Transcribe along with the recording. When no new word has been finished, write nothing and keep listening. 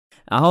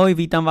Ahoj,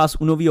 vítám vás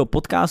u nového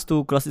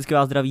podcastu, klasicky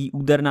vás zdraví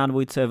úderná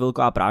dvojice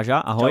Vilko a Práža,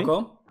 ahoj.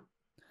 Čauko.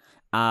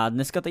 A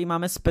dneska tady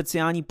máme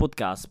speciální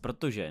podcast,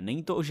 protože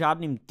není to o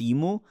žádném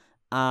týmu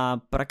a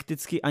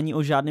prakticky ani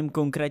o žádném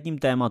konkrétním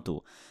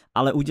tématu,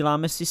 ale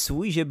uděláme si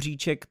svůj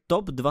žebříček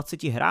top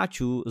 20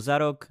 hráčů za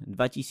rok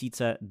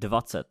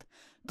 2020.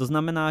 To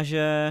znamená,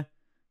 že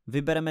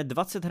vybereme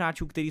 20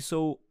 hráčů, kteří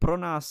jsou pro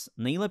nás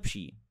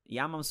nejlepší.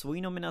 Já mám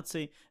svoji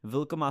nominaci,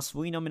 Vilko má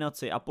svoji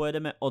nominaci a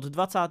pojedeme od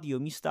 20.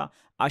 místa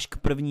až k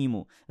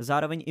prvnímu.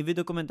 Zároveň i vy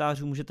do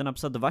komentářů můžete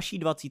napsat vaší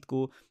 20,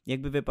 jak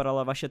by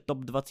vypadala vaše top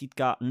 20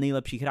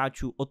 nejlepších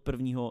hráčů od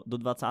 1. do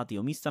 20.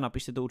 místa.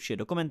 Napište to určitě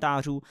do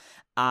komentářů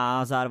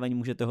a zároveň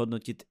můžete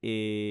hodnotit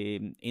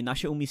i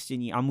naše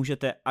umístění a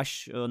můžete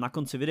až na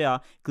konci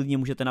videa klidně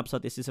můžete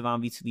napsat, jestli se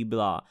vám víc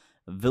líbila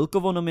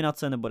Vilkovo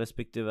nominace, nebo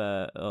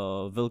respektive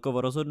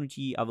Vilkovo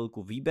rozhodnutí a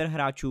Vilku výběr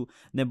hráčů,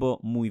 nebo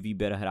můj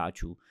výběr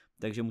hráčů.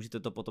 Takže můžete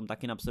to potom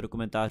taky napsat do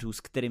komentářů,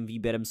 s kterým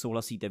výběrem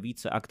souhlasíte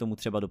více a k tomu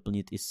třeba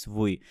doplnit i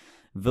svůj.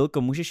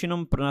 Vilko, můžeš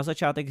jenom na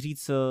začátek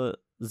říct,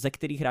 ze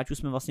kterých hráčů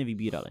jsme vlastně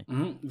vybírali?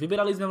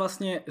 Vyberali sme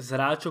vlastne z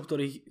hráčov,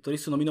 ktorí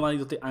sú nominovaní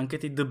do tej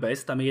ankety The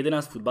Best. Tam je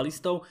 11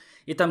 futbalistov.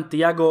 Je tam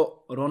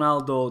Thiago,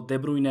 Ronaldo, De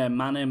Bruyne,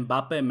 Mané,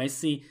 Mbappé,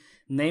 Messi,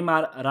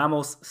 Neymar,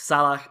 Ramos,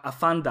 Salah a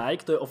Van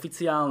Dijk. To je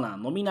oficiálna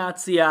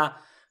nominácia,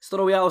 s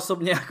ktorou ja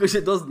osobne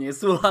akože dosť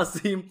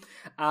nesúhlasím.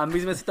 A my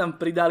sme si tam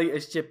pridali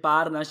ešte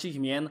pár našich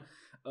mien.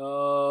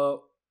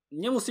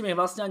 Nemusíme ich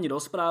vlastne ani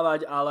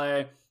rozprávať,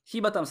 ale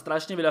chýba tam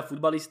strašne veľa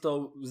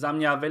futbalistov. Za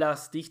mňa veľa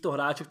z týchto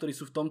hráčov, ktorí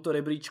sú v tomto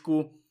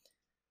rebríčku,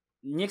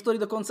 niektorí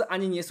dokonca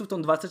ani nie sú v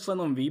tom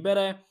 20-člennom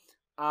výbere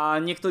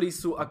a niektorí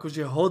sú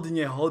akože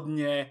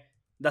hodne,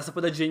 dá sa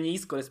povedať, že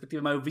nízko,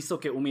 respektíve majú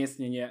vysoké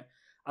umiestnenie.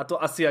 A to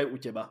asi aj u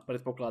teba,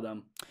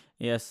 predpokladám.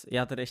 Yes,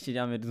 já tady ještě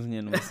dělám jednu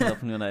změnu, jsem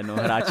zapomněl na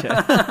jednoho hráče.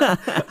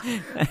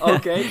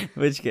 OK.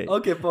 Počkej.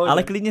 Okay,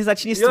 ale klidně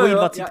začni s tvojí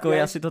 20,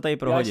 já si to tady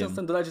prohodím. Ja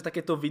chcem dodať, že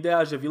takéto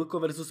videá, že Vilko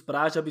versus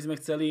Práža by sme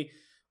chceli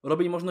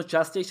robiť možno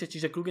častejšie,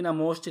 čiže kľudne nám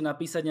môžete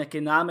napísať nejaké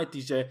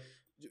námety, že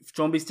v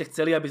čom by ste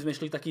chceli, aby sme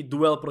šli taký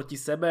duel proti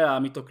sebe a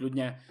my to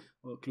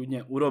kľudne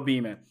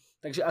urobíme.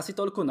 Takže asi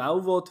toľko na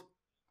úvod.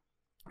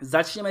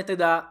 Začneme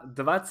teda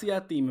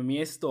 20.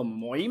 miestom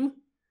mojim.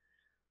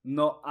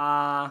 No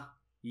a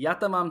ja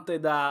tam mám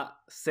teda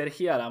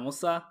Sergia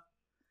Ramosa,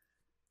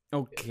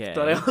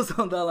 ktorého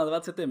som dal na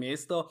 20.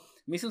 miesto.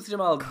 Myslím si, že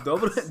mal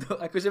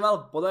akože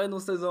mal podarenú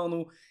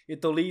sezónu, je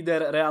to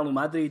líder Realu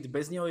Madrid,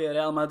 bez neho je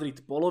Real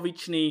Madrid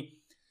polovičný,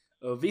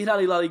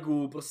 vyhrali La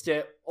Ligu,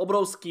 proste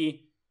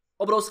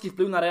obrovský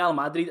vplyv na Real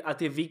Madrid a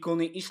tie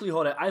výkony išli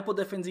hore aj po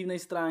defenzívnej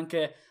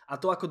stránke a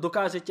to, ako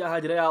dokáže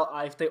ťahať Real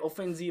aj v tej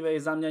ofenzíve,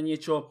 je za mňa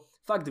niečo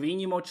fakt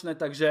výnimočné,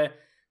 takže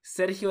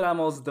Sergio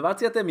Ramos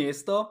 20.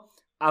 miesto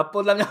a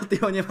podľa mňa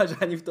ty ho nemáš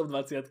ani v top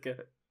 20.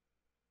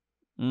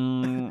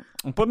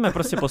 Pojďme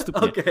prostě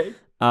postupně. Okay.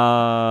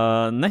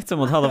 Nechcem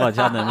odhalovat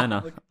žádné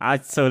jména,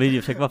 ať jsou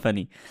lidi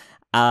překvapený.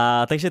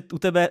 Takže u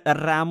tebe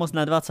Ramos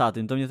na 20.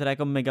 To mě teda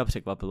jako mega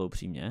překvapilo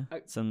upřímně.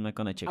 Jsem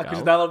jako nečekal.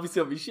 Akože dával by si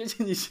ho vyššie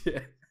či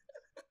nižšie?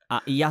 A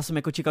já jsem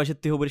jako čekal, že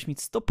ty ho budeš mít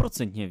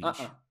 100%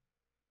 výš.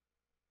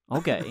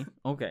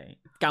 OK.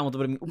 Kámo, to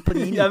bude mít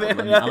úplně jiný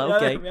podle mě, ale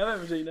OK. Já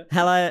vím, že jiné.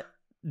 Hele,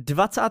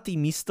 20.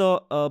 místo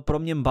pro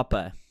mě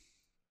Mbappé.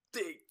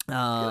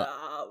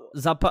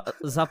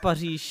 Za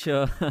Paříž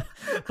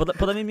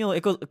podle mě měl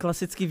jako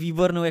klasicky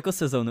výbornou jako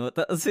sezonu.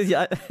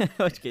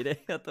 Počkej,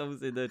 já to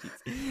musím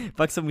doříct.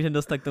 Pak se můžeme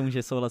dostat k tomu,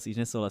 že souhlasíš,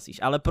 nesouhlasíš.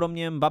 Ale pro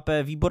mě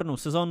Mbappé výbornou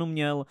sezónu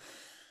měl.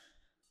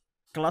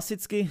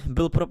 Klasicky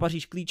byl pro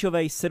Paříž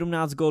klíčovej,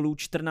 17 gólů,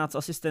 14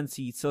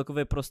 asistencí,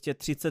 celkově prostě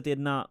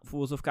 31 v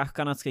úvozovkách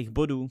kanadských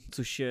bodů,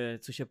 což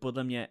je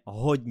podle mě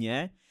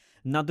hodně.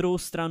 Na druhou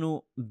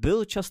stranu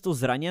byl často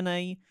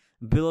zraněný,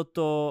 bylo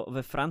to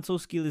ve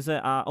francouzské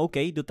lize a OK,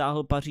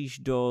 dotáhl Paříž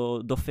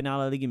do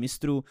finále Ligy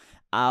mistrů,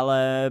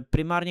 ale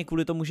primárně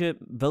kvůli tomu, že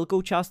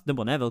velkou část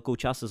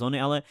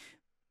sezony, ale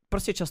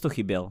prostě často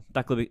chyběl.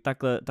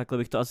 Takhle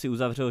bych to asi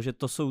uzavřel, že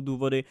to jsou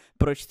důvody,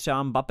 proč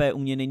třeba Mbappé u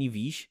mě není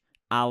výš,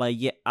 ale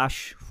je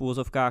až v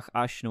úvozovkách,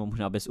 nebo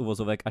možná bez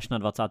uvozovek, až na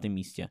 20.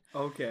 místě.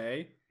 OK.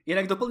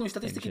 Inak doplním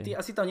štatistiky, ty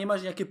asi tam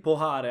nemáš nejaké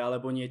poháre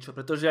alebo niečo,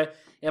 pretože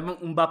ja mám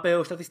u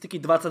Mbappého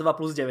štatistiky 22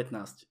 plus 19.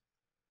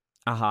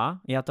 Aha,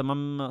 já tam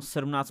mám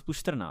 17 plus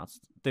 14.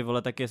 Ty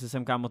vole, tak jestli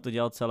jsem kámo to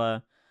dělal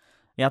celé.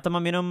 Já tam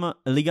mám jenom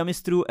Liga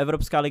mistrů,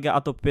 Evropská liga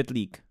a top 5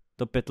 líg.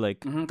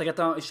 Tak ja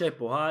tam mám ešte aj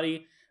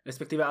poháry,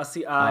 respektíve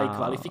asi aj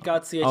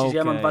kvalifikácie, čiže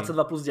ja mám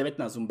 22 plus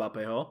 19 u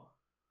Mbappého.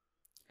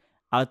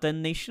 Ale ten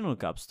National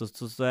Cups,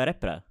 to je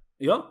repre.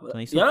 Jo,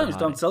 ja viem, že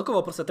tam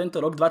celkovo proste tento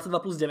rok 22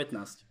 plus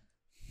 19.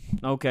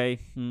 OK.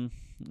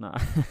 No.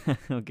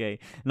 Okay.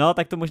 No,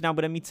 tak to možná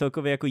bude mít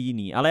celkově jako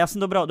jiný. Ale já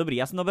jsem to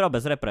bral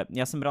bez repre.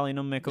 Já jsem bral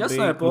jenom jakoby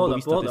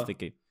klubový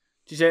statistiky.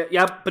 Čiže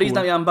ja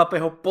priznám Jan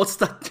Mbappého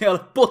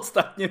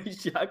podstatne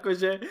vyššie,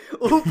 akože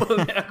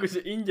úplne akože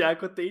inde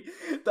ako ty.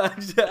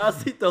 Takže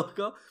asi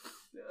toľko.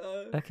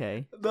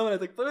 Okay. Dobre,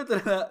 tak poďme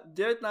teda na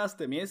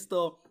 19.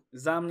 miesto.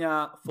 Za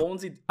mňa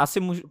Fonzi...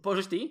 Asi môžu...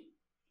 Požeš ty?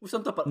 Už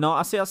som to... No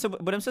asi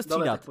budeme se střídat.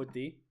 Dobre, tak poď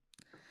ty.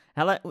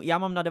 Hele, já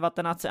mám na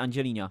 19.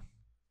 Angelina.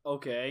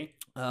 OK.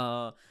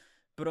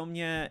 Pro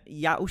mě,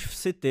 já už v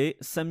City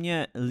se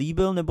mě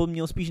líbil, nebo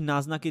měl spíš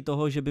náznaky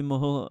toho, že by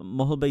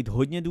mohl být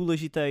hodně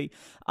důležitý,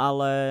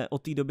 ale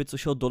od té doby, co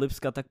šel do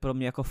Lipska, tak pro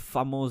mě jako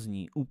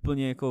famózní,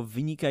 úplně jako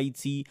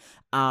vynikající,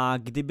 a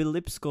kdyby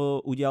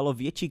Lipsko udělalo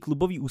větší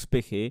klubový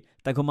úspěchy,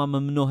 tak ho mám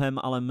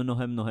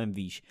mnohem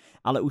výš.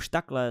 Ale už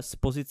takhle z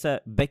pozice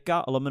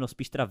beka, lomeno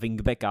spíš teda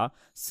wingbacka,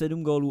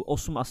 7 gólů,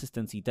 8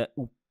 asistencí, to je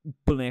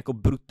úplně jako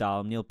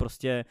brutál, měl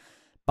prostě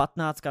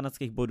 15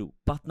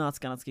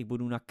 kanadských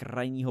bodů na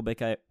krajního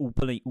beka je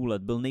úplný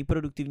úlet. Byl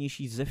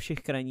nejproduktivnější ze všech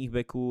krajních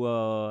beků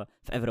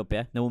v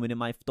Evropě, nebo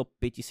minimálně v top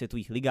 5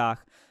 světových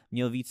ligách.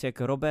 Měl víc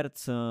jak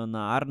Roberts,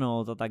 na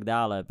Arnold a tak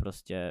dále,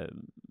 prostě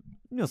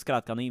měl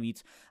zkrátka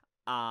nejvíc.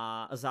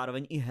 A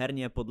zároveň i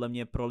herně podle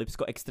mě pro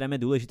Lipsko extrémně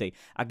důležitý.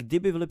 A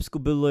kdyby v Lipsku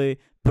byli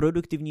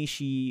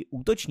produktivnější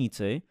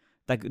útočníci,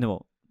 tak, nebo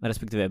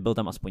respektive byl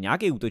tam aspoň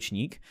nějaký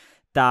útočník,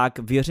 tak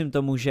věřím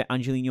tomu, že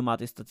Angelino má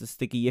ty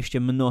statistiky ještě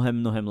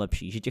mnohem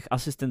lepší, že těch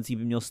asistencí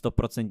by měl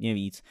 100%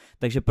 víc.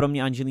 Takže pro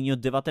mě Angelino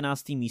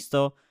 19.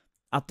 místo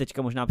a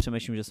teďka možná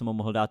přemýšlím, že jsem ho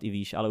mohl dát i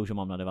výš, ale už ho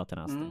mám na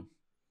 19.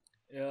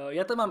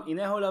 Ja tam mám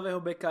iného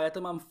ľavého beka, ja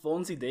tam mám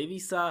Fonzie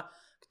Davisa,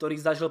 ktorý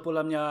zažil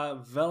podľa mňa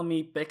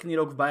veľmi pekný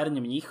rok v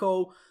Bayerne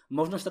Mníchov.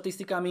 Možno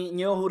štatistikami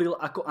neohúril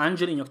ako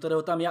Angelino,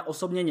 ktorého tam ja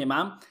osobne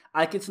nemám,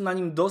 aj keď som na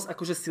ním dosť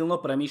akože silno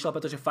premýšľal,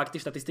 pretože fakt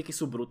tie štatistiky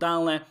sú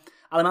brutálne,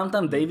 ale mám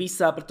tam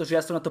Davisa, pretože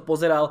ja som na to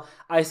pozeral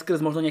aj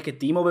skrz možno nejaké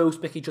tímové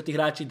úspechy, čo tí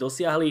hráči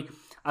dosiahli,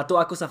 a to,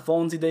 ako sa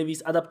Fonzie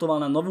Davis adaptoval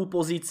na novú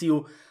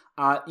pozíciu,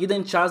 a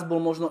jeden čas bol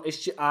možno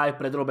ešte aj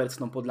pred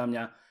Robertsonom podľa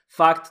mňa.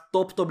 Fakt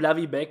top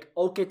ľavý back.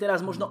 OK, teraz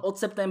možno od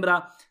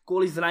septembra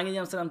kvôli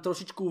zraneniam sa nám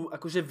trošičku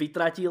akože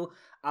vytratil,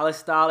 ale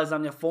stále za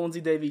mňa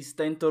Fonzie Davis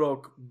tento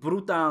rok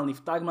brutálny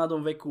v tak mladom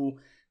veku.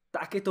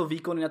 Takéto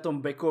výkony na tom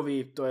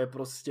backovi, to je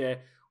proste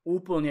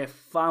úplne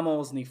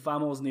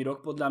famózny rok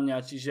podľa mňa,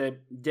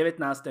 čiže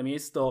 19.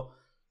 miesto.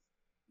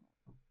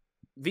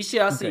 Vyššie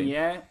asi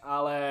nie,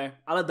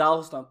 ale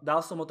dal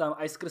som ho tam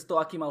aj skrz to,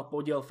 aký mal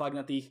podiel fakt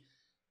na tých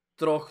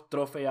 3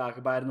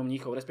 trofejách Bayernu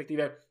Mníchov,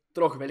 respektíve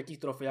 3 veľkých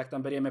trofejách,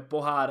 tam berieme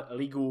pohár,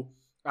 ligu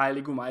a aj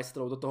ligu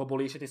majstrov, do toho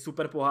boli ešte tie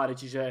super poháry,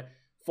 čiže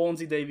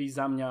Fonzie Davis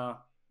za mňa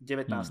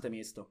 19.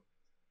 miesto.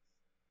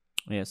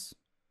 Yes.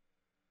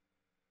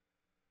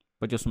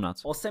 Poď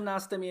 18.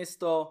 18.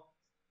 miesto,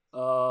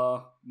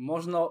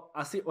 možno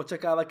asi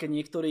očakáva, keď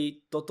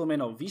niektorí toto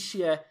meno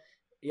vyššie,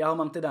 ja ho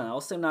mám teda na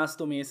 18.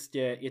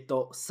 mieste, je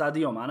to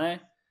Sadio Mané,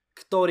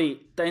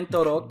 ktorý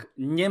tento rok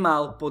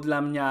nemal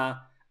podľa mňa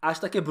až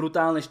také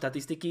brutálne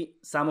štatistiky.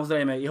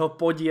 Samozrejme, jeho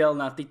podiel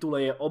na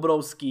titule je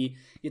obrovský,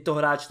 je to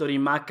hráč, ktorý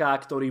maká,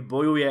 ktorý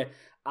bojuje,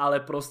 ale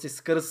proste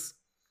skrz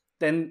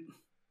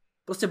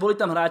proste boli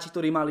tam hráči,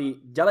 ktorí mali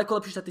ďaleko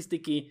lepšie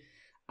štatistiky,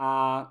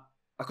 a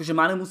akože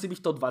Mane musí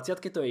byť v top 20,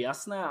 to je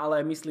jasné,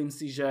 ale myslím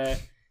si, že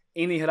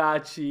iní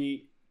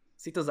hráči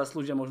si to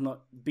zaslúžia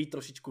možno byť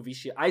trošičku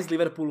vyššie. Aj z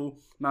Liverpoolu,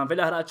 mám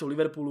veľa hráčov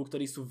Liverpoolu,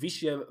 ktorí sú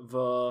vyššie v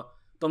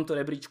tomto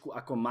rebríčku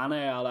ako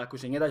Mane, ale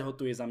akože nedať ho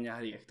tu je za mňa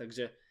hriech,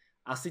 takže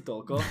asi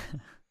toľko.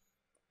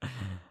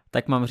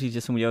 Tak mám říct,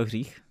 že jsem udělal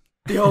hřích?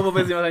 Ty ho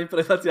vůbec nemáš ani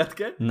pre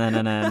 20?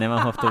 Ne,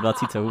 nemám ho v top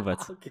 20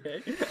 vůbec.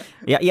 Okay.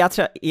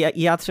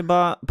 Já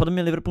třeba, podle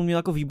mě Liverpool měl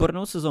jako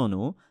výbornou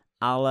sezónu,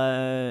 ale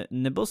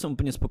nebyl jsem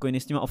úplně spokojený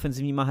s těma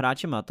ofenzivníma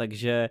hráčema,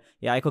 takže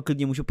já jako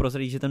klidně můžu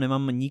prozradit, že tam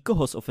nemám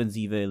nikoho z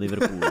ofenzívy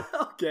Liverpoolu.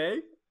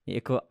 Okay.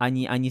 Jako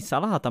ani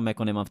Salaha tam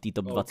jako nemám v té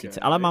top 20, okay.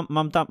 Ale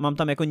mám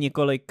tam jako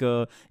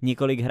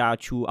několik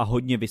hráčů a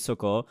hodně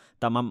vysoko,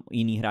 tam mám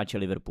jiný hráče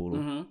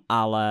Liverpoolu,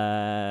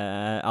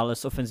 ale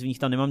z ofenzivních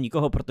tam nemám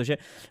nikoho, protože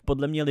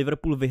podle mě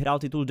Liverpool vyhrál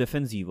titul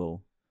defenzívou,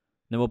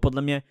 nebo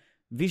podle mě,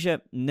 víš, že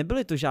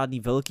nebyly to žádný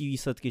velký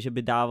výsledky, že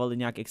by dávali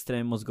nějak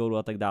extrémně moc gólů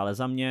a tak dále,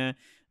 za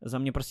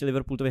mě prostě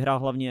Liverpool to vyhrál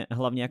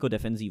hlavně jako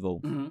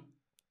defenzívou.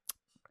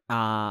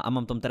 A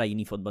mám tam teda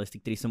jiný fotbalisty,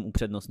 který jsem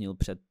upřednostnil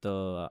před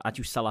ať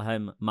už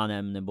Salahem,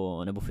 Manem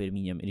nebo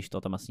Firmínem, i když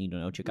to tam asi nikdo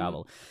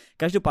neočekával.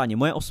 Každopádně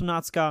moje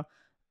 18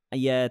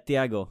 je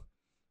Thiago.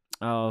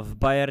 V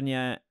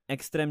Bayerně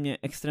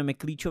extrémně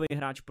klíčový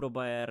hráč pro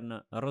Bayern,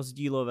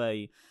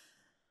 rozdílovej.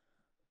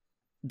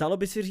 Dalo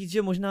by si říct,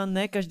 že možná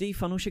ne každý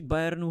fanoušek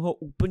Bayernu ho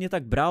úplně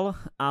tak bral,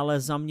 ale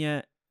za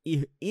mě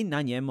i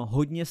na něm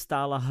hodně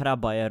stála hra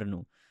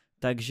Bayernu.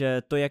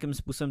 Takže to, jakým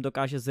způsobem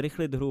dokáže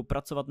zrychlit hru,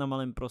 pracovat na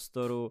malém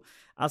prostoru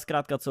a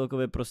zkrátka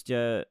celkově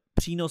prostě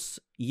přínos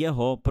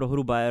jeho pro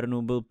hru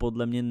Bayernu byl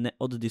podle mě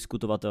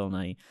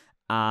neoddiskutovatelný.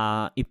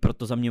 A i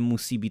proto za mě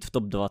musí být v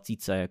top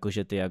 20,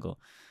 jakože Thiago.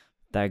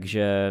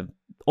 Takže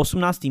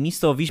 18.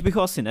 místo, víš, bych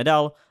ho asi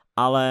nedal,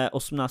 ale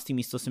 18.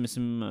 místo si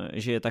myslím,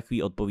 že je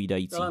takový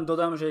odpovídající. Ja len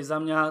dodám, že za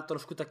mňa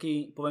trošku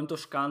taký, poviem to,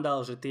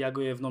 škandál, že Thiago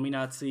je v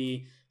nominácii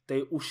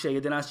tej užšej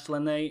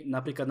 11-člennej,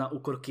 napríklad na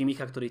úkor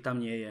Kimicha, ktorý tam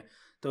nie je.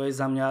 To je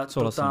za mňa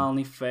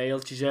totálny fail,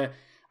 čiže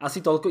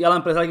asi toľko. Ja len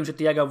prezradím, že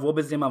Thiaga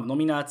vôbec nemám v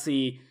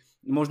nominácii,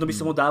 možno by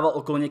som ho dával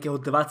okolo nejakého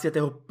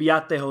 25.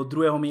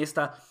 2.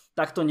 miesta,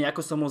 takto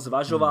nejako som ho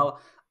zvažoval,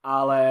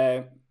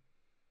 ale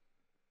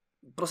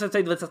proste v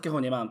tej 20 ho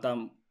nemám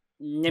tam.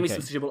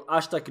 Nemyslím si, že bol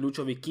až tak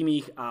kľúčový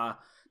Kimmich a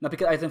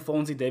napríklad aj ten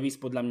Fonzie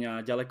Davies podľa mňa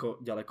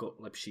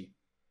ďaleko lepší.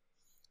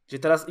 Že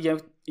teraz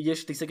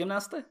ideš ty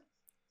 17?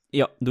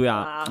 Jo, jdu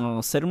já.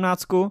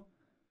 17.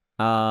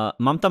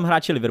 Mám tam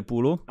hráče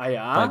Liverpoolu. A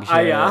já? Takže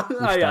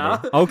a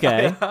já? OK.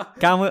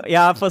 Kámo,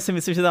 já si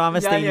myslím, že tam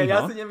máme stejný.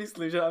 Já si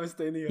nemyslím, že máme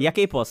stejný.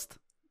 Jaký post?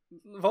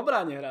 V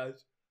obráně hráč.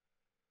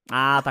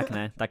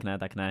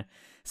 Tak ne.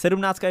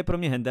 17 je pro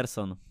mě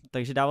Henderson.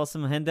 Takže dával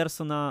jsem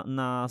Hendersona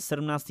na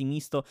 17.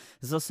 místo.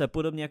 Zase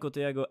podobně jako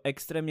Thiago,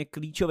 extrémně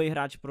klíčový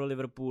hráč pro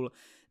Liverpool.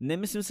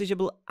 Nemyslím si, že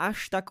byl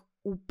až tak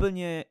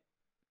úplně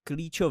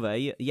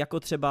klíčovej jako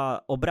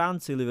třeba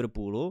obránci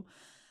Liverpoolu,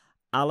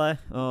 ale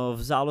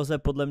v záloze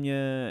podle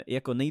mě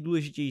jako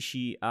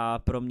nejdůležitější a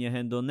pro mě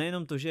Hendo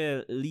nejenom to, že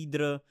je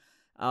lídr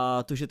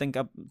a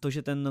to,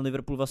 že ten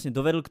Liverpool vlastně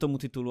dovedl k tomu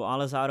titulu,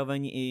 ale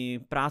zároveň i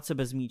práce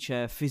bez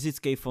míče,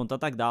 fyzický fond a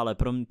tak dále.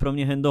 Pro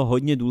mě Hendo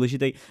hodně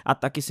důležitý a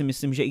taky si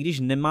myslím, že i když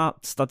nemá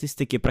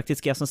statistiky,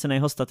 prakticky já jsem se na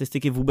jeho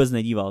statistiky vůbec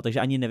nedíval, takže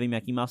ani nevím,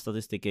 jaký má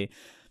statistiky,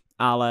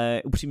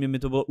 ale upřímně mi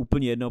to bylo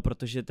úplně jedno,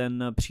 protože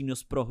ten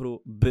přínos pro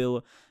hru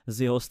byl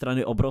z jeho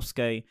strany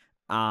obrovský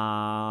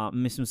a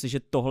myslím si, že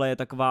tohle je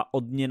taková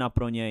odměna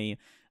pro něj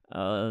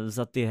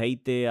za ty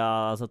hejty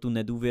a za tu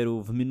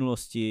nedůvěru v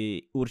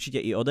minulosti, určitě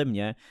i ode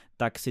mě,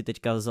 tak si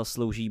teďka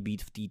zaslouží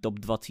být v té top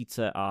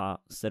 20 a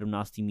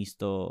 17.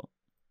 místo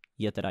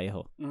je teda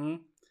jeho.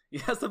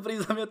 Ja sa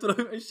priznám, ja tu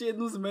robím ešte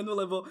jednu zmenu,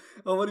 lebo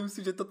hovorím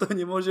si, že toto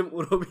nemôžem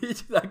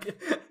urobiť. Tak,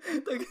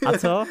 a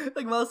co?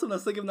 Tak mal som na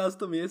 17.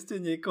 mieste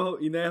niekoho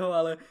iného,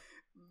 ale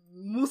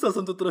musel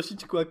som to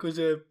trošičku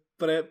akože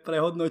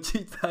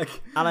prehodnotiť. Tak.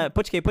 Ale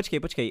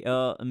počkej.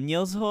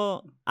 Měl jsi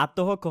ho a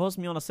toho, koho jsi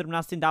měl na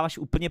 17. dáváš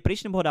úplně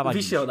pryč, nebo ho dáváš?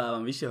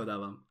 Vyššie ho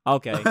dávam.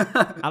 OK,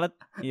 ale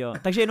jo,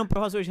 takže jenom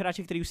prohazuješ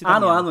hráče, který už si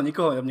tam měl. Áno,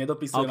 nikoho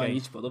nedopisujem ani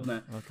nič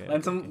podobné.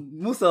 Len som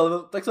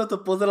musel, tak som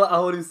to pozeral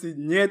a hovorím si,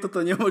 nie,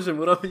 toto nemôžem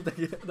urobiť,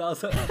 tak dal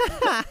sa.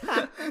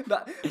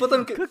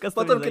 Potom,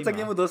 keď sa k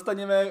nemu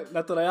dostaneme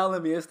na to reálne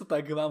miesto,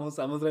 tak vám ho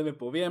samozrejme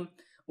poviem.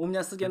 U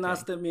mňa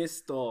 17.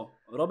 miesto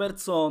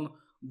Robertson,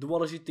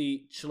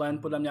 dôležitý člen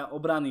podľa mňa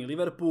obrany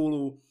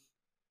Liverpoolu.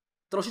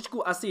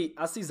 Trošičku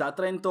asi za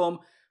Trentom,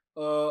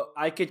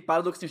 aj keď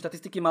paradoxne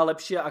štatistiky má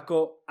lepšie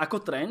ako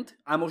Trent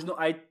a možno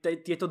aj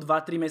tieto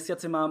 2-3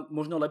 mesiace má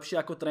možno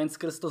lepšie ako Trent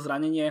skrz to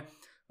zranenie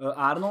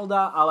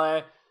Arnolda,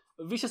 ale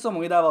vyššie som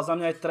mu nedával. Za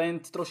mňa je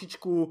Trent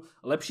trošičku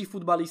lepší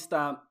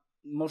futbalista,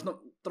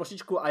 možno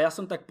trošičku a ja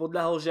som tak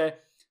podľahol, že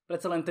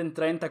predsa len ten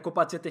Trent, tá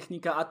kopacia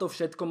technika a to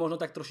všetko možno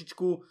tak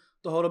trošičku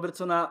toho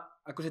Robertsona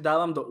akože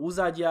dávam do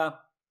úzadia.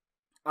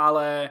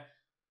 Ale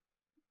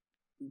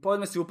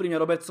povedzme si úprimne,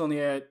 Robertson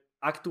je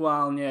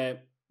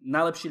aktuálne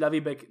najlepší ľavý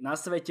back na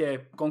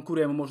svete,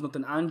 konkuruje mu možno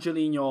ten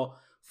Angelino,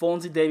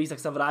 Fonzie Davies, ak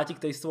sa vráti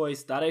k tej svojej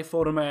starej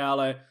forme,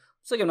 ale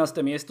 17.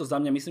 miesto za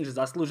mňa myslím, že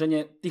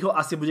zaslúženie, ty ho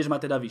asi budeš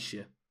mať teda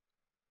vyššie.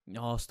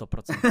 No,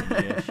 100%,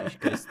 Ježiš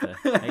Kriste,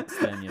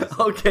 extrémne.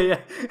 OK,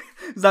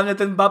 za mňa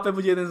ten Mbappé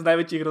bude jeden z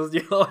najväčších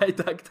rozdielov, aj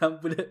tak tam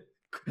bude.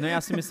 No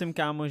já si myslím,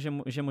 kámo,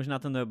 že možná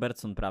ten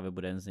Robertson právě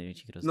bude jeden z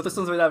největších rozdílů. No to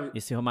jsem zvědavý.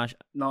 Jestli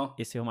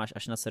ho máš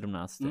až na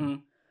 17.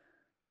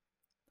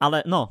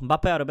 Ale no,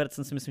 Mbappé a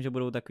Robertson si myslím, že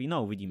budou takový,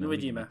 no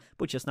uvidíme.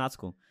 Pojď 16.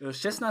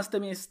 16.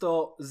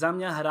 miesto za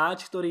mňa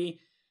hráč, ktorý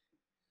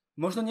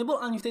možno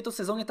nebol ani v tejto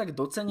sezóne tak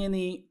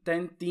docenený.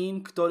 Ten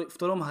tým, v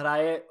ktorom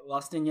hraje,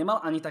 vlastne nemal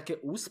ani také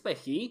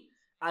úspechy,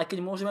 aj keď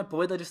môžeme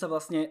povedať, že sa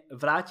vlastne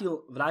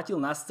vrátil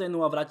na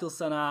scénu a vrátil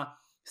sa na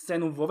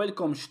scénu vo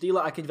veľkom štýle,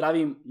 a keď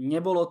vravím,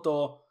 nebolo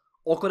to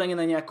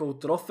okorenené nejakou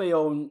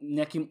trofejou,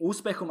 nejakým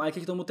úspechom, aj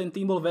keď k tomu ten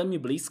tým bol veľmi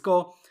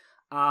blízko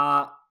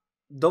a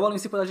dovolím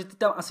si povedať, že ty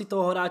tam asi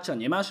toho hráča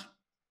nemáš,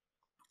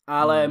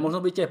 ale možno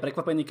budete aj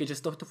prekvapení, keďže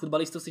z tohto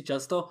futbalistu si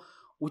často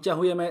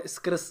uťahujeme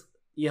skrz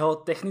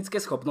jeho technické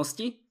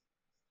schopnosti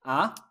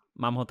a...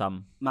 Mám ho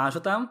tam. Máš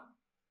ho tam?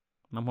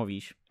 Mám ho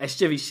výš.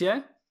 Ešte vyššie?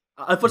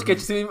 Ale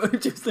počkej,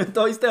 či si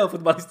toho istého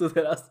futbalistu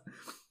teraz.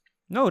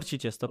 No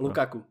určite, 100%.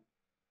 Lukaku.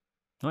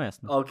 No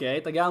jasne.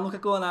 OK, tak ja mám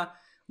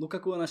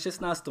Lukaku na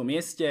 16.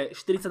 mieste,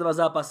 42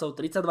 zápasov,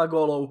 32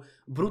 gólov,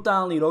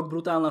 brutálny rok,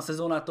 brutálna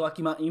sezóna, to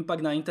aký má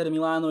impact na Inter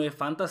Miláno je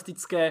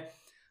fantastické,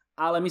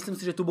 ale myslím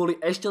si, že tu boli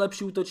ešte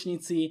lepší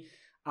útočníci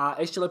a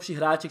ešte lepší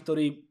hráči,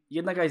 ktorí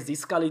jednak aj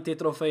získali tie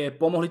trofeje,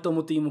 pomohli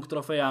tomu týmu k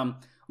trofejám.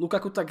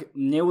 Lukaku tak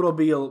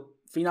neurobil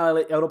v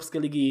finále Európskej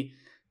ligy,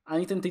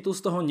 ani ten titul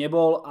z toho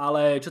nebol,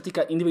 ale čo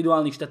týka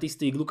individuálnych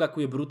štatistík,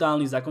 Lukaku je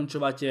brutálny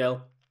zakončovateľ,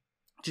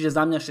 čiže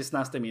za mňa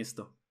 16.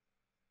 miesto.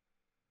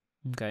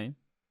 OK.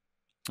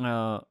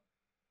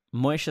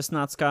 Moje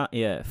 16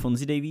 je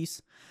Fonzie Davies.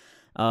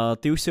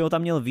 Ty už si ho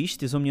tam měl výš,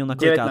 ty jsi ho měl na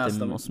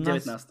kolikátém?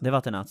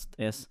 19,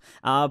 yes.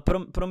 A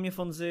pro mě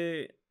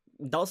Fonzie,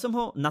 dal jsem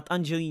ho nad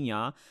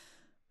Angelina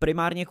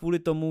primárně kvůli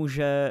tomu,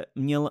 že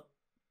měl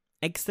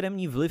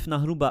extrémní vliv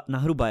na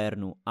hru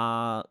Bayernu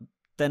a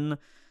ten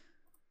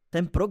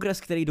ten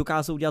progres, který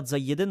dokázal udělat za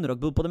 1 rok,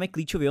 byl podle mě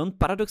klíčový. On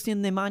paradoxně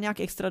nemá nějak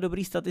extra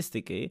dobrý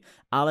statistiky,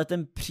 ale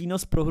ten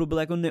přínos pro hru byl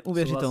jako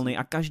neuvěřitelný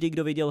a každý,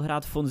 kdo viděl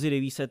hrát Fonzie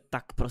Daviese,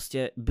 tak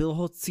prostě byl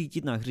ho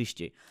cítit na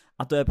hřišti.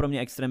 A to je pro mě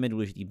extrémně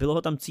důležitý. Bylo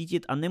ho tam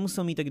cítit a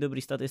nemusel mít tak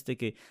dobrý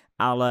statistiky,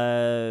 ale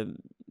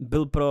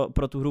byl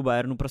pro tu hru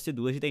Bayernu prostě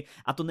důležitý.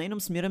 A to nejenom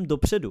směrem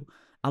dopředu,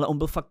 ale on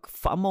byl fakt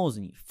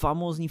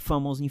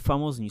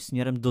famózní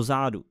směrem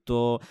dozadu.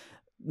 To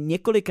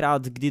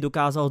několikrát, kdy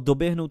dokázal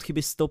doběhnout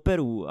chyby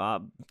stoperů a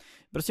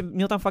prostě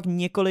měl tam fakt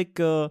několik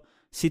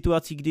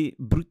situací, kdy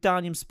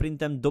brutálním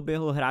sprintem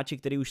doběhl hráče,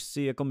 který už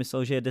si jako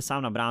myslel, že jde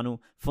sám na bránu,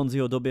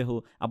 Fonzie ho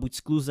doběhl a buď s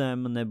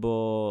kluzem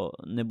nebo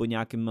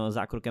nějakým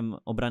zákrokem,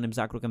 obranným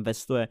zákrokem ve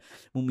stoje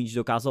mu míč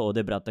dokázal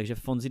odebrat, takže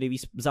Fonzie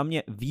Davies za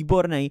mě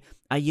výborný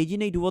a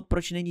jediný důvod,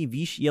 proč není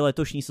výš, je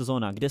letošní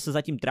sezóna, kde se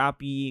zatím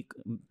trápí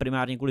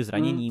primárně kvůli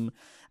zraněním,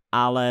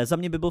 ale za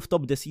mě by byl v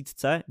top 10,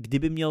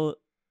 kdyby měl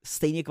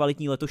stejně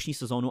kvalitní letošní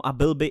sezónu a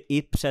byl by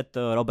i před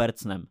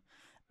Robertsonem.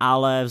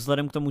 Ale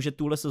vzhledem k tomu, že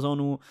tuhle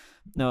sezónu,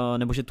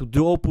 nebo že tu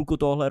druhou půlku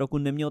tohle roku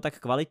neměl tak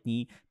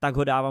kvalitní, tak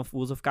ho dávám v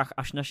úvozovkách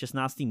až na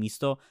 16.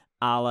 místo,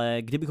 ale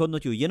kdybych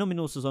hodnotil jenom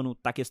minulou sezónu,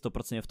 tak je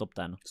 100% v top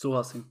 10.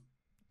 Souhlasím.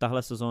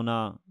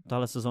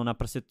 Tahle sezóna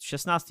prostě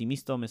 16.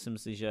 místo, myslím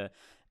si, že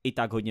i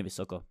tak hodně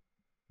vysoko.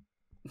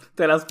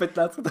 Teraz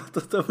 15,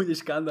 to bude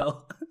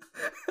škandál.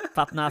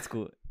 15.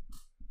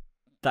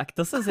 Tak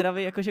to se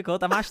zvědavý, jakože koho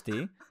tam máš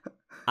ty.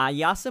 A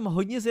já jsem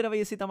hodně zvědavý,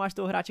 jestli tam máš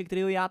toho hráče,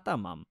 kterýho já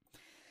tam mám.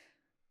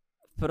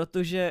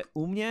 Protože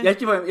u mě... Ja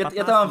ti poviem,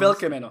 ja tam mám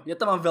veľké meno. Ja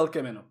tam mám veľké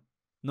meno.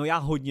 No já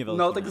hodně velký.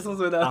 No, tak to som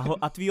zvedavý.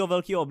 A tvýho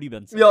velkýho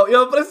oblíbence.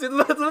 Jo, presne,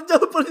 to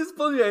ťa úplne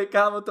splňuje,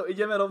 kámo, to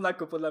ideme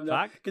rovnako, podľa mňa.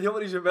 Tak? Keď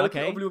hovoríš, že veľký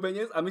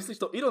obľúbenec a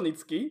myslíš to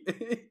ironicky.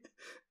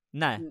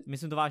 Ne,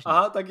 myslím to vážně.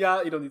 Aha, tak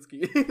já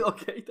ironicky.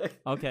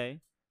 OK.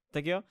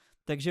 Tak jo,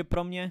 takže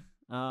pro mě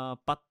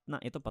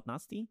je to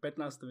 15.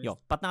 15. místo. Jo,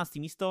 15.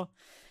 místo.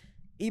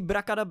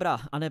 Ibrakadabra,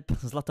 a ne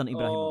Zlatan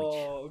Ibrahimovič.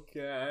 OK.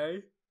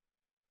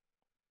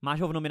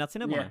 Máš ho v nominaci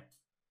nebo ne?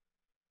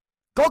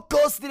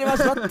 Kokos, ty nemáš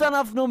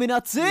Zlatana v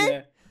nominaci?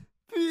 Ne.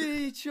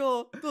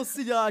 Píčo, to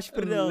si děláš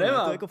prdel.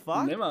 Nemám, to jako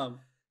fakt? Nemám.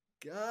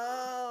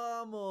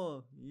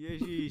 Kámo,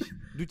 ježíš,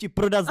 jdu ti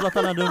prodat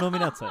Zlatana do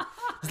nominace.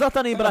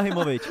 Zlatan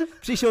Ibrahimovič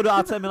přišel do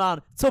AC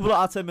Milan. Co bylo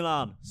AC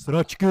Milan?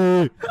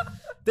 Sračky.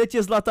 Teď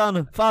je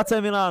Zlatan v AC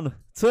Milan.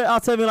 Co je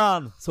AC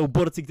Milan? Jsou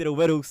borci, kterou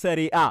vedou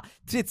sérii A.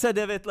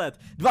 39 let,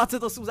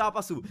 28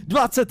 zápasů,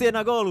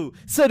 21 gólů,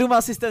 7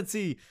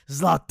 asistencí.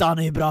 Zlatan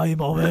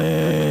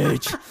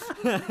Ibrahimovič.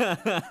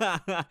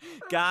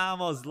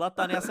 Kámo,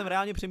 Zlatan, já jsem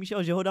reálně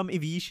přemýšlel, že ho dám i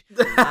výš,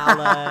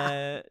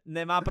 ale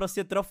nemá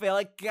prostě trofej,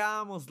 ale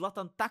kámo,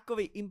 Zlatan,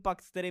 takový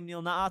impact, který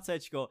měl na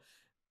ACčko.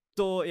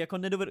 To jako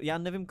nedovedu, já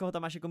nevím, koho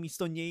tam máš jako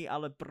místo něj,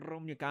 ale pro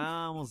mě,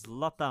 kámo,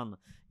 Zlatan,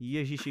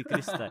 Ježíši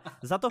Kriste.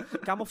 Za to,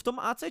 kámo, v tom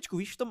ACčku,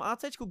 víš, v tom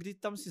ACčku, kdy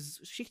tam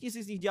všichni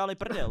si z nich dělali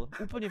prdel,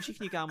 úplně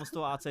všichni, kámo, z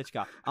toho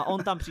ACčka. A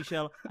on tam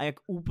přišel a jak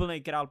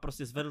úplnej král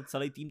prostě zvedl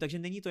celý tým, takže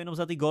není to jenom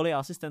za ty góly a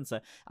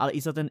asistence, ale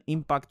i za ten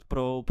impact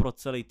pro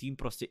celý tým,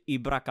 prostě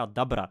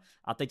Ibrakadabra.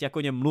 A teď jako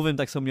o něm mluvím,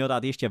 tak jsem měl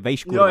dát ještě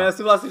vejšku. Jo, já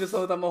si vlastně, že jsem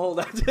ho tam mohl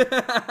dát.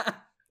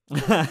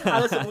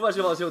 Ale som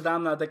uvažoval, že ho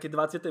dám na také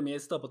 20.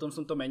 miesto a potom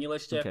som to menil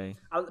ešte. Okay.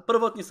 Ale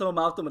prvotne som ho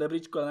mal v tom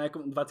rebríčku a na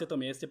nejakom 20.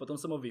 mieste, potom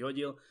som ho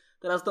vyhodil.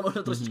 Teraz to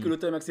možno trošičku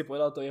ľutujem, ak si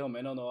povedal to jeho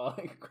meno, no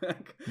ale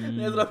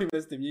nezrobíme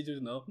s tým nič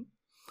už, no.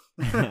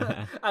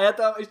 A ja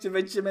tam mám ešte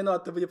väčšie meno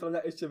a to bude pre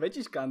mňa ešte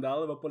väčší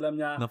škandál, lebo podľa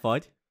mňa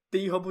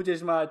ty ho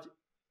budeš mať,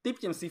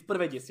 typnem si v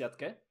prvej 10.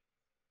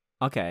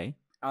 OK.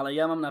 Ale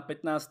ja mám na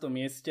 15.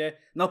 mieste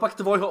naopak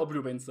tvojho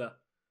obľúbenca.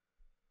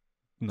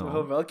 No.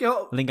 Tvojho veľkého...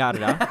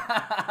 Lingarda?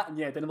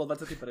 Nie, ten bol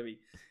 21.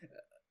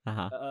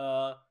 Aha.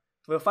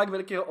 Tvojho fakt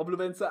veľkého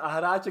obľúbenca a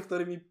hráča,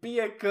 ktorý mi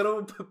pije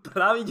krv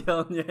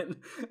pravidelne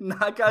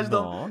na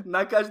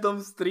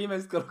každom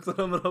streame,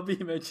 ktorom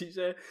robíme,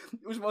 čiže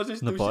už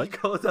môžeš tušiť,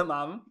 koho tam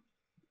mám.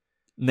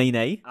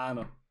 Nej?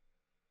 Áno.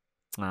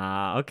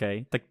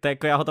 OK. Tak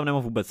jako já ho tam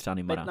nemám vůbec třeba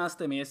Neymara. 15.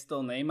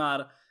 miesto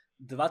Neymar,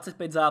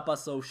 25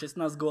 zápasov,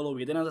 16 gólov,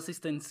 11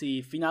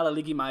 asistencií, finále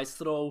Ligy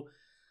majstrov.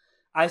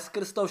 Aj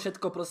skrz to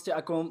všetko proste,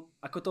 ako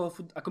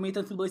mi je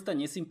ten futbolista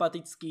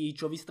nesympatický,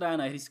 čo vystrája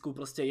na ihrisku,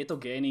 proste je to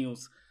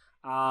génius.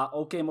 A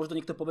OK, možno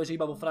niekto povie, že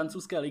iba vo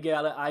francúzskej lige,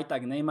 ale aj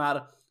tak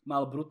Neymar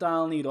mal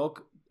brutálny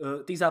rok.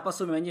 Tých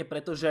zápasov menej,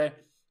 pretože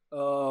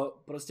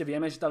proste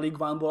vieme, že tá Ligue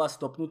 1 bola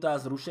stopnutá,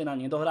 zrušená,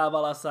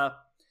 nedohrávala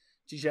sa.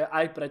 Čiže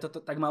aj preto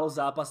tak málo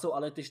zápasov,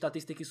 ale tie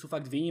štatistiky sú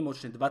fakt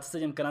výnimočné.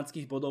 27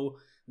 kanadských bodov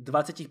v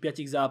 25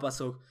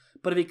 zápasoch.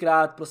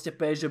 Prvýkrát proste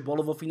PSG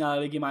bolo vo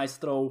finále Ligy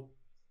majstrov.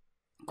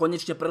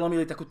 Konečne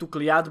prelomili takú tú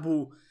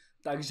kliatbu,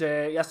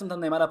 takže ja som tam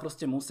Neymara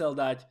proste musel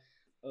dať.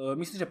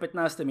 Myslím, že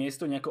 15.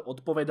 miesto nejako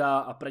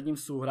odpovedá a pred ním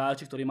sú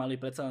hráči, ktorí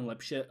mali predsa len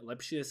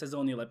lepšie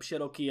sezóny,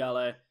 lepšie roky,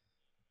 ale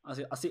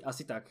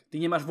asi tak. Ty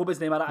nemáš vôbec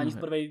Neymara ani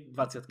v prvej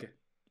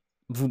 20.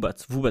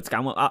 Vůbec,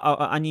 kámo, a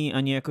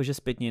ani jakože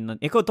zpětně,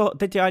 jako to,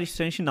 teď já když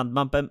přemýšlím nad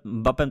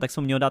Mbappem, tak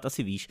jsem měl dát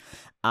asi výš,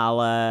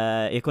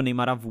 ale jako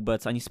Neymara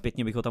vůbec, ani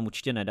zpětně bych ho tam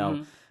určitě nedal.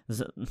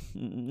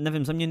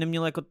 Nevím, za mě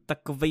neměl jako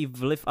takovej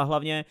vliv a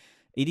hlavně,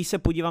 i když se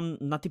podívám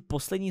na ty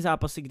poslední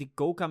zápasy, kdy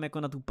koukám jako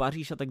na tu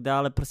Paříž a tak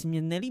dále, prostě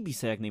mě nelíbí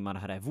se, jak Neymar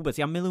hraje. Vůbec,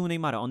 já miluju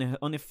Neymara,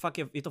 on je fakt,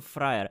 je to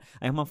frajer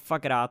a já ho mám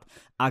fakt rád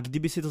a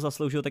kdyby si to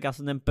zasloužil, tak já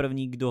jsem ten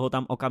první, kdo ho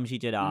tam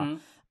okamžitě dá.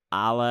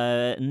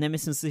 Ale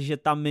nemyslím si, že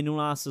ta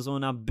minulá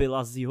sezóna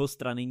byla z jeho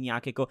strany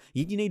nějak jako,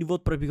 jediný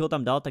důvod, proč bych ho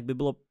tam dal, tak by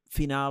bylo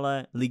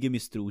finále Ligy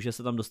mistrů, že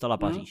se tam dostala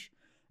Paříž.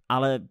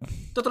 Ale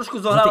to trošku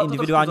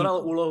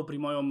zohralo úlohu pri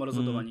mojom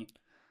rozhodovaní.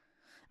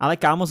 Ale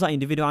kámo, za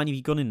individuální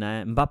výkony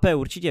ne. Mbappé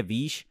určitě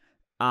víš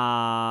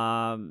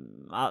a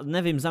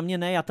nevím, za mě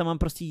ne, já tam mám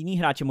prostě jiný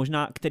hráče,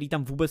 možná který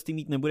tam vůbec ty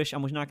mít nebudeš a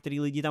možná který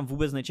lidi tam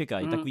vůbec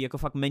nečekají. Takový jako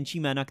fakt menší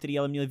jména, který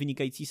ale měli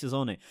vynikající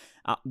sezóny.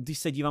 A když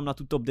se dívám na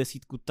tu top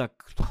 10, tak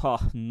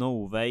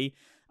no way.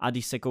 A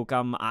když se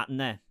koukám, a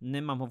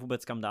nemám ho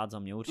vůbec kam dát za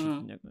mě,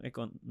 určitě,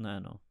 jako ne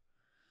no.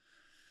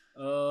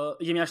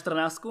 Idem na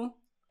 14.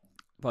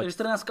 Takže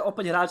 14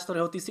 opäť hráč,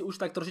 ktorého ty si už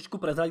tak trošičku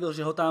prezradil,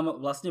 že ho tam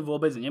vlastne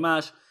vôbec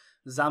nemáš.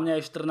 Za mňa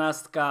je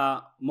 14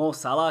 Mo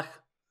Salah,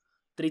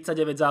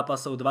 39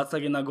 zápasov,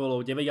 21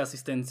 gólov, 9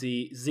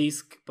 asistencií,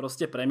 zisk,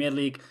 proste Premier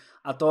League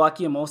a to,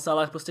 aký je Mo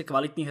Salah, proste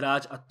kvalitný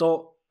hráč a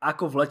to,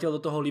 ako vletel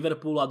do toho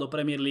Liverpoolu a do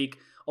Premier League,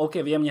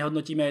 OK, viem,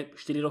 nehodnotíme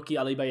 4 roky,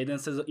 ale iba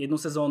jednu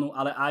sezónu,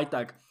 ale aj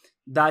tak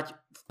dať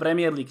v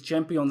Premier League,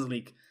 Champions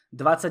League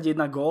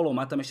 21 gólov,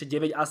 má tam ešte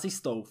 9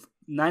 asistov v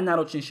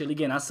najnáročnejšej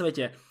lige na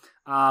svete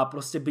a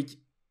proste byť,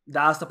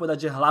 dá sa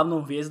povedať, že hlavnou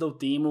hviezdou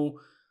tímu,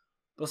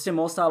 proste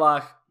Mo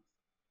Salah,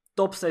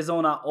 top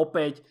sezóna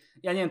opäť,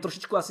 ja neviem,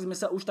 trošičku asi sme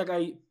sa už tak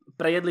aj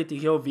prejedli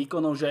tých jeho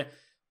výkonov, že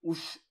už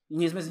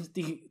nie sme z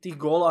tých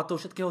gólov a toho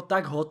všetkého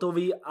tak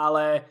hotoví,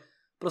 ale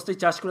proste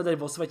ťažko dať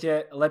vo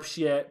svete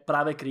lepšie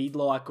práve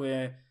krídlo, ako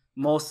je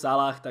Mo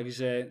Salah,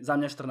 takže za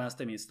mňa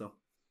 14. miesto.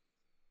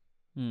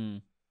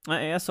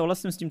 Já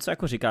souhlasím s tím, co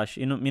jako říkáš,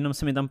 jenom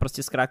se mi tam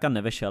prostě zkrátka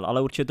nevešel,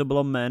 ale určitě to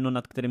bylo jméno,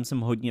 nad kterým jsem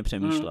hodně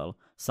přemýšlel,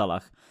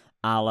 Salah,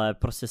 ale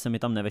prostě se mi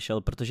tam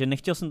nevešel, protože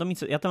nechtěl jsem to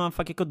mít, já tam mám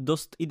fakt jako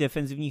dost i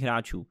defenzivních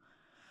hráčů,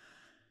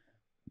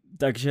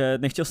 takže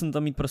nechtěl jsem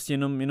tam mít prostě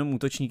jenom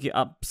útočníky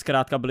a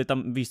zkrátka byli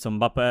tam, víš co,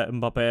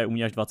 Mbappé je u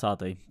mě až 20.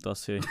 To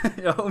asi...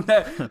 Jo,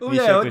 u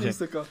mě je hodně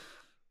vysoko.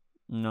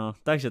 No,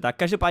 takže tak,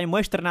 každopádně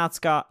moje 14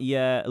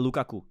 je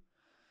Lukaku.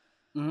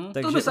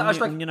 Takže to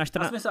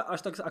sme sa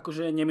až tak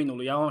akože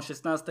neminuli. Ja mám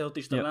 16.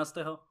 ty 14.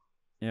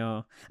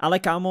 Jo.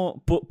 Ale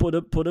kámo,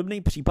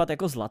 podobný případ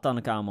jako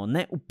Zlatan, kámo.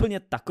 Ne úplně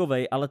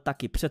takovej, ale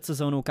taky před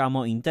sezónou,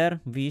 kámo, Inter,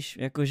 víš,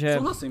 jakože...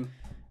 Souhlasím.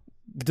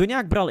 Kdo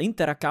nějak bral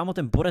Inter a kámo,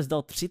 ten Borez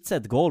dal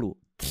 30 gólů.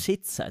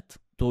 30.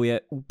 To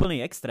je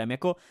úplný extrém.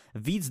 Jako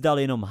víc dal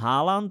jenom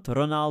Haaland,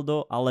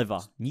 Ronaldo a Leva.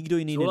 Nikdo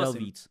jiný nedal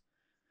víc.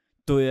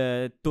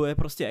 To je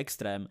prostě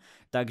extrém.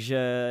 Takže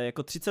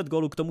jako 30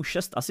 gólů, k tomu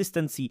 6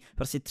 asistencí,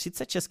 prostě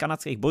 36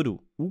 kanadských bodů.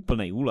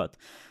 Úplnej úlet.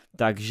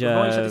 Takže... V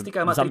mojich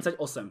štatistikách má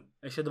 38.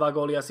 Ještě 2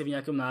 góly asi v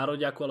nějakém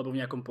nároďáku alebo v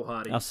nějakom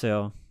pohári. Asi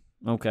jo.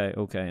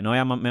 OK. No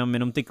já mám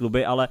jenom ty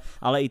kluby,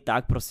 ale i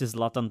tak prostě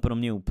Zlatan pro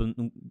mě úplně,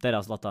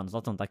 teda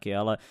Zlatan taky,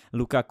 ale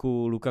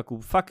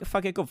Lukaku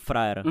fakt jako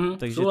frajer.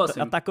 Takže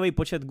a takový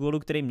počet gólů,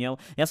 který měl.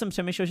 Já jsem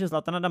přemýšlel, že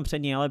Zlatana dám před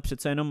něj, ale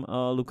přece jenom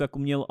Lukaku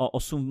měl o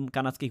 8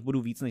 kanadských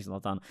bodů víc než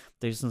Zlatan.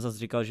 Takže jsem zase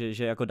říkal,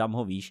 že jako dám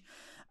ho výš.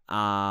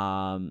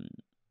 A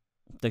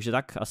takže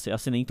tak,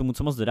 asi není tomu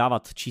co moc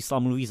dodávat. Čísla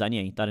mluví za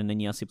něj, tady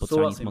není asi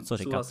potřeba nic moc co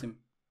říkat. Souhlasím.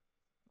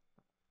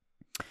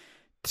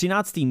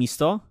 13.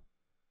 místo.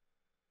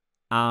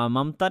 A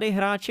mám tady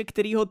hráče,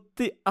 kterýho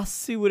ty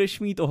asi budeš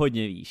mít o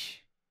hodně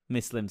výš.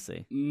 Myslím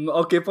si.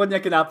 OK, pojď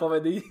nějaké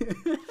nápovedy.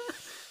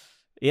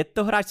 Je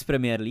to hráč z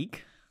Premier League.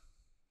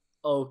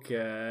 OK.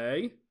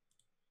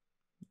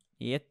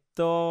 Je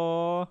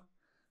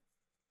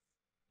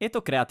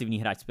to kreativní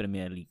hráč z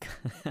Premier League.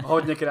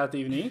 Hodně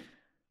kreativní?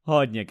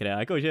 Hodně kreativní,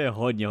 jakože je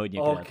hodně kreativní.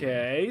 OK,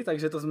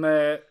 takže to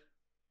jsme...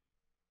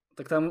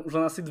 Tak tam už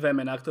len asi 2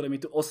 mená, ktoré mi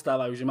tu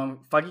ostávajú, že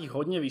mám fakt ich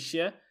hodně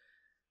vyššie.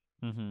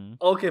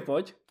 OK,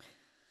 pojď.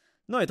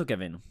 No je to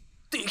Kevin.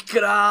 Ty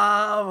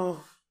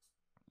krávo.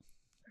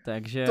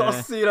 Takže... To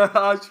si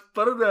hráč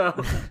prdel.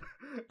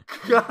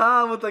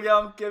 Kámo, tak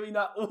já mám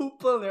Kevina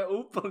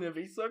úplně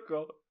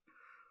vysoko.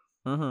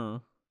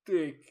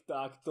 Ty,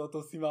 tak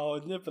to si ma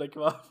hodně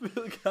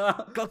prekvapil.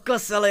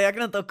 Kokos, ale jak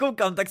na to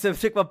koukám, tak se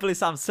překvapili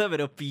sám sebe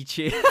do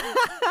píči.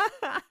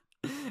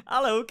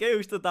 Ale OK,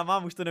 už to tam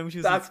mám, už to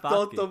nemůžu tak vzít zpátky.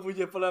 Tak toto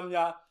bude podľa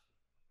mňa,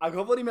 ak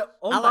hovoríme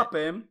o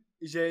Mbappém,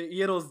 že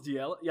je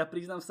rozdiel, ja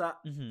priznám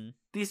sa,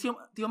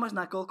 ty ho máš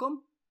na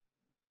koľkom?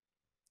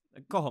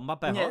 Koho,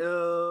 Mbappého? Nie,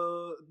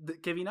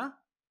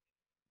 Kevina?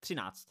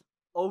 13.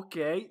 OK.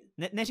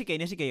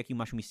 Neříkej, jaký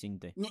máš umístění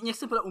ty.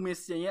 Nechcem povedať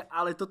umiestnenie,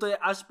 ale toto je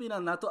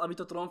ašpirant na to, aby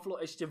to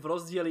tromflo ešte v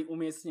rozdieli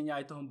umiestnenia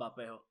aj toho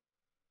Mbappého.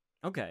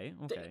 OK.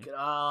 Ty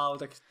kráv,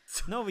 tak...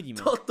 No uvidíme.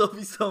 Toto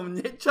by som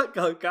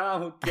nečakal,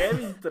 kámo.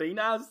 Kevin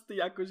 13,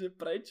 akože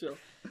prečo?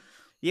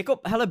 Jako,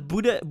 hele,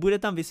 bude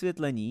tam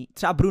vysvětlení,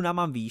 třeba Bruna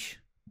mám výš,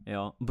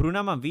 jo,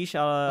 Bruna mám výš,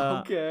 ale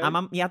Okay.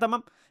 a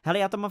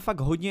já tam mám fakt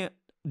hodně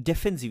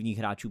defenzivních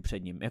hráčů před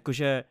ním,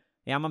 jakože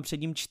já mám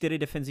před ním 4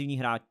 defenzivních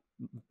hráčů,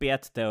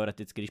 5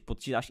 teoreticky, když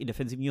počítáš i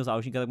defenzivního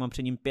záložníka, tak mám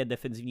před ním 5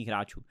 defenzivních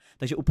hráčů,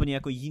 takže úplně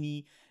jako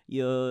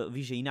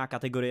víš, že jiná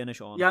kategorie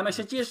než on. Ja mám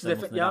ešte tiež,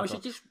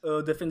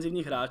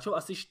 defenzívnych hráčov,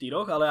 asi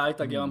 4, ale aj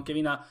tak ja mám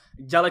Kevina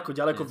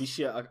ďaleko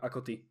vyššie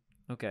ako ty.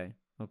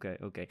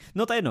 OK.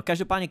 No to je jedno,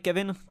 každopádně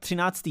Kevin,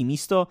 13.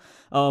 místo,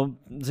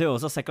 jo,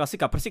 zase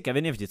klasika, prostě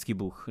Kevin je vždycky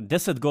bůh.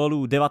 10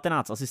 gólů,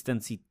 19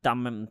 asistencí,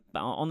 tam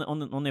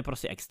on je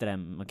prostě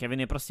extrém. Kevin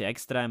je prostě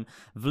extrém,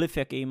 vliv,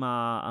 jaký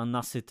má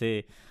na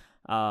City,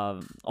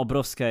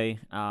 obrovský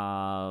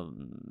a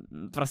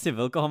prostě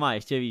Vilko ho má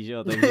ještě víc,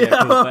 jo, takže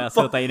jako, já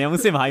se ho tady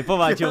nemusím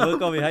hypovat, jo,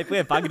 Vilko mi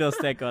hypuje pak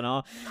dost, jako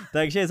no.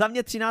 Takže za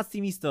mě 13.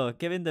 místo,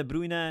 Kevin De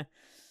Bruyne,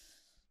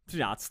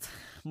 13.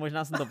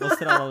 Možná jsem to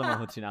postral, ale mám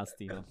ho 13.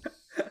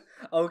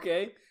 OK,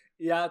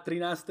 ja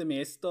 13.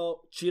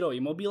 miesto, Ciro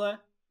Immobile,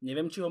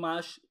 neviem, či ho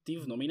máš ty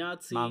v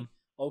nominácii. Mám.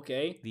 OK.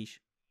 Víš.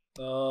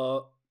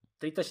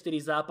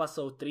 34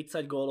 zápasov,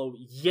 30 gólov,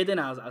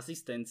 11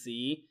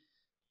 asistencií,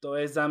 to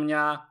je za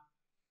mňa...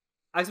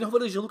 Ak sme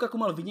hovorili, že Lukaku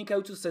mal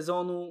vynikajúcu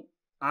sezónu,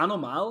 áno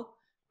mal,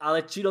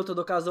 ale Ciro to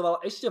dokazoval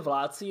ešte v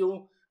Láciu.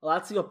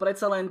 Lácio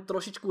predsa len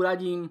trošičku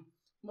radím,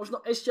 možno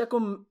ešte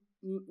ako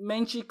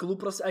menší klub,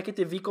 proste, aj keď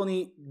tie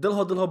výkony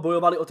dlho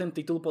bojovali o ten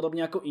titul,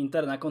 podobne ako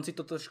Inter, na konci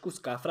to trošku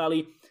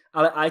skafrali,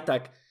 ale aj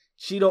tak,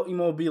 Ciro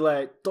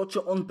Immobile, to,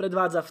 čo on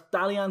predvádza v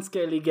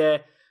talianskej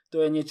lige,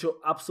 to je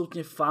niečo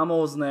absolútne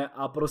famózne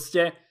a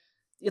proste,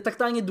 ja tak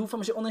tajne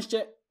dúfam, že on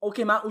ešte, OK,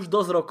 má už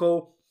dosť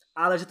rokov,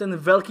 ale že ten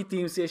veľký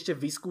tým si ešte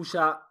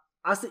vyskúša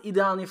asi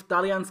ideálne v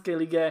talianskej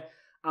lige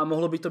a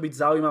mohlo by to byť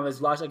zaujímavé,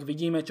 zvlášť ak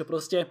vidíme, čo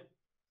proste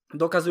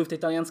dokazujú v tej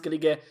talianskej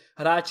lige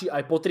hráči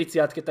aj po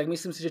 30-ke, tak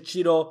myslím si, že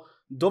Ciro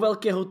do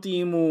veľkého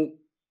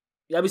tímu,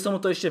 ja by som mu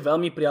to ešte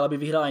veľmi prijal, aby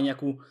vyhral aj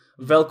nejakú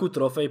veľkú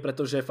trofej,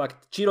 pretože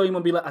fakt Ciro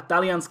Immobile a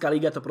talianská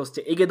liga to proste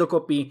ide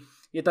dokopy,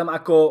 je tam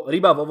ako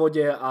ryba vo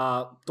vode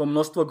a to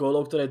množstvo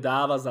gólov, ktoré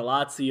dáva za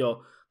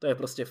Lazio, to je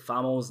proste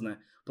famózne.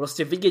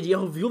 Proste vidieť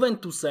jeho v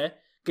Juventuse,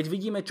 keď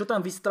vidíme, čo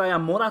tam vystraja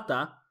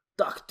Morata,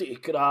 tak ty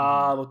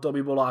krávo, to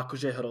by bola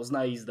akože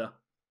hrozná jízda.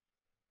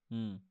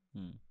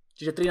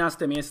 Čiže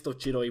 13. miesto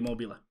Ciro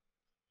Immobile.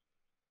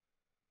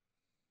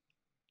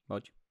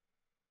 Poď.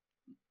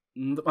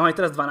 Máme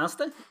teraz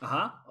 12.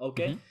 Aha,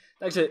 OK.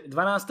 Takže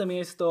 12.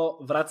 miesto,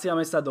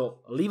 vraciame sa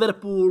do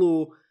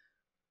Liverpoolu,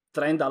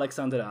 Trent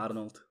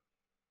Alexander-Arnold.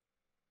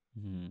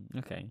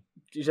 OK.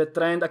 Čiže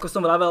Trent, ako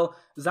som vravel,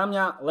 za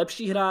mňa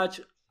lepší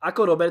hráč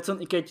ako Robertson,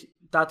 i keď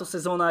táto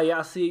sezóna je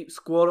asi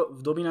skôr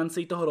v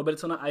dominancii toho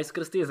Robertsona aj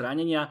skrz tie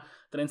zranenia.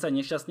 Trent sa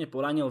nešťastne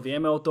poranil,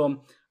 vieme o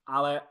tom,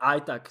 ale aj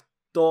tak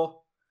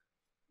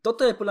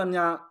toto je podľa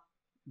mňa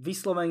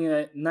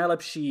vyslovene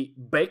najlepší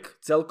back,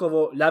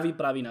 celkovo ľavý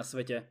pravý na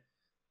svete.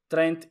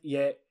 Trent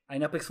je aj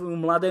napriek svojmu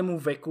mladému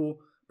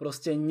veku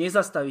proste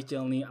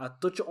nezastaviteľný a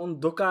to, čo on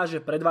dokáže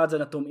predvádzať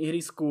na tom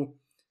ihrisku,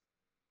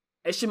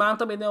 ešte mám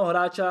tam jedného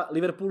hráča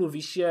Liverpoolu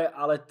vyššie,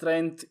 ale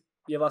Trent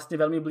je vlastne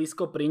veľmi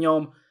blízko pri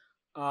ňom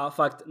a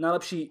fakt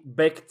najlepší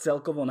back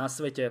celkovo na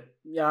svete.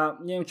 Ja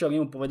neviem, čo k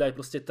nemu povedať,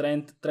 proste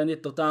Trent je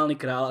totálny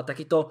král a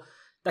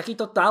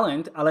takýto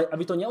talent, ale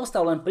aby to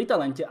neostalo len pri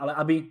talente, ale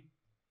aby...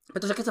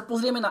 Pretože keď sa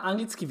pozrieme na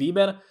anglický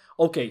výber,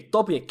 OK,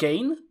 top je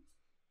Kane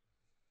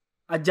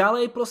a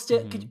ďalej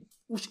proste, keď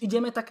už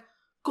ideme, tak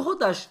koho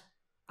dáš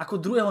ako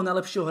druhého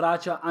najlepšieho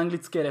hráča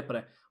anglické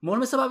repre?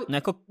 Môžeme sa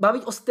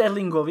baviť o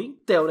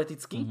Sterlingovi,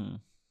 teoreticky,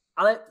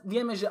 ale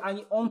vieme, že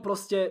ani on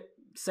proste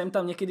sem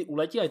tam niekedy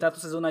uletí, aj táto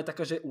sezóna je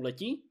taká, že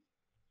uletí,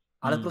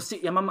 ale proste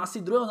ja mám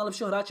asi druhého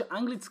najlepšieho hráča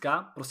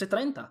Anglicka, proste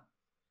Trenta.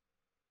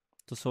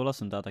 To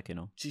souhlasím, tá taky,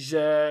 no.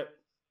 Čiže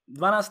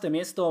 12.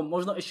 miesto,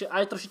 možno ešte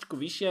aj trošičku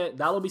vyššie,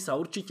 dalo by sa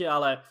určite,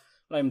 ale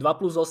 2+8,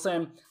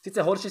 síce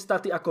horšie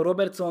staty ako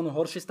Robertson,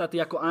 horšie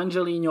staty ako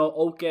Angelino,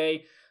 OK,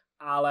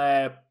 ale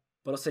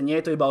proste nie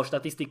je to iba o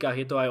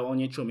štatistikách, je to aj o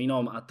niečom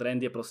inom a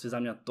Trent je proste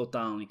za mňa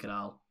totálny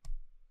král.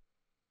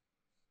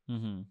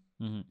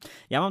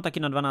 Já mám taky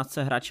na 12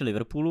 hráče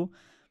Liverpoolu,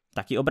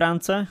 taky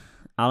obránce,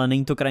 ale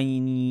není to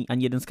ani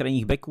jeden z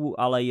krajních backů,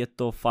 ale je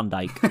to Van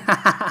Dijk.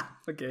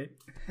 Okay.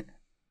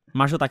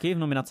 Máš ho taky v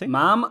nominaci?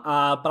 Mám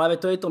a práve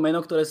to je to meno,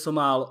 ktoré som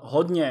mal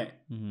hodne,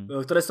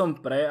 ktoré som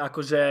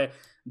akože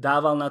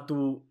dával na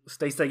tú z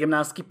tej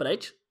 17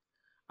 preč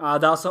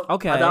a dal som,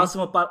 okay. A dal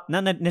som ho pár...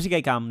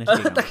 Neříkaj kam.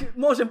 Tak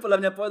môžem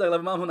podľa mňa povedať,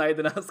 lebo mám ho na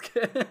 11.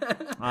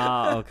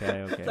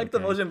 Okay. Tak to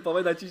môžem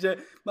povedať, čiže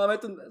máme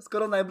tu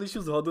skoro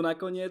najbližšiu zhodu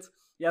nakoniec.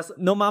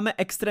 No máme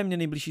extrémně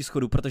nejbližší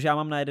schodu, protože já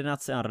mám na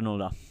 11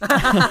 Arnolda.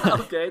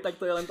 OK, tak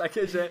to je len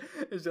také, že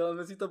len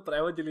sme si to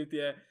prehodili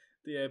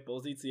tie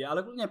pozície.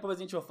 Ale kľudne povedz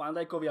niečo o Van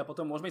Dijkovi a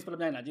potom môžeme ísť podľa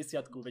mňa aj na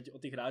 10, veď o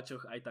tých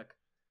hráčoch aj tak.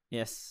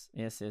 Yes.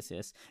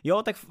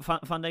 Jo, tak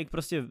Van Dijk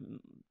prostě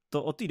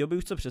to od té doby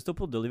už co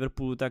přestoupil do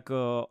Liverpoolu, tak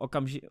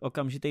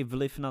okamžitý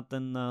vliv na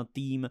ten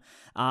tým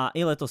a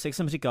i letos, jak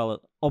jsem říkal,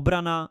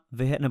 obrana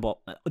nebo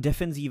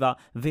defenzíva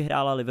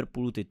vyhrála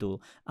Liverpoolu titul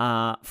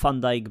a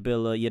Van Dijk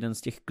byl jeden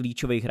z těch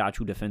klíčových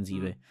hráčů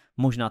defenzívy.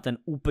 Možná ten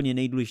úplně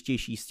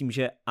nejdůležitější s tím,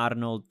 že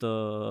Arnold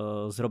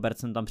s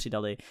Robertsem tam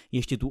přidali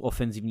ještě tu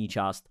ofenzivní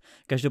část.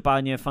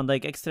 Každopádně Van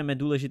Dijk extrémně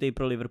důležitý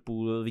pro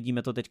Liverpool,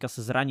 vidíme to, teďka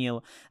se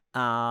zranil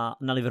a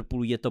na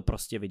Liverpoolu je to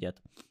prostě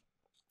vidět.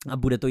 A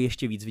bude to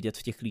ještě víc vidět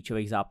v těch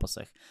klíčových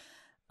zápasech.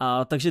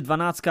 Takže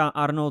 12.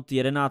 Arnold,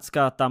 11.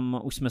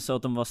 tam už jsme se o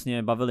tom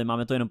vlastně bavili,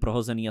 máme to jenom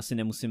prohozený, asi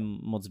nemusím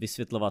moc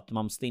vysvětlovat,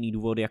 mám stejný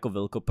důvod jako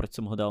Vilko, proč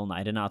jsem ho dal na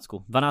 11.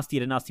 12.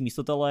 11.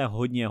 místo tohle je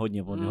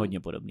hodně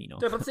podobný. No.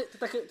 To je prostě,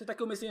 to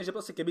také myslím, že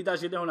prostě keby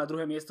dáš jedného na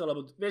druhé miesto,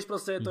 lebo vieš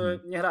prostě, to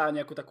nehrá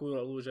nejakú takú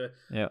rolu, že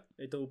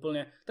je to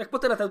úplně, tak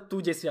poď teda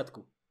tú 10.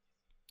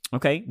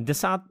 OK,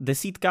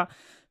 10.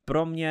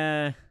 pro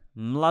mě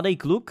mladý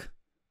kluk.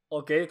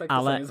 OK, tak to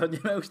ale... sa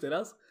nezhodneme už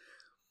teraz.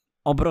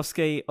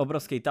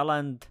 Obrovský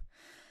talent,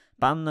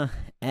 pan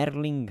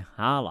Erling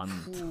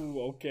Haaland.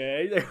 OK,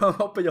 tak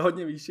opět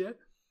hodně vyššie.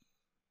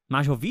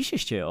 Máš ho výš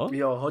ještě, jo?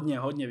 Jo,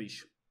 hodně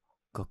výš.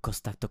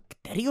 Kokos, tak to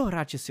kterýho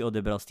hráče si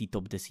odebral z té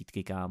top 10,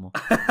 kámo?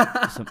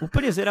 To jsem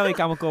úplně zvědavý,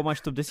 kámo, koho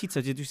máš top 10,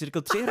 že ty už jsi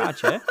řekl 3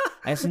 hráče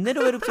a já si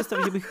nedovedu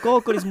představit, že bych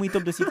kohokoliv z mojí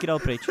top 10 dal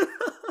pryč.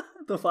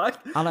 To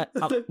fakt?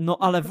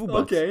 Ale vůbec.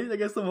 OK, tak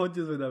já jsem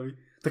hodně zvědavý.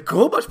 Tak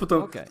koho máš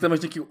potom? Okay. Tam máš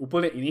nějaký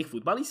úplně jiných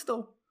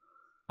futbalistů?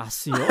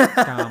 Asi jo,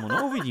 kámo,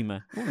 no uvidíme.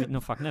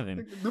 No fakt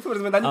nevím. Doufám, že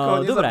jsme na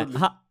nikoho nezabudli.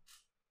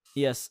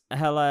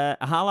 Hele,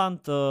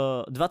 Haaland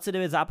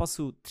 29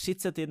 zápasů,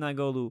 31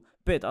 gólů,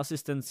 5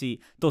 asistencí,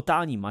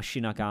 totální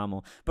mašina,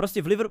 kámo.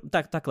 Prostě v Liverpoolu,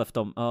 takhle v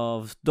tom,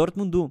 v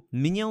Dortmundu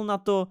měl na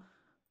to,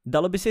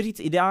 dalo by se říct,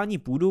 ideální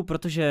půdu,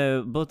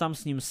 protože byl tam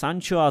s ním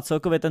Sancho a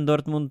celkově ten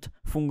Dortmund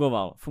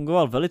fungoval.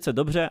 Fungoval velice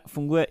dobře,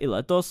 funguje i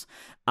letos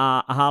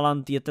a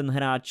Haaland je ten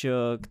hráč,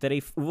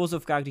 který v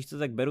uvozovkách, když to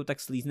tak beru, tak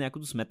slízne jako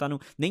tu smetanu.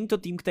 Není to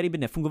tým, který by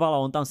nefungoval a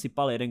on tam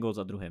sypal jeden gól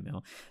za druhým,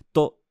 jo.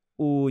 To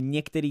u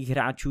některých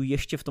hráčů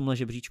ještě v tomhle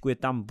žebříčku je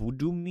tam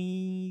budu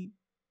mít,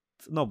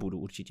 no budu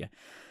určitě.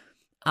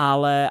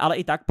 Ale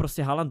i tak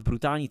prostě Haaland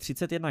brutální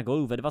 31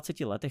 gólů ve 20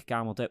 letech,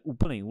 kámo, to je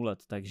úplný úlet,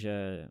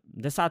 takže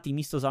 10.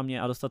 místo za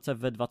mě a dostat se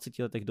ve 20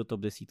 letech do top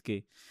 10,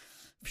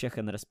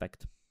 všechen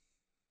respekt.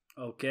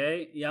 OK,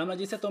 ja mám na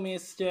 10.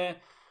 mieste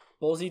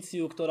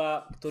pozíciu,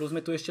 ktorú sme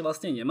tu ešte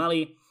vlastne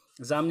nemali,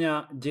 za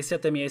mňa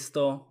 10.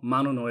 miesto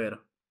Manu Neuer.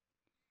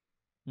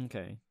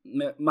 Okay.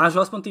 Máš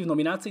ho aspoň ty v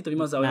nominácii? To by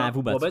ma zaujímalo. Ne,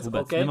 vůbec.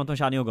 Okay. Nemám tam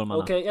žádného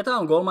golmana. OK, ja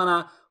tam mám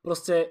golmana.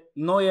 Proste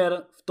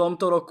Neuer v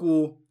tomto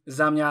roku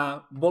za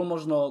mňa bol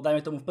možno,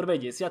 dajme tomu v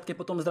prvej 10,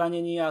 potom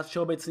zranení a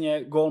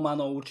všeobecne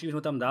golmanov určite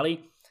ho tam dali.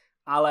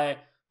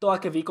 Ale to,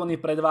 aké výkony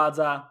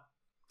predvádza,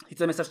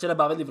 chceme sa včera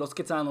bavili v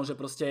rozkecánu, že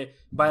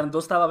proste Bayern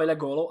dostáva veľa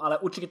gólov,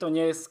 ale určite to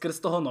nie je skrz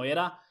toho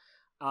Neuera.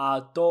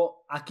 A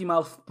to, aký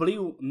mal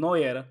vplyv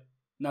Neuer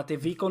na tie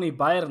výkony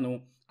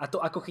Bayernu a to,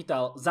 ako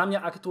chytal, za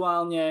mňa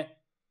aktuálne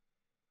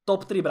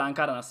top 3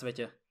 brankára na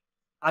svete.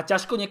 A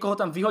ťažko niekoho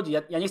tam vyhodí.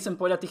 Ja nechcem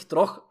povedať tých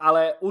troch,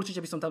 ale určite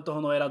by som tam toho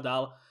Neuera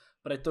dal,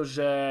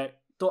 pretože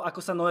to,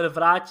 ako sa Neuer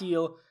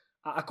vrátil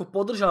a ako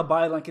podržal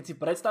Bayern, keď si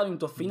predstavím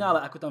to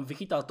finále, ako tam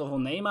vychytal toho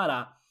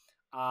Neymara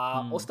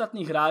a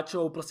ostatných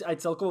hráčov, proste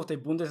aj celkovo v tej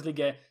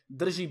Bundeslige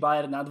drží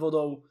Bayern nad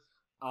vodou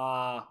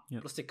a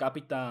proste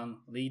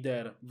kapitán,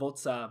 líder,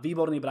 vodca,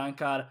 výborný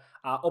brankár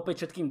a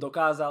opäť všetkým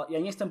dokázal. Ja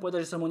nechcem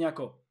povedať, že som ho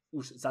nejako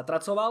už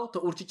zatracoval,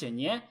 to určite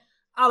nie,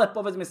 ale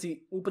povedzme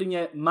si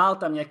úprimne,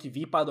 mal tam nejaký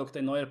výpadok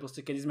ten Neuer,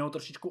 proste kedy sme ho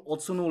trošičku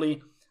odsunuli,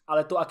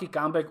 ale to, aký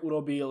comeback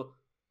urobil,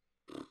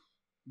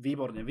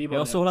 výborně.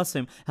 Jo,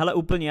 souhlasím. Hele,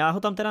 úplně, já ho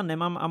tam teda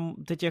nemám a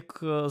teď, jak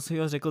si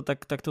ho řekl,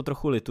 tak to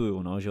trochu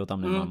lituju, no, že ho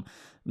tam nemám.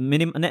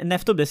 Ne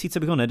v top 10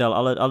 bych ho nedal,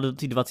 ale do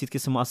té 20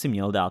 jsem mu asi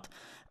měl dát.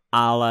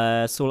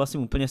 Ale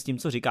souhlasím úplně s tím,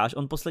 co říkáš.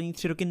 On poslední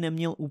 3 roky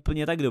neměl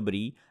úplně tak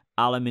dobrý,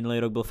 ale minulý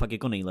rok byl fakt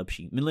jako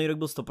nejlepší. Minulý rok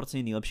byl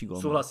 100% nejlepší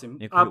gól. Súhlasím.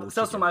 Jako a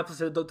chcel som aj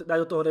dať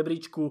do toho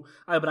rebríčku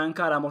aj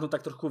brankára, možno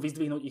tak trochu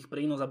vyzdvihnúť ich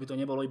prínos, aby to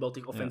nebolo iba o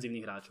tých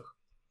ofenzívnych hráčoch.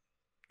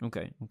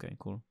 OK,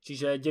 cool.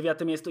 Čiže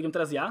 9. miesto idem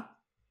teraz ja?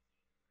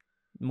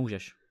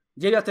 Můžeš.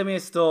 9.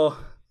 miesto.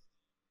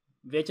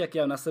 Viete, aký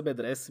ja na sebe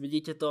dres?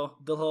 Vidíte to?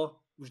 Dlho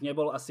už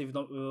nebol asi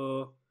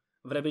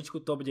v rebríčku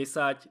top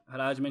 10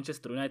 hráč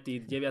Manchester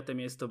United. 9.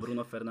 miesto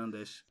Bruno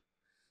Fernandes.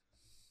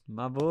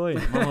 Mám ho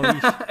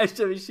výš.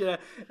 Ešte vyššie.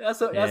 Ja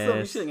som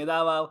vyššie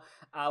nedával,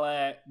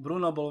 ale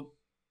Bruno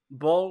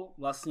bol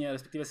vlastne,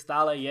 respektíve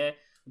stále je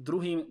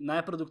druhým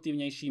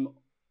najproduktívnejším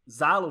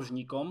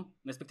záložníkom,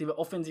 respektíve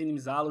ofenzívnym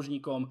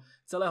záložníkom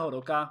celého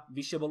roka.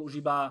 Vyššie bol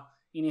už iba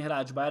iný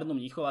hráč Bayernu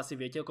Mníchov, asi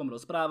viete, o kom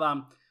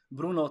rozprávam.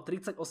 Bruno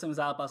 38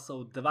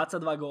 zápasov, 22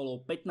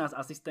 gólov, 15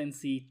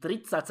 asistencií,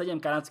 37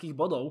 kanadských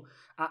bodov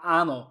a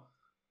áno,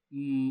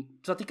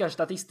 čo sa týka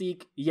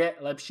štatistík, je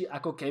lepší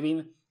ako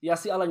Kevin. Ja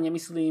si ale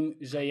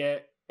nemyslím, že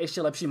je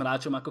ešte lepším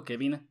hráčom ako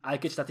Kevin, aj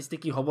keď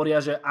štatistiky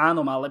hovoria, že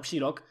áno, mal lepší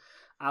rok,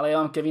 ale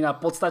ja mám Kevina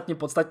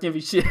podstatne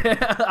vyššie.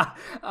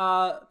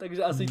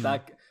 Takže asi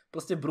tak.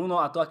 proste Bruno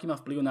a to, aký má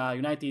vplyv na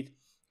United.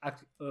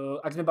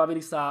 Ak sme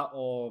bavili sa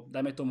o,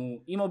 dajme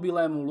tomu,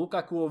 Immobilemu,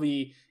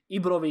 Lukakuovi,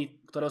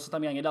 Ibrovi, ktorého som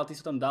tam ja nedal, ty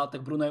si tam dal,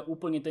 tak Bruno je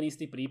úplne ten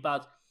istý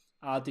prípad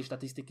a tie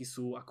štatistiky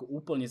sú ako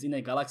úplne z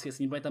inej galaxie.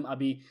 Si nepamätám,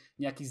 aby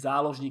nejaký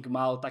záložník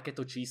mal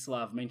takéto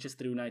čísla v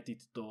Manchester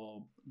United,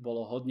 to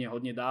bolo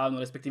hodne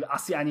dávno, respektíve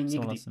asi ani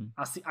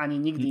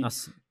nikdy.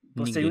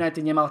 Proste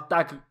United nemal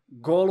tak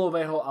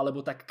gólového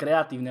alebo tak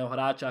kreatívneho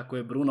hráča, ako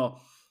je Bruno.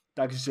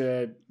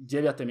 Takže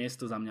 9.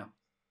 miesto za mňa.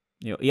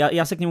 Jo,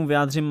 já se k němu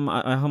vyjádřím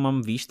a já ho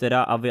mám výš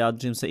teda a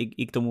vyjádřím se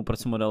i k tomu, proč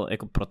jsem ho dal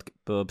jako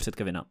před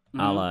Kevina,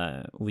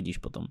 ale uvidíš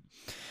potom.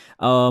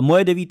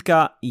 Moje 9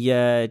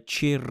 je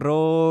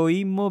Ciro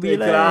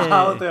Immobile.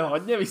 Král, to je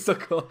hodně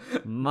vysoko.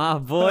 Má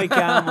boj,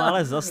 kámo,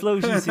 ale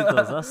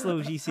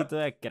zaslouží si to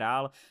jak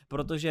král,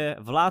 protože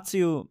v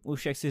Láciu,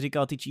 už jak si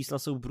říkal, ty čísla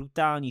jsou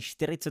brutální,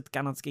 40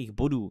 kanadských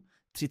bodů,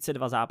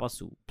 32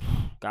 zápasů.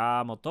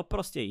 Kámo, to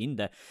prostě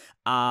jinde.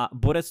 A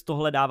Borec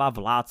tohle dává v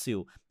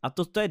Láciu. A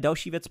to je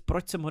další věc,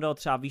 proč jsem ho dal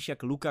třeba výš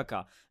jak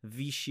Lukaka,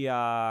 výš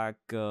jak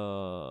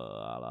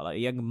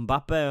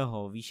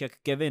Mbappého, výš jak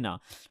Kevina.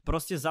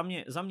 Prostě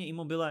za mě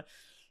Immobile,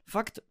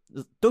 fakt,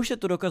 to, že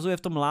to dokazuje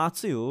v tom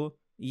Láciu,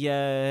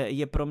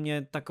 je pro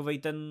mě takový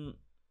ten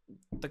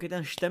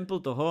štempel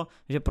toho,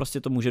 že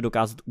prostě to může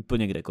dokázat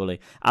úplně kdekoliv.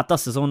 A ta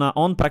sezóna,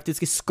 on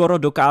prakticky skoro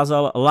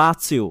dokázal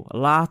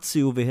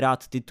Láciu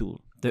vyhrát titul.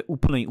 To je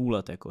úplnej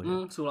úlet,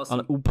 jakože.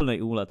 Ale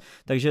úplnej úlet.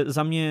 Takže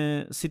za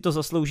mě si to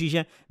zaslouží,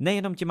 že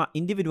nejenom těma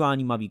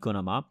individuálníma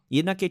výkonama,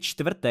 jednak je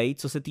 4.,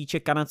 co se týče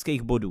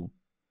kanadských bodů.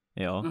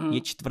 Jo,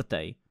 je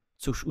 4.,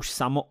 což už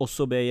samo o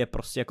sobě je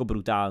prostě jako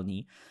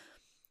brutální.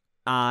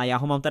 A já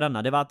ho mám teda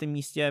na 9.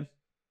 místě,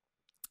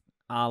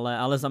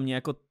 ale za mě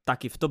jako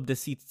taky v top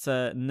 10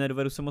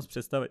 nedovedu se moc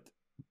představit,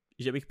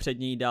 že bych před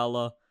něj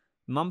dal,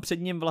 mám před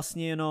něm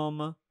vlastně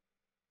jenom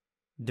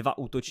 2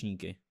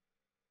 útočníky.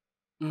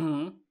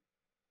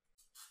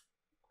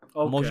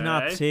 Okay.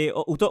 Možná 3,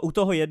 u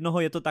toho jednoho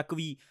je to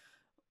takový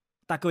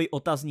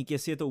otazník,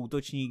 jestli je to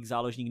útočník,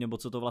 záložník, nebo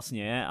co to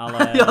vlastně je,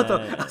 ale... Jo, to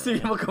asi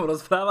vím, o kom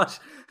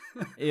rozpráváš.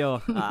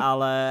 Jo,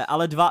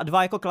 ale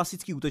dva jako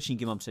klasický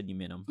útočníky mám před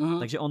ním jenom.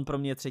 Takže on pro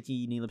mě je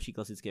 3. nejlepší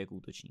klasický jako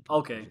útočník.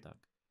 OK. Tak.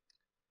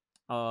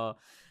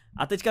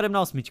 A teďka jdem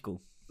na 8.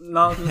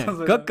 No,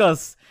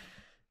 Kokos!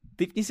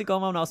 Typni si, koho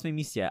mám na 8.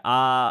 místě.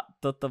 A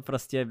to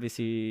prostě by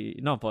si...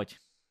 No, pojď.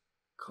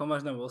 Koho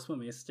máš na 8.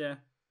 místě?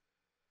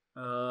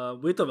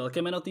 Bude to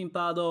veľké meno tým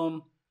pádom.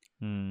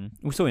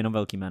 Už jsou jenom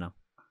velký jména.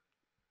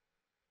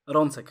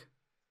 Roncek.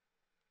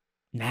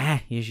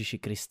 Ne, Ježiši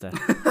Kriste.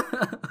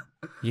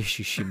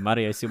 Ježiši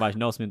Maria, jestli máš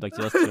na 8, tak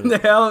ti zastřelím. Ne,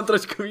 já mám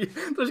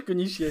trošku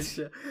nižší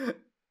ještě.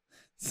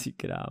 Si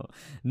krávo.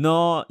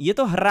 No, je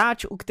to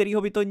hráč, u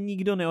kterého by to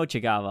nikdo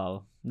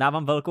neočekával.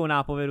 Dávám velkou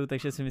nápovědu,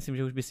 takže si myslím,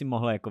 že už by si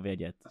mohl jako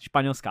vědět.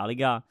 Španělská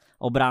liga,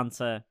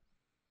 obránce.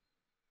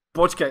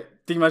 Počkej,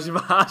 ty máš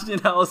vážně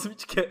na 8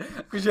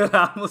 akože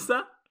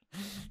Ramosa?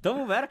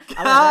 Tomu ver,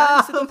 ale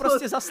reálně si to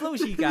prostě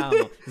zaslouží,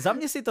 kámo. Za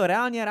mě si to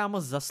reálně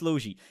Ramos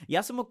zaslouží.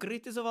 Já jsem ho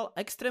kritizoval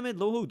extrémně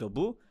dlouhou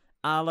dobu,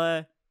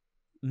 ale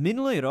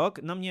minulý rok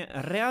na mě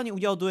reálně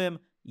udělal dojem,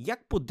 jak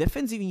po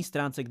defenzivní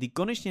stránce, kdy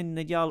konečně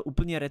nedělal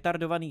úplně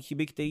retardovaný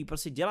chyby, který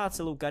prostě dělá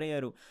celou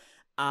kariéru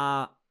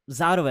a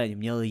zároveň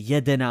měl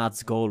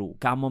 11 gólů.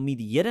 Kámo, mít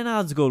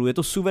 11 gólů, je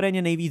to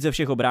suverénně nejvíc ze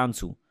všech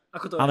obránců.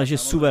 Ale že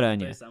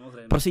suverénně.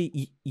 Prostě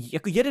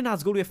jako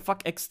 11 gólů je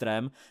fakt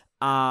extrém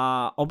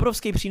a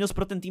obrovský přínos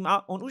pro ten tým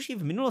a on už i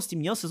v minulosti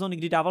měl sezóny,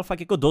 kdy dával fakt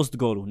jako dost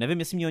gólů. Nevím,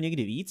 jestli měl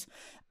někdy víc,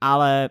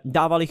 ale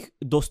dával jich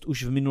dost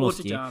už v minulosti.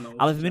 Určitě ano.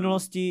 Ale v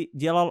minulosti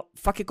dělal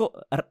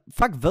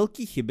fakt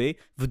velký chyby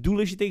v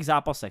důležitých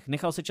zápasech.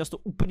 Nechal se často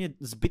úplně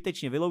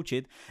zbytečně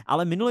vyloučit,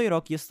 ale minulý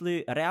rok,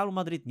 jestli Realu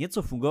Madrid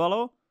něco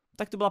fungovalo,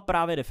 tak to byla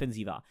právě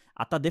defenzíva.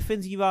 A ta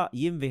defenzíva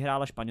jim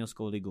vyhrála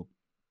španělskou ligu.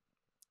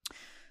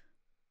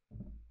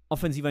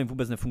 Ofenzíva jim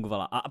vůbec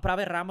nefungovala. A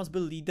právě Ramos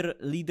byl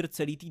lídr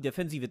celé té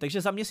defenzívy,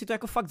 takže za mě si to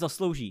jako fakt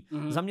zaslouží.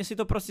 Za mě si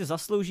to prostě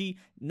zaslouží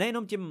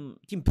nejenom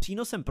tím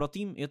přínosem pro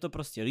tým, je to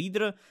prostě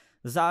lídr,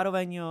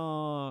 zároveň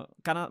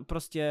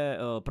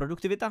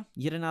produktivita,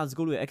 11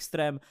 gólů je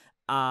extrém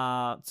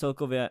a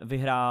celkově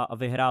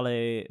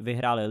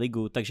vyhráli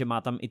ligu, takže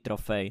má tam i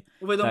trofej.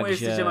 Uvedomuješ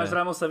si, že máš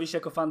Ramosa vyšší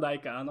jako Van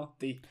Dijka, ano?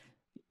 Ty.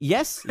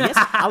 Yes,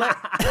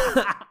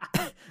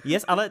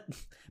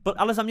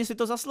 ale za mě si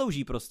to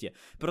zaslouží prostě,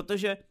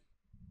 protože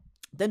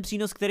ten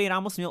přínos, který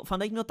Ramos měl, Van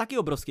Dijk měl taky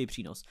obrovský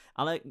přínos,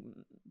 ale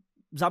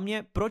za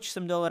mě, proč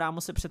jsem dal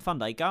Ramose před Van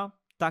Dijka,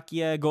 tak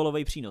je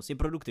gólový přínos, je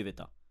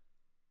produktivita.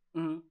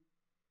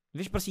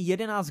 Víš, prostě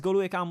 11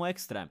 gólů je, kámo,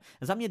 extrém.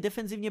 Za mě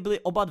defenzivně byli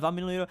oba dva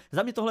minulý rok,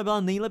 za mě tohle byla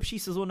nejlepší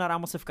sezóna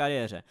Ramose v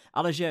kariéře,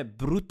 ale že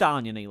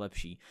brutálně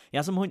nejlepší.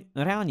 Já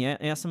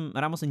jsem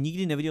Ramose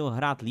nikdy neviděl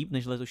hrát líp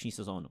než letošní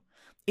sezónu.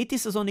 I ty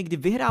sezóny, kdy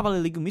vyhrávali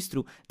Ligu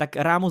mistrů, tak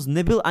Ramos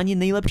nebyl ani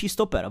nejlepší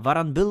stoper.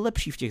 Varane byl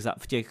lepší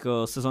v těch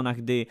sezónách,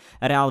 kdy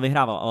Real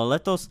vyhrával, ale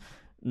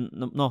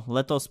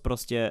letos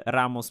prostě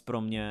Ramos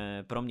pro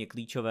mě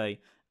klíčovej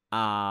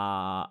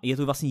a je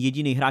to vlastně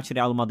jediný hráč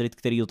Realu Madrid,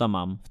 který ho tam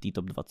mám v té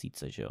top 20,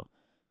 že jo.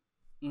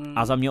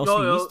 A za mě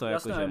 8 místo.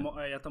 Jasné,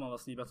 jakože. ja tam mám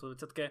vlastne iba to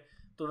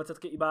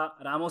 20 iba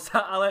Ramosa,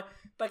 ale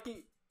tak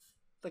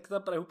sa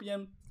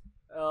prehúpnem.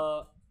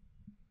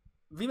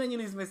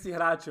 Vymenili sme si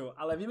hráčov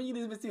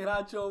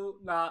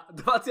na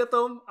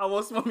 20. a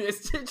 8.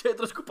 mieste, čo je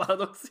trošku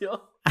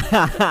paradoxio.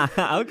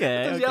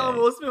 Okay. Ja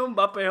mám 8.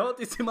 Mbappého,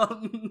 ty si mal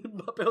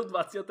Mbappého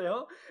 20.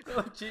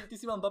 Či ty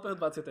si mal Mbappého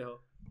 20.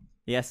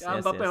 Yes, ja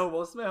mám Mbappého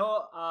 8.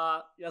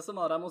 a ja som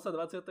mal Ramosa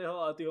 20.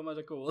 a ty ho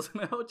máš ako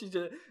 8.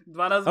 Čiže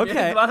 12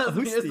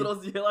 miest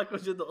rozdiel,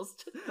 akože dosť.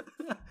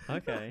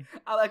 Okay.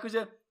 Ale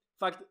akože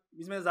fakt,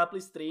 my sme zapli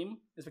stream,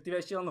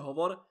 respektíve ešte len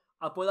hovor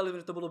a povedali sme,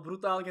 že to bolo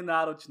brutálne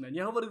náročné.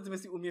 Nehovorili sme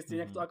si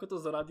umiestnenie, ako to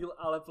zoradil,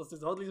 ale proste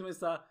zhodli sme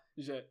sa,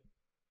 že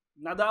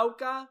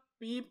nadávka,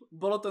 píp,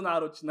 bolo to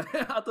náročné.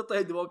 A toto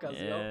je dôkaz.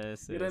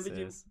 Jeden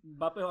vidím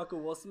Mbappého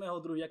ako 8.,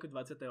 druhý ako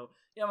 20.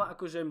 Ja mám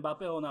akože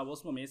Mbappého na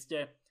 8.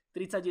 mieste,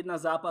 31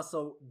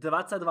 zápasov,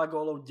 22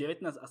 gólov,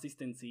 19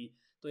 asistencií.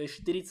 To je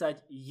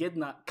 41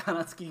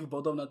 kanadských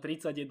bodov na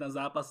 31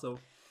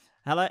 zápasov.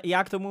 Hele,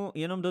 já k tomu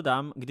jenom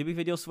dodám, kdybych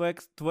věděl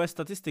tvoje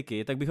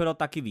statistiky, tak bych ho dal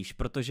taky výš,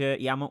 protože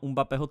já mám u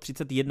Mbappého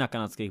 31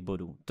 kanadských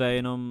bodů. To je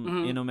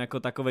jenom jako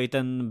takovej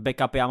ten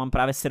backup, já mám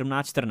právě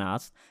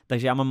 17-14,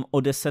 takže já mám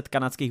o 10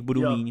 kanadských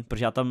bodů míň,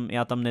 protože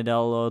já tam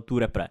nedal tu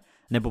repre,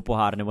 nebo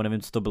pohár, nebo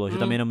nevím, co to bylo, že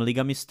tam je jenom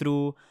Liga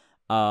mistrů,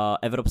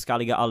 Evropská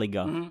liga a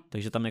liga,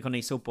 takže tam jako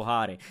nejsou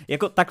poháry.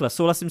 Jako takhle,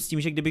 souhlasím s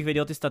tím, že kdybych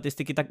věděl ty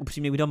statistiky, tak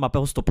upřímně bych dal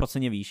Mbappého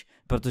 100% výš,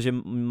 protože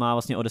má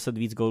vlastně o 10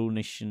 víc gólů,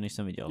 než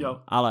jsem viděl.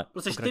 Jo. Ale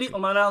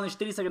on má reálne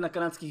 41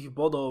 kanadských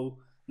bodov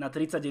na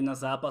 31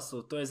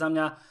 zápasov. To je za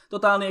mňa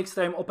totálny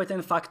extrém, opäť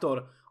ten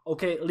faktor.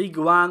 OK,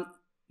 League One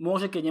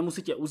môže, keď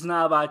nemusíte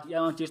uznávať, ja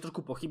mám tiež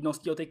trošku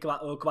pochybnosti o tej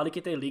kvalite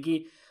tej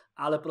ligy,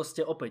 ale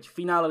proste opäť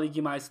finále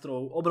Ligy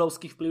majstrov,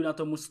 obrovský vplyv na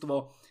to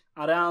mužstvo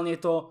a reálne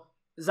je to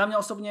za mňa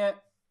osobne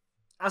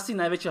asi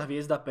najväčšia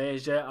hviezda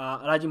PSG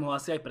a radím ho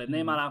asi aj pred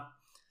Neymara.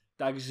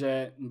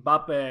 Takže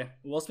Mbappé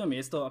 8.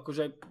 miesto,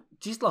 akože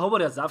čísla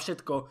hovoria za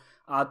všetko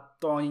a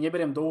to ani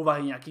neberiem do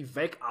úvahy nejaký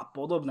vek a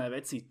podobné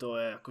veci. To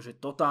je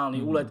akože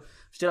totálny úlet.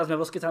 Včera sme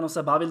v Rosketano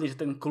sa bavili, že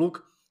ten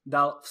kluk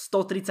dal v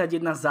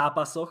 131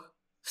 zápasoch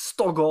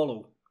 100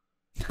 gólov.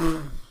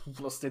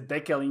 Proste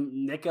dekel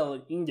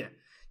inde.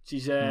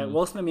 Čiže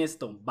 8.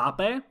 miesto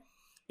Mbappé.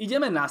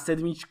 Ideme na 7.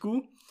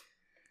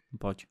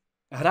 Poď.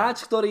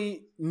 Hráč,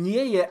 ktorý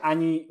nie je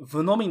ani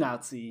v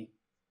nominácii.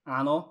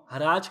 Áno,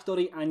 hráč,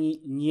 ktorý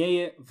ani nie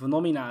je v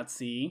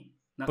nominácii.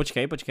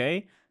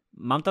 Počkej.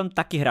 Mám tam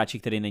taky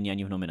hráči, který není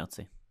ani v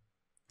nominaci.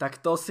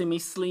 Tak to si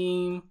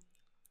myslím...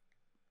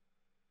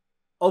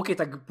 OK,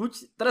 tak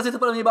teraz je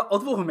to podľa mňa iba o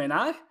 2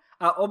 menách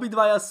a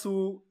obidvaja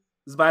sú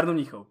z Bayernu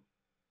Mníchov.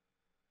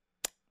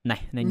 Ne,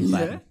 není z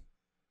Bayernu.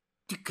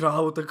 Ty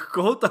krávo, tak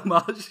koho tam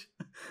máš?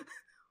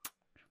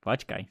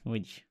 Počkaj,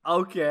 uvidíš.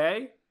 OK.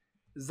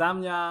 Za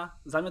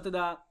mňa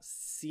teda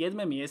 7.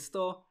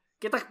 miesto.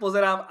 Keď tak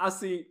pozerám,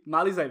 asi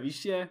mali aj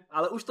vyššie,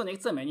 ale už to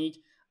nechcem meniť,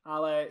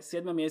 ale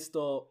 7.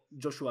 miesto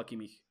Joshua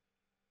Kimmich.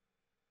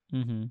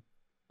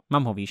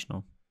 Mám ho výš,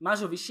 no.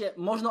 Máš ho vyššie?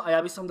 Možno aj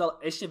ja by som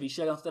dal ešte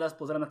vyššie, ak to teraz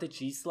pozerám na tie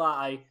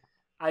čísla,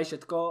 aj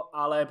všetko,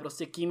 ale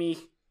proste Kimmich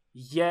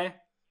je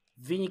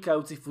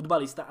vynikajúci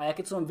futbalista a ja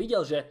keď som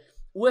videl, že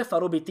UEFA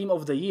robí Team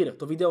of the Year,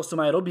 to video som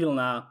aj robil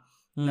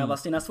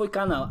vlastne na svoj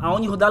kanál a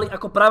oni ho dali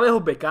ako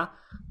pravého beka,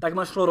 tak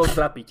ma šlo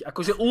rozdrapiť.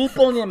 Akože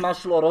úplne ma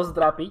šlo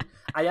rozdrapiť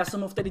a ja som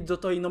ho vtedy do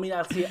tej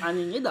nominácie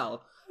ani nedal,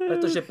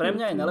 pretože pre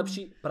mňa je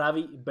najlepší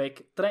pravý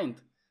bek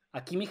Trent. A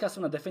Kimmicha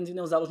som na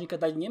defenzívneho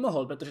záložníka dať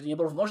nemohol, pretože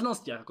nebol v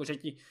možnostiach.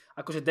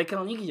 Akože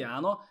Dekel nikde,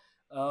 áno.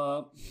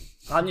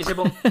 Hlavne,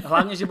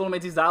 že bol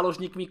medzi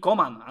záložníkmi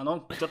Coman,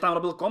 áno. Čo tam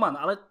robil Coman,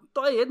 ale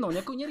to je jedno,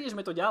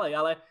 neriešme to ďalej,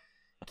 ale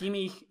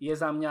Kimmich je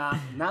za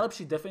mňa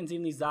najlepší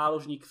defenzívny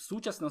záložník v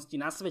súčasnosti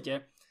na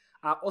svete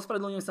a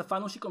ospravedlňujem sa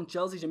fanúšikom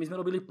Chelsea, že my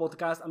sme robili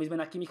podcast a my sme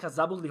na Kimmicha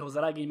zabudli ho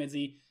zaradiť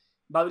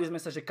bavili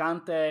sme sa, že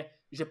Kanté,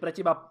 že pre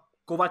teba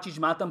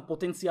Kovačič má tam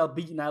potenciál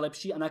byť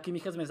najlepší a na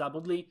Kimmicha sme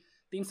zabudli.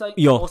 Tým sa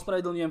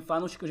ospravedlňujem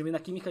fanúšikom, že by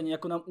na Kimmicha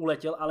nejako nám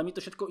uletel, ale my to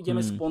všetko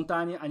ideme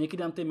spontánne a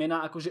niekedy nám tie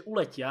mená akože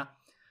uletia.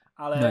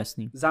 Ale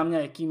za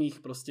mňa je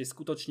Kimmich proste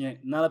skutočne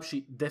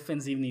najlepší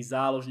defenzívny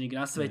záložník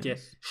na svete.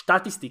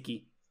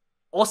 Štatistiky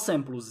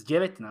 8 plus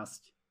 19.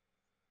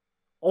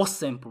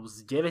 8 plus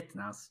 19.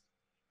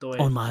 To je...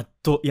 On má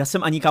to, já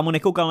jsem ani kámo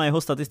nekoukal na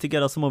jeho statistiky a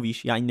dal jsem ho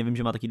výš. Já ani nevím,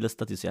 že má takýhle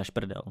statistiky, až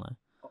prdel, ne?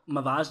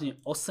 Má vážne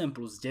 8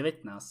 plus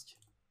 19.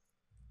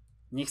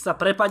 Nech sa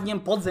prepadnem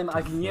pod zem,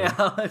 ak nie,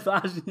 ale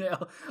vážne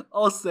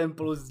 8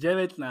 plus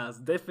 19.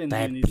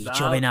 Defenzívny záložník. To je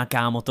píčovina,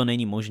 kámo, to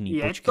není možný.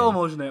 Je to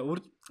možné,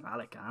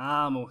 ale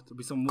kámo, to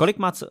by som musel...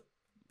 Kolik má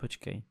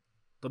Počkej.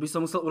 To by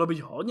som musel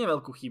urobiť hodne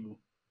veľkú chybu.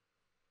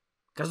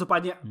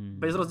 Každopádne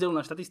bez rozdielu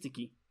na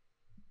štatistiky.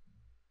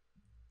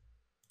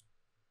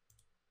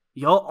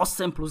 Jo,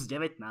 8 plus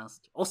 19.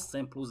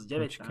 8 plus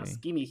 19.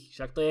 Kimmich,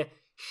 však to je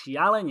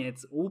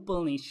šialenec,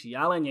 úplný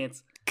šialenec.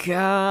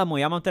 Kámo,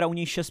 já mám teda u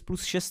něj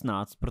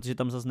 6+16, protože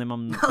tam zase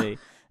nemám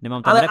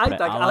tam ale repre.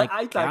 Ale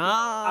aj tak, kámo,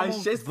 aj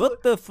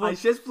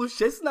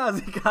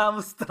 6+16,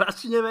 kámo,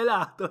 strašně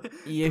veľa.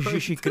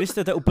 Ježiši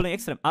Kriste, to je úplný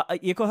extrém. A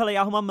jako hele,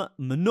 já ho mám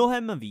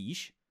mnohem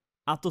výš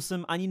a to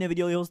jsem ani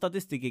neviděl jeho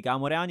statistiky,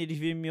 kámo. Reálně, když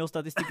vidím jeho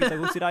statistiky, tak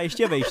ho si dá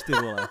ještě vejš, ty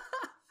vole.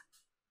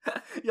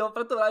 Jo,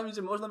 preto vravím,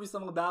 že možno by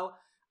som ho dal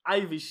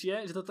aj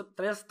vyššie, že to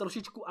teraz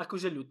trošičku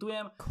akože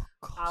ľutujem,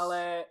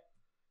 ale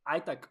aj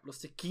tak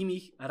proste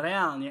Kimmich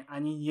reálne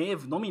ani nie je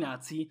v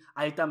nominácii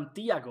a je tam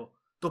Thiago.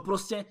 To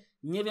proste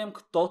neviem,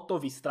 kto to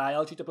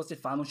vystrájal, či to proste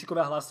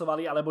fanúšikovia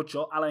hlasovali alebo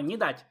čo, ale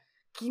nedať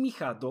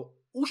Kimmicha do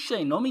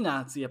užšej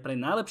nominácie pre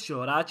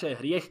najlepšieho hráča je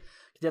hriech,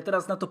 keď ja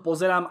teraz na to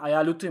pozerám a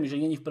ja ľutujem,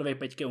 že není v prvej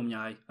peťke u mňa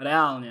aj.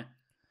 Reálne.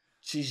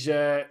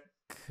 Čiže...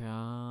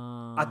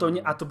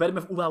 A to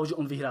berme v úvahu, že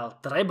on vyhrál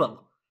treble.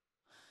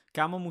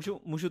 Kámo,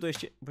 můžu to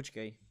ještě...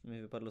 Počkej,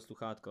 mi vypadlo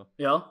sluchátko.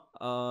 Jo?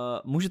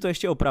 Můžu to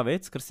ještě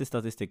opravit skrz ty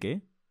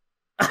statistiky?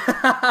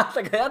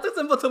 Tak já to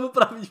chcem potom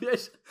upraviť,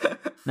 vieš.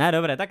 Ne,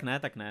 dobré, tak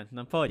ne.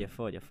 No pohodě.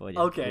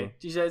 OK,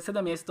 čiže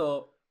 7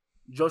 miesto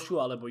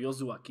Joshua alebo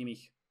Joshua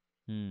Kimmich.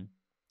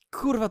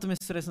 Kurva, to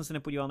že jsem se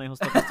nepodíval na jeho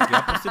statistiky.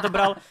 Já prostě to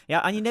bral, já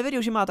ani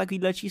nevěděl, že má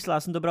takovýhle čísla, já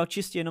jsem to bral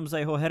čistě jenom za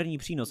jeho herní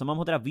přínos a mám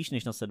ho teda výš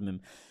než na 7.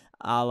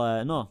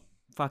 Ale no,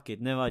 fuck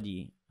it,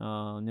 nevadí.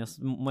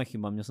 Moje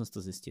chyba, měl jsem si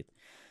to zjistit.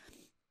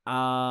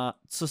 A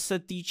co se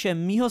týče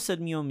mýho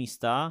 7.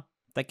 místa,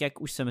 tak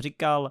jak už jsem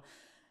říkal,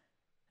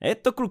 je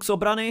to kluk z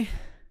obrany,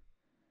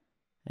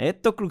 je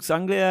to kluk z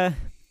Anglie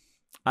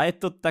a je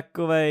to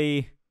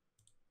takovej,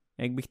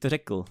 jak bych to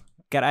řekl,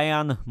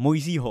 krajan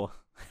Moisího.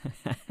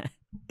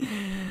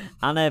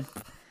 A ne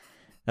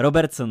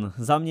Robertson.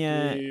 Za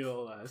mě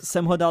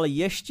jsem ho dal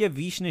ještě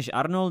výš než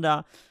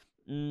Arnolda.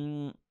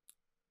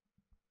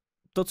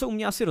 To, co u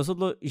mě asi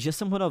rozhodlo, že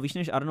jsem ho dal výš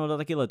než Arnolda,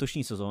 tak je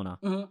letošní sezóna.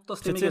 To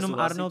přece jenom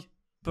Arnold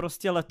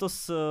prostě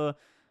letos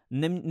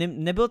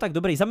nebyl tak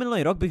dobrý. Za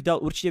minulý rok bych dal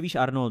určitě výš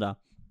Arnolda.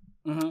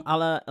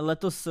 Ale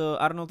letos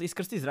Arnold i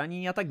skrz ty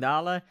zranění a tak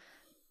dále.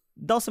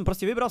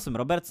 Vybral jsem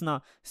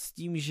Robertsona s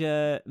tím,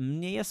 že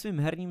mě je svým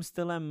herním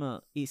stylem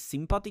i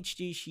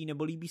sympatičtější,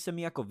 nebo líbí se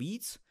mi jako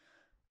víc.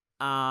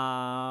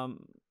 A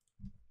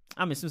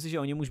myslím si, že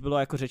o něm už bylo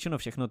jako řečeno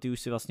všechno, ty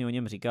už si vlastně o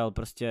něm říkal,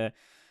 prostě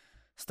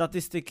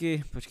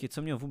statistiky, počkej,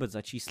 co měl vůbec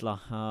za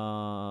čísla?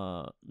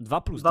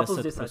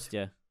 2+10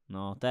 prostě.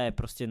 No, to je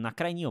prostě na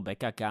krajního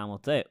beka, kámo,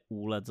 to je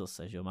úlet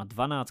zase, že jo, má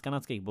 12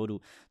 kanadských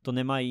bodů, to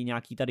nemají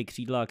nějaký tady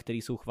křídla,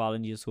 který jsou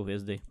chválení, že jsou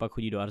hvězdy, pak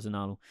chodí do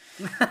Arsenálu.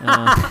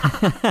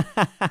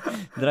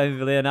 Zdravím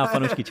Williana a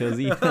fanoušky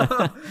Chelsea.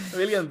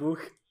 Willian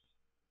Buch.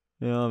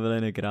 Jo,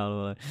 Willian je král,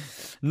 vole.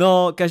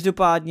 No,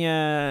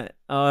 každopádně,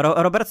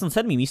 Robertson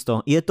 7.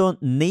 místo, je to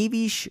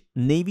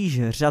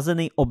nejvýš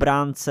řazený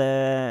obránce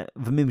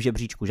v mým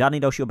žebříčku, žádný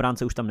další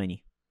obránce už tam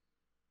není.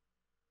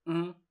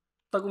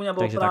 Tak u mě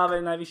byl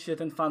právě nejvyšší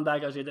ten Van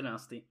Dijk až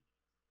 11.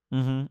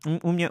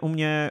 U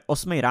mě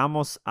 8.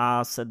 Ramos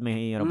a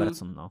 7.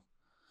 Robertson, no.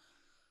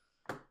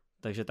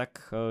 Takže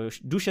tak,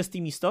 jdu 6.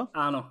 místo?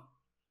 Ano.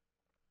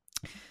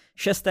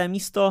 6.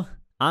 místo,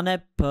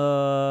 aneb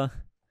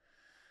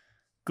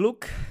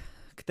kluk,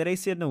 který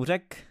si jednou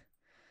řekl,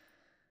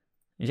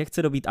 že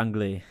chce dobít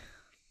Anglii.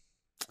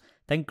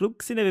 Ten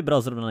kluk si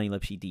nevybral zrovna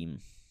nejlepší tým.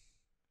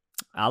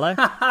 Ale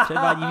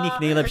předvádí v nich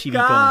nejlepší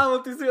výkony. Kámo,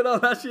 ty si ho dal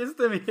na 6.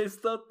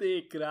 místo,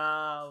 ty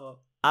krávo.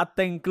 A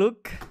ten kluk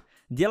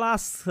dělá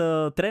z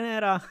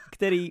trenéra,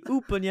 který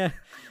úplně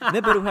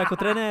neberu jako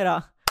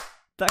trenéra,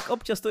 tak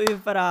občas to i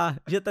vypadá,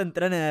 že ten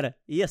trenér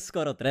je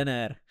skoro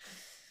trenér.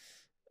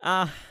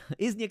 A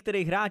i z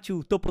některých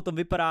hráčů to potom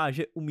vypadá,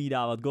 že umí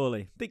dávat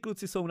góly. Ty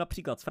kluci jsou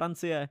například z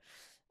Francie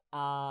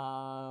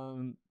a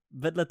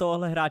vedle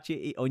tohohle hráči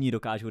i oni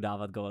dokážou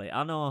dávat góly.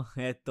 Ano,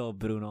 je to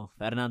Bruno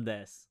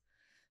Fernandes.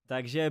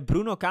 Takže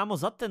Bruno, kámo,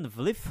 za ten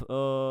vliv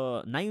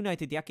na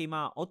United, jaký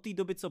má od té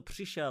doby, co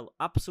přišel,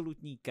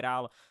 absolutní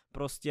král,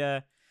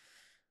 prostě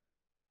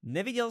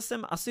neviděl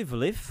jsem asi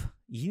vliv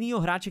jinýho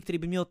hráče, který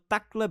by měl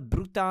takhle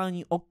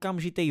brutální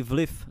okamžitý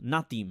vliv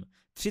na tým.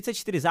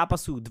 34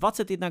 zápasů,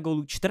 21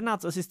 gólů,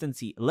 14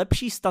 asistencí,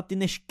 lepší staty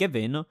než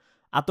Kevin,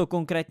 a to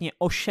konkrétně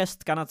o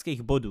 6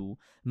 kanadských bodů,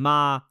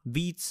 má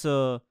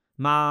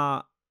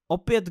o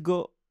 5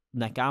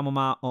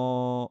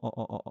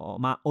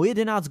 má o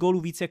 11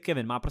 gólů víc jak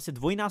Kevin, má prostě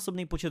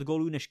dvojnásobný počet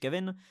gólů než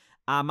Kevin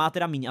a má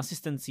teda méně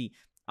asistencí,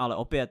 ale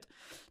opět.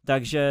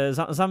 Takže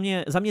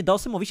za mě dal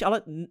jsem ho výš,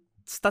 ale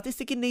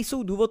statistiky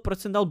nejsou důvod, proč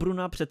jsem dal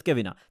Bruna před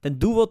Kevina. Ten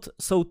důvod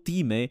jsou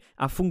týmy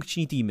a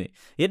funkční týmy.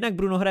 Jednak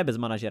Bruno hraje bez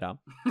manažera.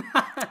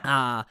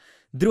 A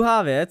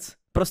druhá věc,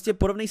 prostě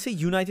porovnej si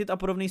United a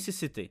porovnej si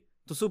City.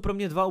 To jsou pro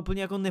mě dva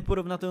úplně jako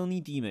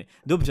neporovnatelný týmy.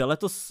 Dobře,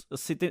 letos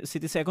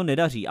City se jako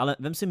nedaří, ale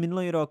vem si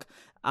minulý rok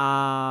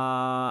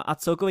a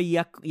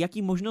celkově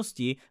jaký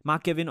možnosti má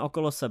Kevin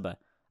okolo sebe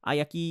a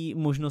jaký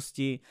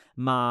možnosti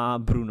má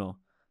Bruno.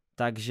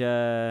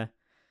 Takže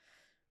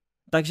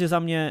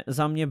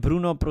za mě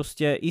Bruno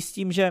prostě i s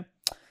tím, že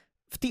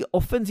v té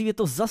ofenzivě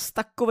to zas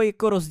takovej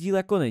jako rozdíl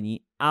jako není,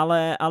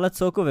 ale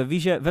celkově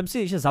víš, že vem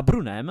si, že za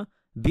Brunem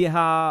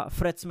běhá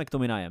Fred s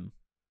McTominayem.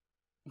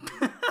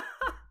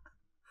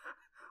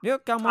 Jo,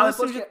 kámo, ale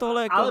myslím, že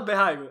tohle jako...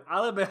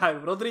 Ale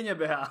behajú, Rodri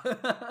nebehá.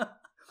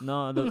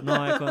 No,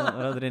 jako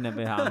Rodri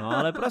neběhá, no,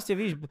 ale prostě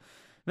víš,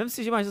 vem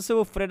si, že máš za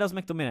sebou Freda s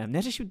McTominayem.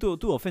 Neřeším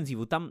tu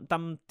ofenzivu,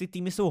 tam ty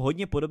týmy jsou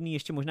hodně podobný,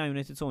 ještě možná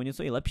United jsou o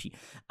něco i lepší,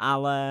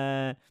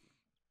 ale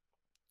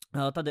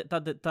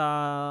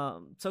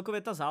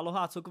celkově ta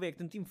záloha a celkově jak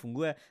ten tým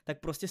funguje, tak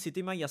prostě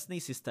City mají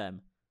jasný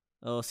systém.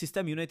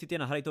 Systém United je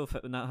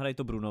nahraj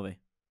to Brunovi.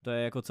 To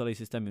je jako celý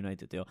systém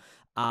United, jo.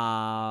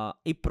 A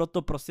i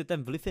proto prostě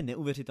ten vliv je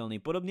neuvěřitelný.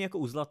 Podobně jako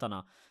u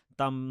Zlatana.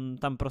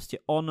 Tam prostě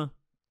on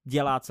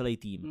dělá celý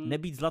tým.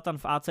 Nebýt Zlatan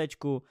v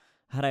ACčku,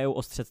 hrajou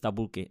o střed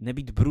tabulky.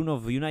 Nebýt Bruno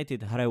v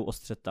United, hrajou o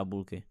střed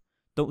tabulky.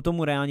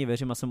 Tomu reálně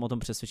věřím a jsem o tom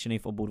přesvědčený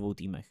v obou dvou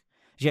týmech.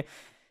 Že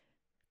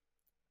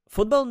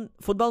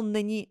fotbal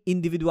není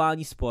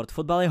individuální sport.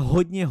 Fotbal je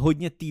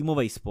hodně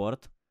týmový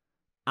sport,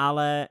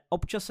 ale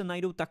občas se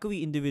najdou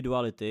takový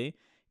individuality,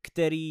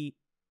 který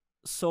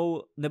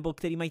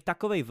mají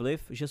takovej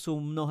vliv, že jsou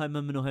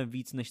mnohem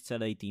víc než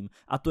celý tým.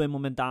 A to je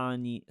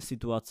momentální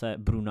situace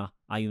Bruna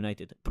a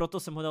United. Proto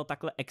jsem ho dal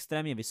takhle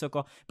extrémně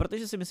vysoko,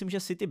 protože si myslím,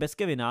 že City bez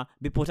Kevina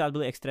by pořád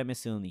byli extrémně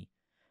silný.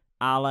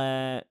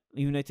 Ale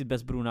United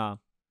bez Bruna,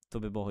 to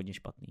by bylo hodně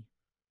špatný.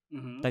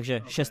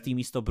 Takže 6.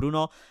 místo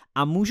Bruno.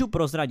 A můžu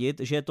prozradit,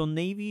 že je to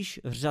nejvýš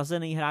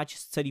řazený hráč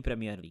z celé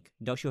Premier League.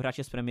 Dalšího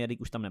hráče z Premier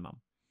League už tam nemám.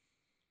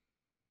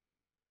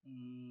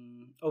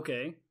 OK.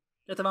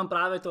 Ja tam mám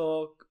práve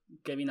to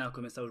Kevina,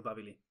 ako sme sa už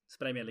bavili z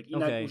Premier League.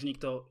 Inak už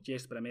nikto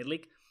tiež z Premier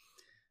League.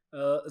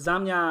 Za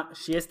mňa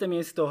 6.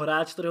 miesto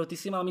hráč, ktorého ty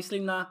si mal,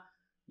 myslím, na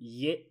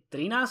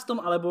 13.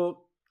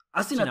 alebo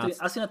asi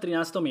na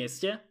 13.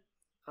 mieste.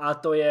 A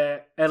to je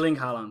Erling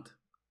Haaland.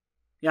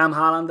 Ja mám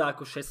Haalanda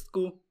ako 6.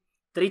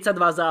 32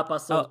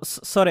 zápasov.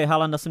 Sorry,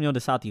 Haalanda som měl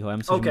 10. Ja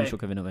myslím, že môžu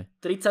Kevinovi.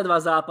 32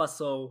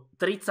 zápasov,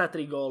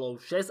 33 gólov,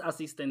 6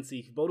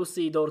 asistencií v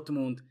Borussii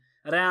Dortmund.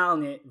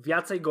 Reálne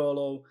viacej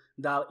gólov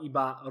dal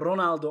iba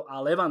Ronaldo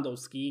a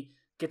Lewandowski,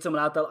 keď som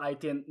rátal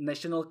aj tie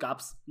National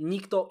Cups.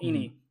 Nikto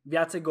iný.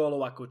 Viacej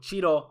gólov ako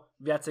Ciro,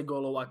 viacej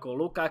gólov ako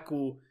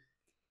Lukaku.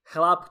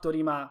 Chlap, ktorý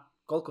má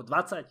koľko?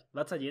 20?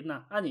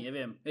 21? Ani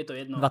neviem, je to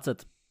jedno.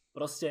 20.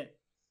 Proste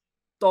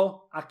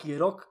to, aký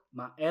rok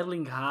má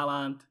Erling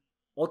Haaland,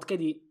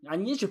 odkedy,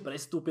 ani nie, že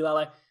prestúpil,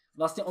 ale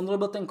vlastne on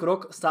robil ten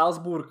krok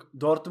Salzburg,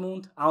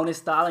 Dortmund a on je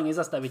stále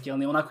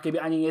nezastaviteľný. On ako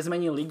keby ani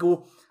nezmenil ligu.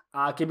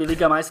 A keby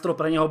Liga majstrov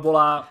pre neho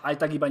bola aj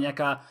tak iba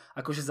nejaká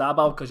akože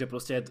zábavka, že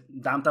proste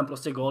dám tam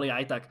proste góly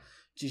aj tak.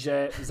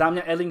 Čiže za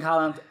mňa Erling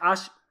Haaland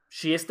až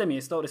 6.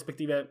 miesto,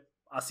 respektíve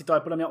asi to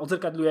aj podľa mňa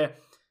odzrkadľuje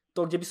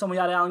to, kde by som ho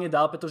ja reálne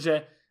dal,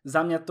 pretože za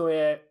mňa to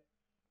je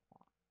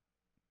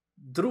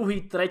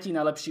druhý, tretí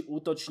najlepší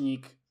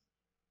útočník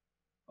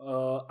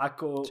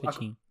ako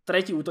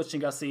tretí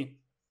útočník asi.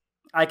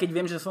 Aj keď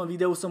viem, že v svojom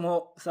videu som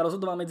sa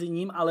rozhodoval medzi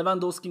ním a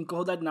Lewandowským,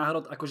 koho dať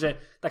náhrod,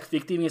 akože tak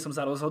fiktívne som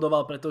sa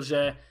rozhodoval,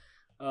 pretože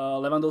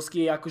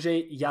Lewandowski je akože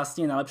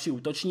jasne najlepší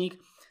útočník.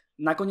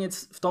 Nakoniec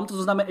v tomto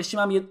zozname ešte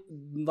mám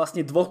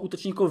vlastne dvoch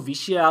útočníkov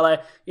vyššie,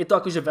 ale je to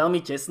akože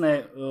veľmi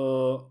tesné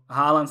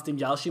Haaland s tým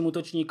ďalším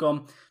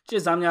útočníkom.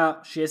 Čiže za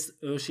mňa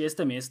 6.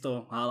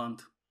 miesto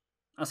Haaland.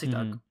 Asi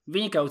tak.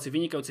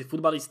 Vynikajúci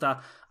futbalista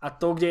a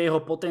to, kde je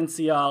jeho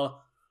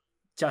potenciál,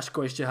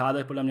 ťažko ešte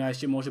hádať, podľa mňa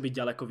ešte môže byť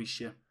ďaleko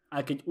vyššie.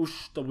 Aj keď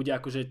už to bude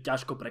akože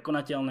ťažko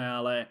prekonateľné,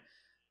 ale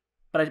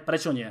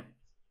prečo nie?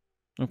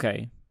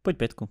 OK, poď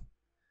 5.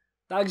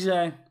 Takže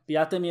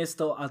 5.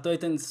 miesto a to je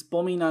ten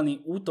spomínaný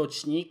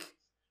útočník,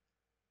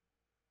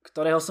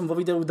 ktorého som vo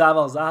videu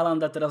dával za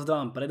Haalanda, teraz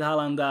dávam pred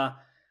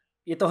Haalanda.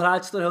 Je to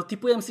hráč, ktorého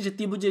typujem si, že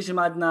ty budeš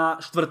mať na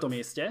 4.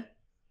 mieste.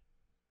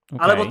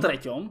 Alebo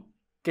 3.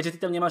 Keďže ty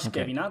tam nemáš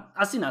Kevina.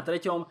 Asi na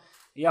 3.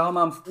 Ja ho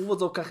mám v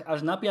úvodzovkách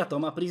až na 5.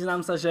 a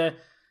priznám sa, že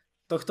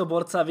tohto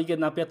borca vidieť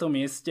na 5.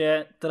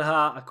 mieste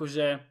trhá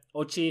akože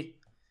oči,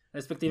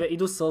 respektíve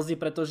idú slzy,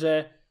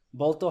 pretože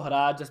bol to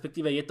hráč,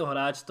 respektíve je to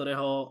hráč,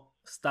 ktorého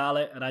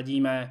stále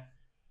radíme,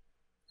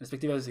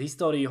 respektíve z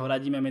histórii ho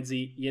radíme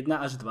medzi 1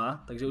 až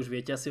 2, takže už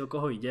viete asi, o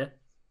koho ide.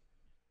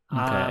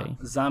 A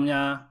za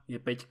mňa je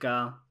 5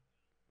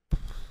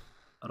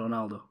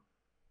 Ronaldo.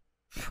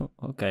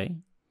 OK.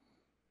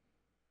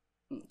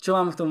 Čo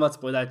mám v tom vás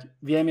povedať?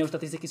 Viem, že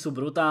štatistiky sú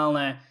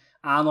brutálne,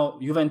 áno,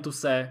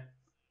 Juventuse,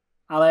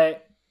 ale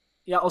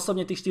ja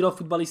osobne tých 4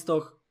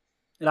 futbalistoch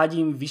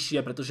radím vyššie,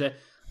 pretože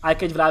aj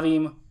keď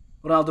vravím,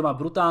 Ronaldo má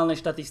brutálne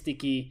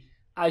štatistiky,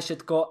 aj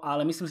všetko,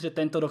 ale myslím si, že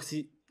tento rok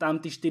si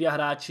tam tí 4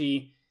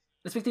 hráči,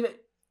 respektíve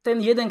ten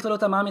jeden, ktorý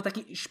tam mám, je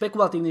taký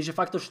špekulatívny, že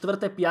fakt to 4.,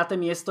 5.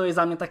 miesto je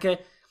za mňa také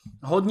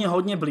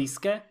hodne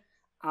blízke,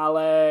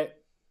 ale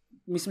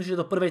myslím si, že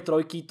do prvej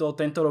trojky to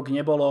tento rok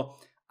nebolo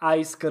aj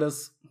skrz,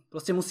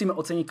 proste musíme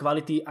oceniť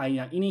kvality aj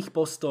na iných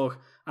postoch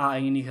a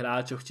aj iných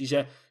hráčoch,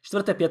 čiže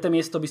 4., 5.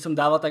 miesto by som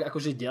dával tak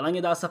akože delenie,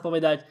 dá sa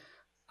povedať,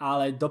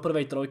 ale do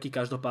prvej trojky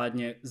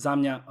každopádne za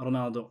mňa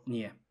Ronaldo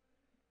nie.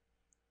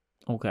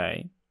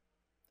 OK.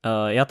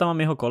 Já tam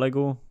mám jeho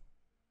kolegu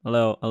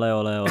Leo.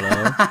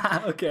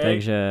 Okay.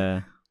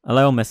 Takže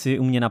Leo Messi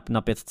u mě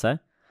na 5.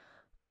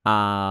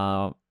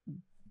 A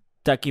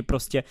taky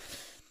prostě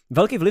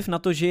velký vliv na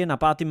to, že je na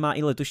 5. má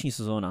i letošní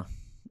sezóna,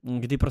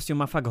 kdy prostě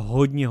má fakt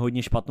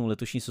hodně špatnou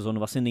letošní sezónu,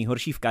 vlastně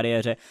nejhorší v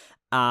kariéře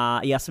a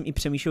já jsem i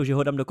přemýšlel, že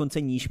ho dám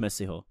dokonce níž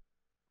Messiho.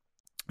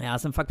 Já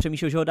jsem fakt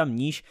přemýšlel, že ho dám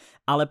níž,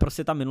 ale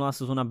prostě ta minulá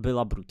sezóna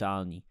byla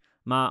brutální.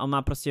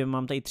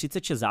 Mám tady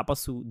 36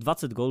 zápasů,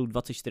 20 gólů,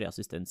 24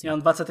 asistencí. Ja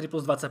mám 23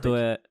 plus 25. To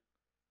je...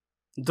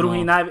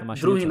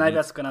 Druhý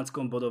najviac v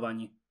kanadskom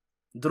bodovaní.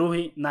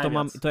 Druhý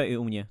najviac. To je i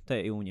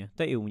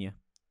u mě.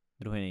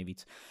 Druhý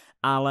nejvíc.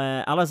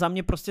 Ale za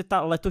mě prostě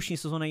ta letošní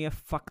sezona je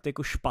fakt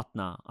jako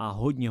špatná a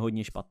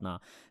hodně špatná.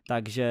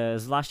 Takže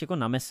zvlášť jako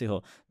na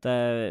Messiho. To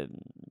je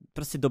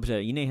prostě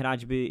dobře, jiný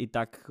hráč by i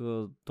tak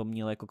to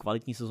měl jako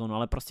kvalitní sezonu,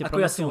 ale prostě pro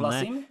Messiho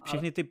ne.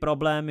 Všechny ty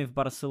problémy v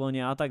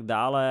Barceloně a tak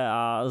dále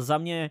a za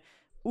mě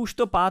už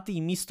to 5.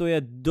 místo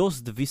je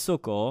dost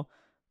vysoko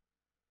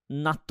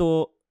na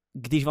to,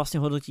 když vlastně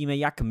hodnotíme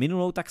jak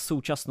minulou, tak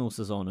současnou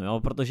sezónu, jo,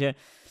 protože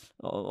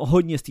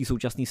hodně z té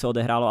současné se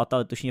odehrálo a ta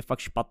letošní je fakt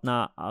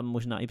špatná a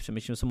možná i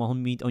přemýšlím, že se mohl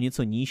mít o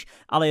něco níž,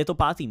 ale je to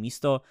 5.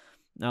 místo,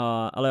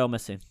 Leo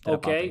Messi.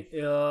 OK,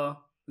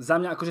 za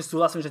mňa akože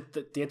súhlasím, že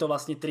tieto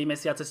vlastne 3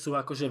 mesiace sú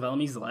akože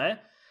veľmi zlé,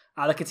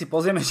 ale keď si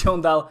pozrieme, že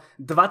on dal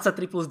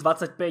 23 plus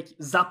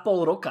 25 za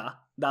pol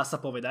roka, dá sa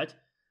povedať,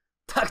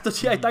 tak to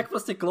ti aj tak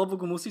proste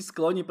klobúk musí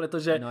skloniť,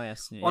 pretože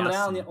on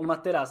reálne, on má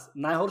teraz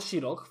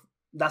najhorší rok,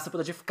 dá sa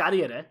povedať, že v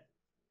kariére,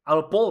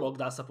 alebo pol rok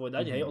dá sa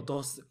povedať, hej, od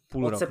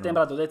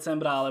septembra do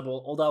decembra, alebo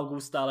od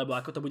augusta, alebo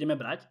ako to budeme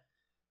brať.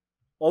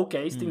 OK,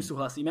 s tým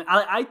súhlasíme,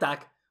 ale aj tak,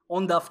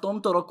 on dal v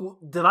tomto roku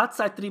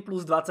 23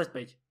 plus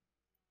 25.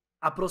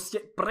 A proste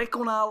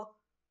prekonal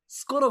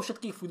skoro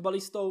všetkých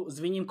futbalistov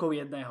s výnimkou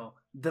jedného.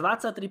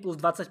 23 plus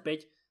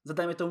 25,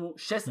 zadajme tomu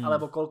 6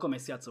 alebo koľko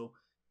mesiacov.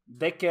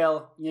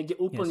 Dekel niekde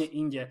úplne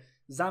inde.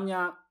 Za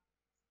mňa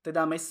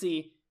teda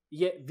Messi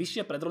je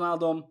vyššie pred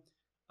Ronaldom,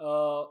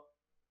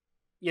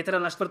 je teda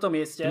na 4.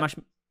 mieste. Máš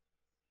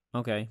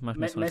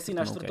Messi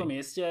na 4.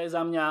 mieste.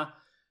 Za mňa,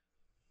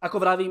 ako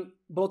vravím,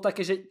 bolo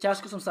také, že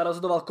ťažko som sa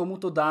rozhodoval, komu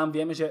to dám.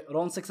 Vieme, že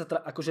Ronsek sa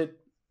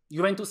akože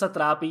Juventus sa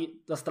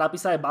trápi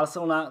sa aj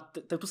Barcelona,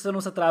 tú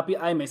sezónu sa trápi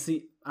aj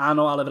Messi,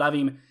 áno, ale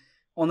vravím,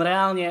 on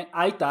reálne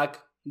aj tak,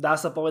 dá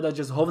sa povedať,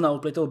 že z hovna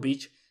uplietol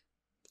bič.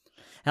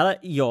 Hele,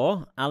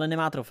 jo, ale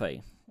nemá trofej.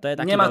 To je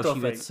taky další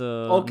věc,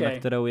 na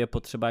kterou je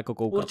potřeba jako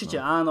koukat.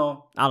 Určite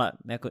áno. Ale,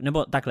 jako,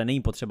 nebo takhle,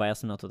 není potřeba, ja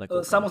som na to tak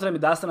koukal.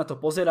 Samozrejme, dá sa na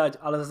to pozerať,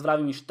 ale zase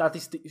vravím,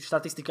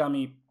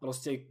 štatistikami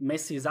proste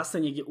Messi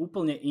zase niekde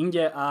úplne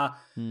inde a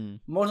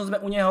možno sme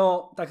u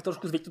neho tak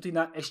trošku zvyknutí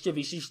na ešte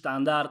vyšší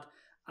štandard,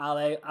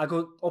 ale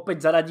ako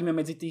opäť zaradíme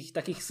medzi tých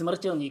takých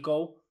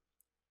smrtelníkov.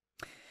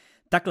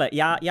 Takhle,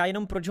 já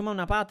jenom proč ho mám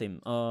na 5.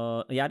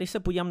 Já když se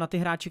podívám na ty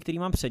hráče, který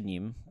mám před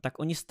ním, tak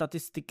oni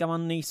statistikama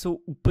nejsou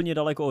úplně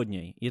daleko od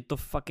něj. Je to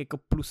fakt jako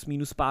plus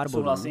minus pár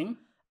bodů. Souhlasím.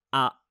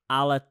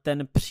 Ale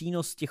ten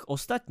přínos těch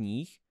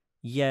ostatních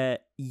je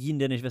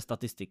jinde než ve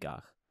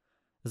statistikách.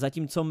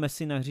 Zatímco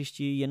Messi na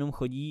hřišti jenom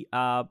chodí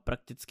a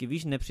prakticky,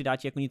 víš, nepřidá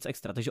ti jako nic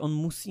extra. Takže on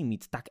musí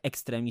mít tak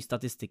extrémní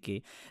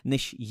statistiky,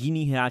 než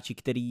jiný hráči,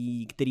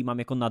 který mám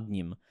jako nad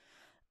ním.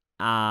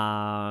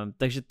 A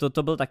takže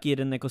to byl taky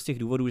jeden jako z těch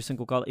důvodů, že jsem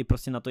koukal i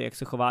prostě na to, jak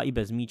se chová i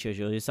bez míče,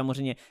 že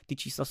samozřejmě ty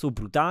čísla jsou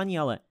brutální,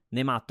 ale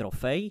nemá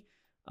trofej,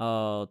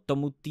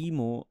 tomu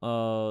týmu,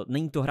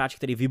 není to hráč,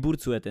 který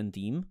vyburcuje ten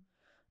tým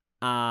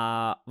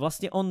a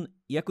vlastně on,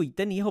 jako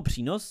ten jeho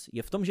přínos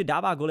je v tom, že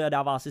dává goly a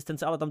dává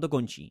asistence, ale tam to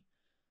končí.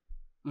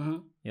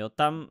 Mm-hmm. Jo,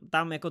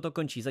 tam jako to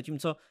končí,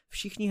 zatímco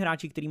všichni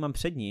hráči, který mám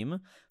před ním,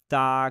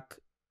 tak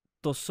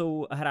to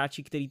jsou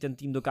hráči, který ten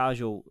tým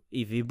dokážou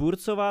i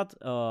vyburcovat,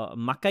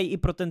 makají i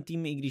pro ten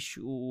tým, i když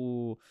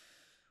u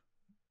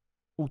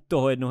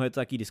toho jednoho je to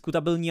taky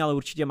diskutabilní, ale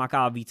určitě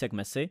maká víc jak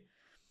Messi.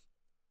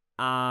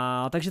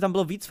 A takže tam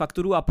bylo víc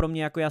faktorů a pro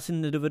mě jako já si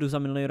nedovedu za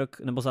minulý rok,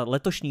 nebo za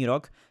letošní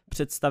rok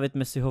představit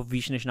Messiho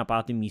výš než na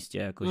 5. místě,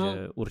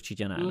 jakože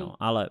určitě ne, no,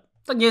 ale...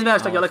 Tak nie sme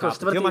až tak ďaleko,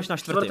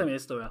 čtvrté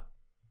miesto, ja.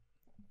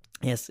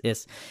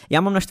 Yes.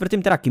 Já mám na 4.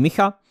 teda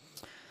Kimmicha.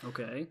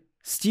 Okay.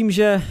 S tím,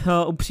 že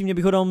upřímně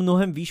bych ho dal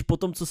mnohem výš po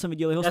tom, co jsem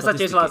viděl jeho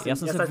statistiky. Ja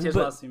sa tiež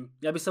hlasím.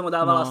 Ja by som ho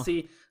dával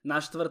asi na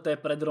 4.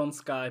 pred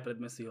Ronska aj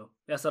pred Messiho.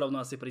 Ja sa rovno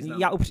asi priznám.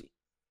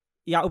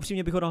 Já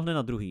upřímně bych ho dal hned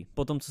na 2.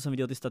 Po tom, co jsem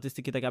viděl ty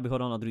statistiky, tak já bych ho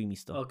dal na 2.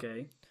 místo.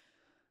 Okay.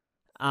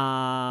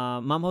 A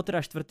mám ho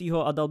teda 4.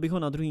 a dal bych ho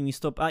na 2.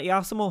 místo. A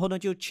já jsem ho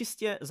hodnotil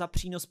čistě za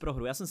přínos pro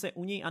hru. Já jsem se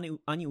u něj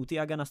ani u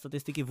Thiaga na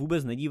statistiky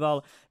vůbec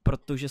nedíval,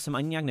 protože jsem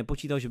ani nějak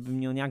nepočítal, že by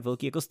měl nějak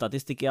velký jako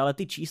statistiky, ale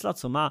ty čísla,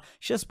 co má,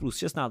 6 plus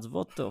 16,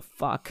 what the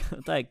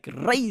fuck, to je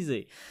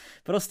crazy.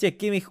 Prostě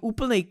Kimmich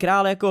úplnej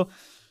král, jako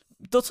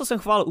to, co jsem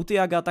chválil u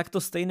Thiaga, tak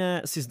to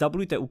stejné si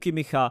zdablujte u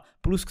Kimmicha,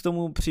 plus k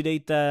tomu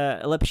přidejte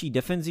lepší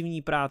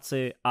defenzivní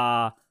práci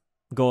a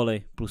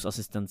góly plus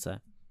asistence.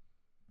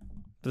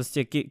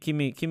 Prostě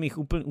Kimmich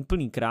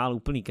úplný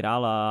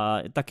král a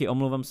taky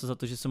omlouvám se za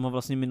to, že jsem ho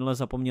vlastně minule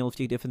zapomněl v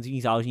těch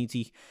defenzivních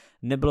záložnících.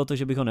 Nebylo to,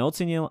 že bych ho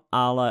neocenil,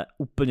 ale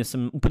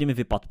úplně mi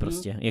vypad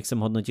prostě, jak jsem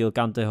hodnotil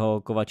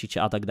Kanteho, Kovačiče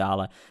a tak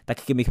dále.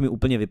 Tak Kimmich mi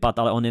úplně vypad,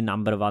 ale on je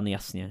number one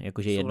jasně,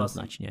 jakože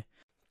jednoznačně.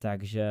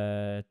 Takže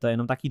to je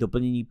jenom taky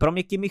doplnění. Pro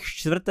mě Kimmich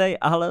 4.,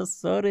 ale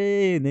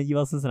sorry,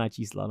 nedíval jsem se na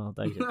čísla, no,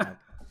 takže tak.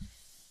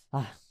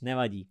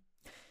 Nevadí.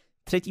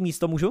 3.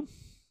 místo můžu?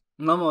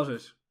 No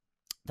můžeš.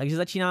 Takže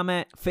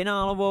začínáme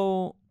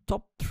finálovou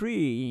top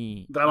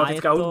 3.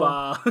 Dramatická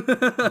hudba.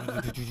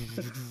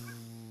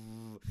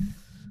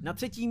 Na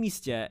 3.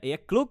 místě je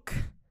kluk,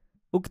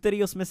 u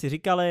kterého jsme si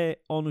říkali,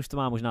 on už to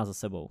má možná za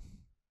sebou.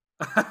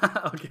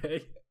 Okay.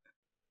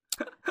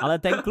 Ale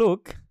ten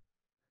kluk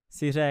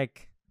si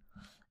řekl,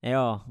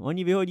 jo,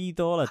 oni vyhodí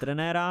tohle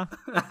trenéra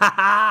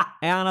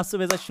a já na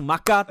sobě začnu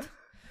makat,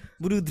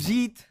 budu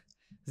dřít,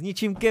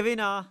 zničím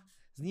Kevina,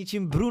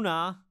 zničím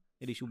Bruna,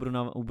 i když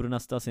u Bruna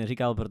si to asi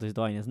neříkal, protože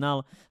to ani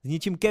neznal,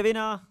 zničím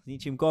Kevina,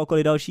 zničím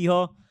kohokoliv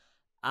dalšího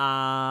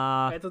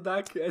a je to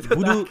tak.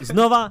 budu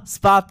znova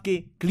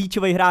zpátky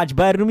klíčový hráč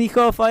Bayernu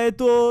Mnichov a je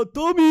to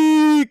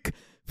Tomík,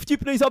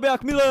 vtipnej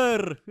zabiják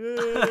Miller.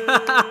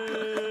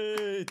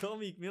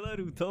 Tomík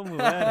Millerů, tomu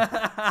ver.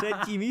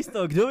 3.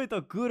 místo, kdo by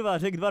to kurva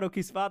řekl 2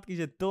 roky zpátky,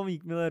 že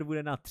Tomík Miller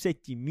bude na 3.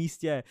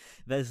 místě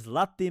ve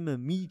zlatým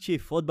míči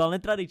fotbal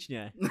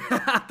netradičně.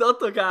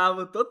 Toto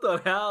kámo, toto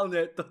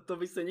reálne, to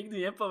by se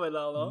nikdy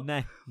nepovedal, no.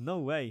 Ne,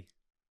 no way.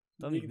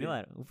 Tomík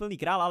Miller, úplný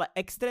král, ale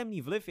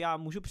extrémní vliv, já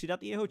můžu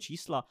přidat i jeho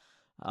čísla.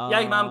 Ja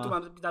ich mám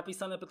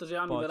napísané, pretože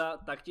ja Millera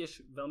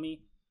taktiež veľmi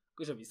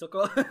akože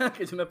vysoko,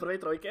 keď sme v prvej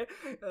trojke.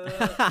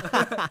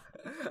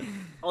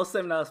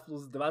 18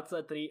 plus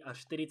 23 a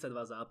 42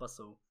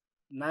 zápasov.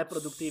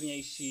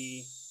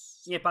 Najproduktívnejší,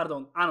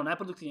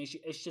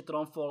 najproduktívnejší ešte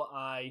tromfol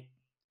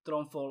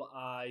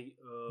aj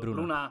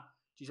Bruna.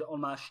 Čiže on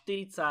má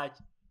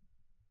 41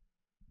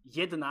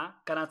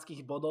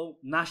 kanadských bodov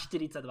na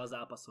 42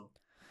 zápasov.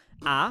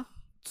 A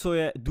co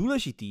je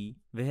důležitý,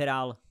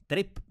 vyhrál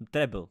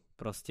treble.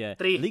 Prostě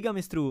 3. Liga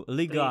mistrů,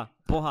 liga, 3.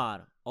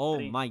 pohár. Oh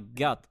 3. my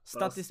god.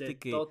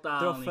 Statistiky,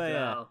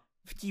 trofeje,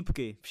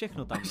 vtípky,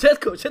 všechno tam.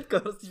 Všetko,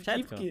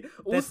 vtípky,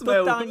 úsmev. To je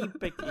totální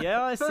pek.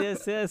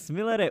 Yes.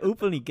 Miller je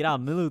úplný král,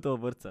 miluju toho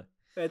borce.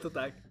 Je to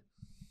tak.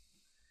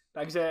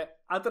 Takže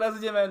a teraz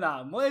ideme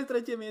na moje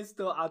 3.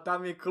 miesto a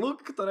tam je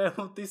kluk,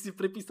 ktorému ty si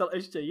pripísal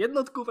ešte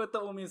jednotku pre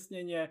to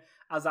umiestnenie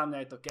a za mňa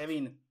je to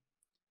Kevin.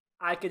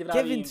 Aj keď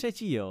vravím... Kevin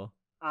 3. jo?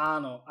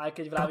 Áno, aj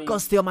keď vravím...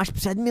 Kokos, ty ho máš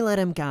před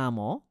Millerem,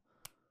 kámo?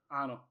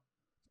 Áno.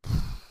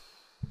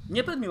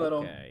 Nie pred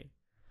Millerom. Okay.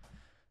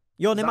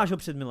 Jo, nemáš ho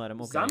před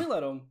Millerem, ok. Za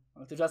Millerom.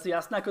 To je asi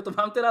jasné, ako to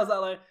mám teraz,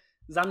 ale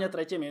za mňa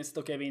 3.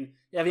 miesto Kevin.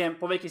 Ja viem,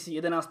 poviete si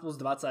 11 plus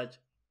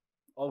 20.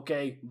 OK,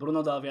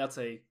 Bruno dal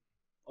viacej.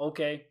 OK.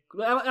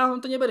 Ja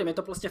vám to neberiem, je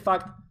to proste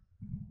fakt.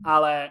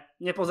 Ale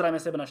nepozerajme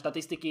sebe na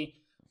štatistiky.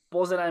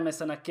 Pozerajme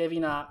sa na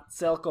Kevina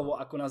celkovo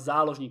ako na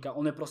záložníka.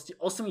 On je proste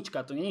 8,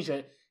 to nie je, že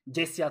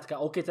 10,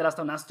 OK, teraz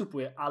tam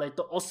nastupuje, ale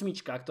je to 8,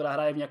 ktorá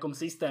hraje v nejakom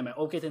systéme.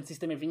 OK, ten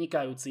systém je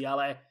vynikajúci,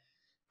 ale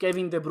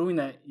Kevin De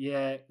Bruyne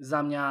je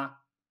za mňa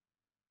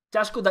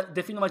ťažko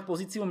definovať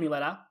pozíciu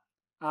Millera,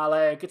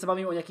 ale keď sa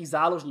bavím o nejakých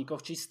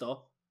záložníkoch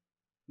čisto,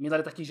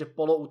 Miller je taký, že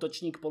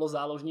poloútočník,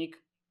 polozáložník,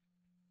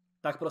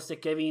 tak proste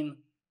Kevin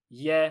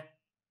je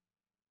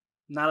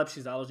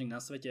najlepší záložník na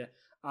svete.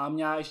 A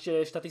mňa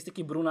ešte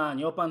štatistiky Bruna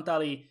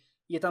neopantali,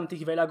 je tam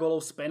tých veľa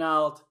golov z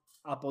penált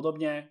a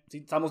podobne.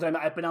 Samozrejme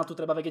aj penáltu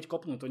treba vedieť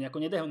kopnúť, to nejako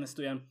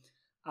nedehonestujem,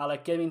 ale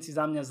Kevin si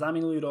za mňa za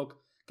minulý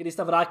rok, kedy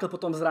sa vrátil po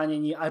tom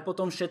zranení, aj po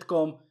tom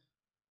všetkom,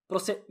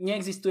 proste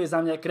neexistuje za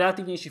mňa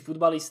kreatívnejší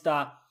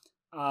futbalista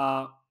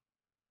a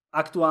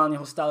aktuálne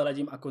ho stále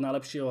radím ako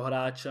najlepšieho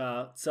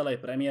hráča celej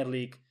Premier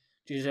League.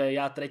 Čiže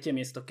ja 3.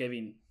 miesto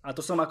Kevin. A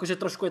to som akože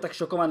trošku je tak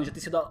šokovaný, že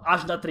ty si dal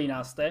až na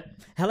 13.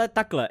 Hele,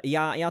 takhle,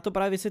 já to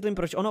právě vysvětlím,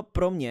 proč. Ono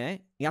pro mě,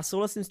 já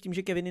souhlasím s tím,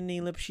 že Kevin je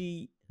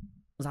nejlepší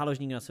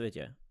záložník na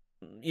světě.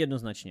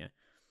 Jednoznačně.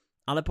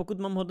 Ale pokud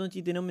mám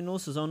hodnotit jenom minulou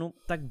sezónu,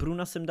 tak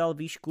Bruna jsem dal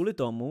výš kvůli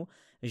tomu,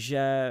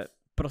 že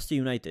prostě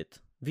United.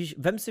 Víš,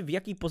 vem si, v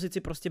jaký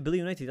pozici prostě byl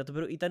United. A to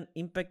byl i ten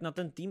impact na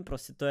ten tým,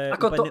 prostě to je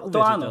ako úplně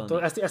neuvěřitelné. To áno,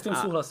 ja s tým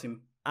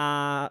súhlasím.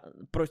 A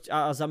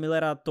za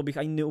Millera to bych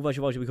ani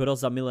neuvažoval, že bych ho dal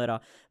za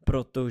Millera,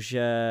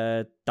 protože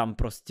tam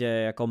prostě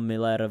jako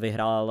Miller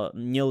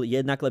měl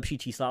jednak lepší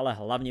čísla, ale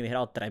hlavně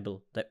vyhrál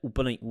treble. To je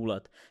úplný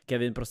úlet.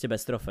 Kevin prostě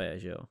bez trofeje,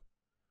 že jo.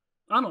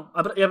 Áno,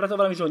 a ja preto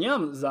hovorím, že ho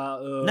nemám za...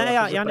 Ne,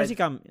 já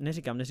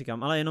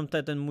neříkám, ale jenom to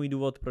je ten můj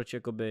důvod, proč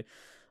jakoby...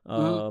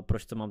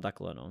 proč to mám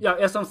takhle, no.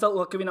 Ja som chcel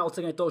u Kevina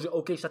oceniť to, že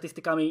OK,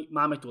 štatistikami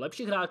máme tu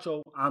lepších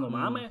hráčov, áno,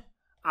 máme,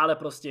 ale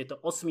proste je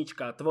to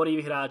 8,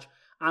 tvorivý hráč,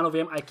 áno,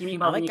 viem, aj kým ich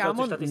má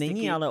vynikajúce štatistiky. Ale kámo,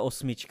 není ale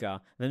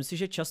 8. Vem si,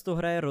 že často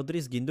hraje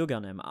Rodri s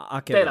Gündoganem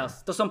a Kevin.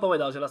 Teraz, to som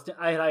povedal, že vlastne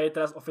aj hraje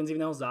teraz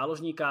ofenzívneho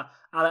záložníka,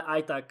 ale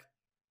aj tak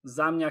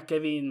za mňa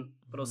Kevin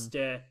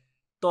proste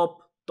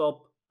top,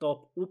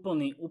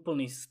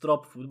 úplný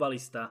strop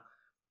futbalista.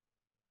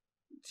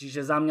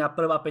 Čiže za mňa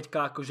prvá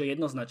 5 akože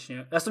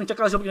jednoznačne. Ja som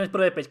čakal, že bude v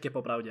prvej 5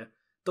 popravde.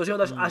 To, že ho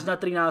dáš až na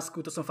 13,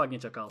 to jsem fakt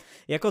nečakal.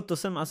 Jako to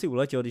jsem asi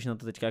uletěl, když na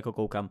to teďka jako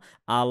koukám,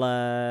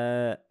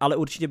 ale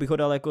určitě bych ho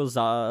dal jako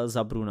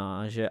za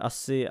Bruna, že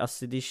asi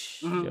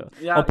když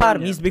o pár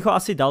míst bych ho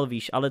asi dal,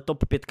 víš, ale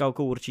top 5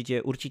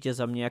 určitě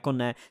za mě jako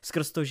ne,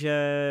 skrz to,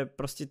 že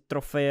prostě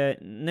trofeje,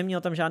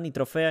 neměl tam žádný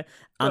trofeje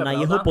a na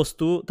jeho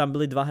postu tam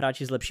byli 2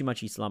 hráči s lepšíma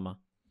číslama.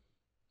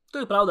 To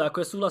je pravda,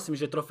 ako ja súhlasím,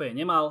 že trofeje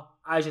nemal,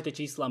 aj že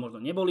tie čísla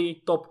možno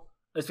neboli top,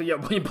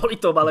 oni boli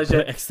top, ale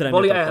že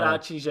boli aj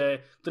hráči,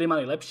 ktorí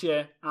mali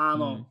lepšie.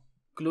 Áno,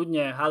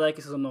 kľudne, hádajte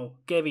sa so mnou,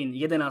 Kevin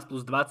 11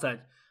 plus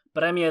 20,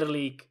 Premier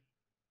League,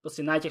 proste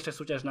najťažšia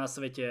súťaž na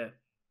svete,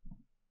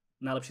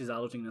 najlepší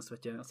záložník na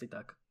svete, asi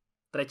tak.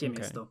 3.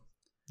 miesto.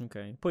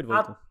 Poď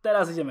dvojku. A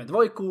teraz ideme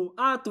 2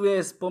 a tu je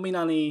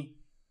spomínaný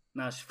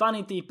náš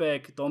funny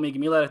týpek,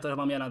 Tomík Miller, ktorého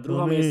mám ja na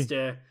 2.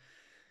 mieste.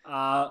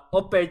 A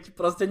opäť,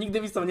 proste nikdy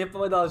by som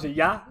nepovedal, že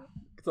ja,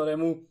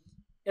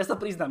 ja sa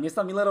priznám, mne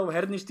sa Millerov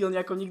herný štýl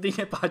nejako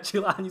nikdy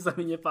nepáčil, ani sa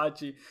mi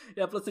nepáči.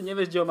 Ja proste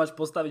nevieš, kde ho máš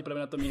postaviť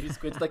práve na tom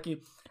ihrisku. Je to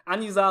taký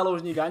ani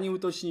záložník, ani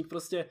útočník,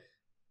 proste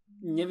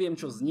neviem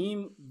čo s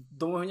ním.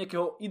 Do môjho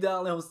nejakého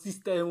ideálneho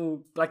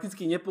systému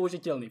prakticky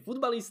nepoužiteľný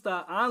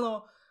futbalista,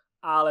 áno,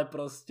 ale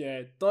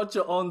proste to,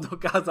 čo on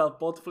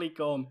dokázal pod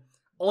flikom,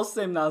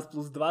 18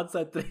 plus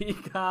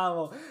 23,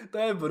 kámo,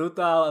 to je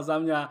brutál a za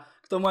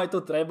mňa tomu aj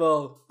to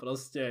treble,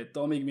 proste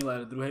Tomík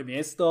Miller 2.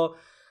 miesto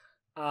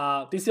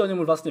a ty si o ňom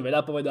už vlastne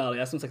veľa povedal,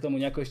 ja som sa k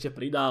tomu nejako ešte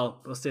pridal,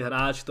 proste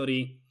hráč,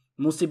 ktorý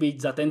musí byť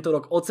za tento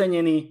rok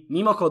ocenený.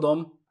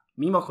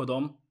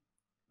 Mimochodom,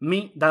 my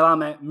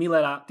dávame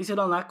Millera, ty si ho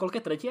dal na koľké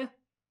 3?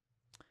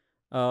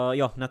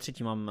 Jo, na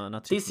 3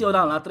 mám. Ty si ho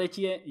dal na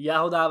 3,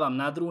 ja ho dávam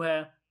na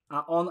 2 a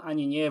on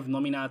ani nie je v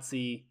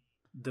nominácii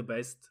The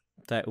Best.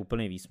 To je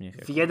úplný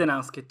výsměch. V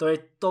 11, to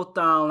je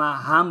totálna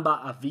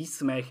hanba a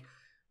výsmech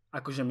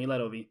akože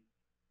Millerovi.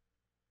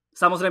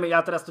 Samozrejme,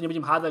 ja teraz to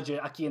nebudem hádať, že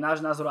aký je náš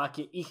názor,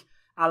 aký je ich,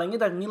 ale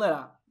nedať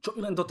Millera, čo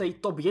i len do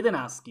tej top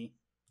 11,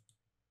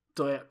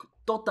 to je ako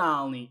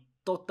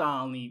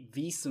totálny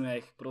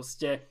výsmech,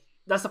 proste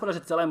dá sa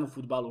povedať, že celému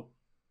futbalu.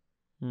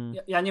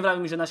 Ja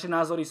nevravím, že naše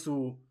názory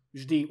sú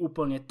vždy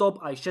úplne top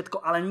aj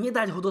všetko, ale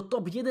nedať ho do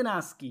top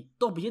 11.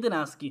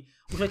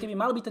 Už aj keby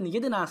mal byť ten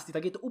 11,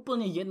 tak je to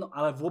úplne jedno,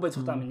 ale vôbec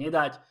ho tam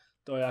nedať.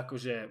 To je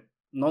akože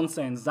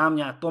nonsens za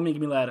mňa. Tomík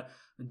Miller,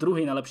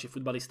 2. najlepší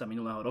futbalista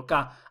minulého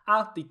roka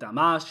a ty tam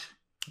máš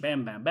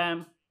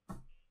bam.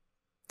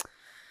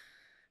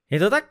 Je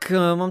to tak,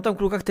 mám tam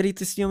kluka, který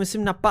ty s ním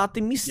myslím na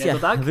 5. místě. Je to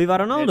tak? Viva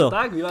Ronaldo. Je to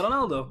tak, Viva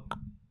Ronaldo.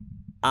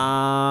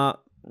 A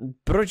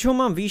proč ho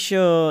mám, víš,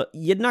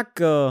 jednak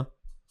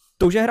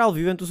to, že hrál v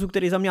Juventusu,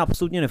 který za mě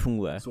absolutně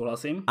nefunguje.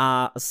 Souhlasím.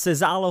 A se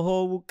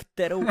zálohou,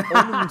 kterou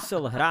on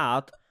musel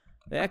hrát,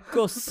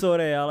 jako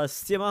sorry, ale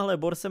s těmahle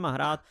borsema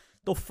hrát,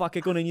 to fakt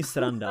jako není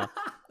sranda.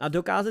 A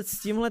dokázat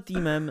s tímhle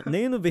týmem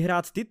nejen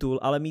vyhrát titul,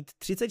 ale mít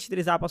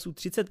 34 zápasů,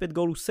 35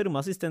 gólů, 7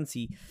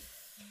 asistencí,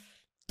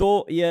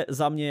 to je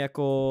za mě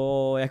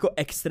jako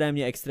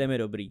extrémně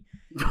dobrý.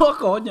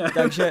 Jako hodně.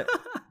 Takže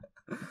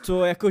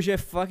to jakože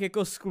fakt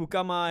jako s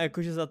klukama,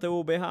 jakože za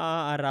tebou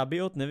běhá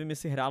Rabiot, nevím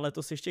jestli hrál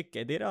letos ještě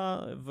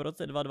Kedira v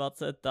roce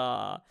 2020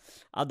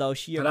 a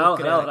další jako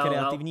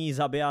kreativní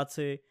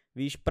zabijáci.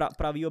 Víš,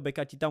 pravýho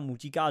beka ti tam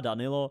utíká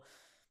Danilo.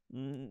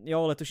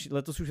 Jo,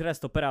 letos už hraje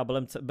stopera,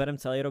 berem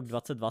celý rok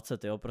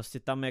 2020, jo, prostě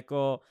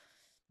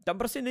tam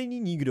prostě není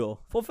nikdo,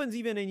 v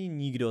ofenzívě není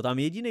nikdo, tam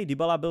jediný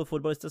Dybala byl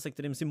fotbalista, se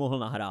kterým si mohl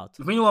nahrát.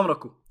 V minulém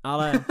roku.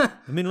 Ale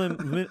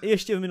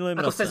ještě v minulém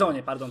roce. Jako v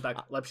sezóně, pardon, tak,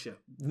 lepšie.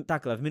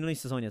 Takhle, v minulé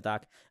sezóně,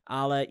 tak.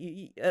 Ale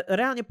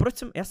reálně,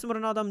 já jsem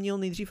Ronalda měl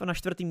nejdřív na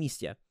 4.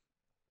 místě.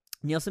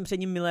 Měl jsem před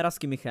ním Millera s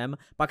Kimmichem,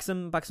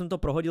 pak jsem to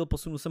prohodil,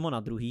 posunul jsem ho na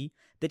 2.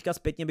 Teďka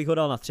zpětně bych ho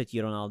dal na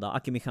 3. Ronalda a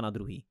Kimmicha na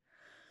 2.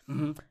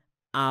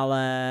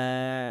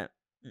 Ale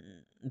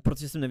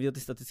protože jsem neviděl ty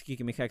statistiky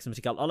Kimmicha, jak jsem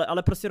říkal,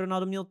 ale prostě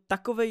Ronaldo měl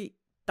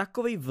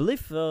takovej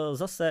vliv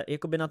zase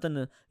jakoby na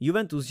ten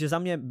Juventus, že za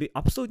mě by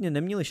absolutně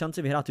neměli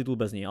šanci vyhrát titul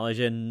bez něj, ale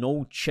že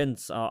no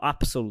chance,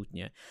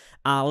 absolutně.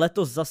 A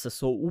letos zase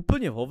jsou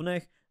úplně v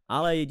hovnech,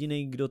 ale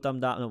jediný, kdo tam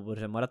dá, no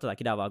protože Morata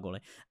taky dává goly,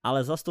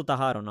 ale zase to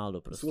tahá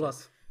Ronaldo prostě.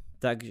 Súhlas.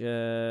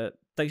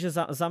 Takže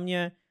za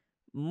mě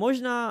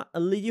možná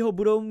lidi ho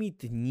budou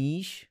mít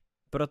níž,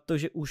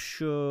 protože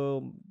už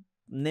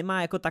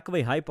nemá jako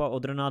takovej hype a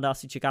od Ronalda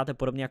asi čekáte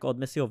podobně jako od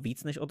Messiho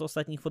víc než od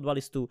ostatních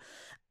fotbalistů,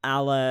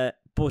 ale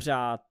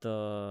pořád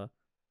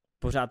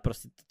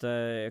prostě to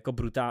je jako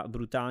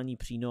brutální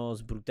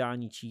přínos,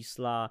 brutální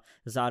čísla,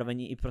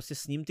 zároveň i prostě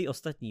s ním ty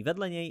ostatní.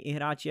 Vedle něj i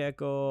hráči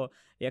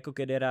jako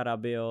Kedira,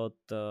 Rabiot,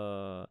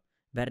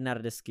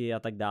 Bernardeschi a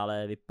tak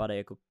dále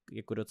vypadají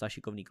jako docela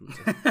šikovný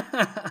kluci.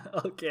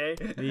 Okay.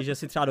 Víš, že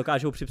si třeba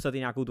dokážou připsat i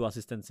nějakou tu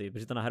asistenci,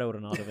 protože to nahrajou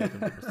Ronaldovi a to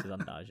prostě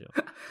zandá, že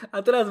jo.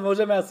 A teraz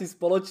môžeme asi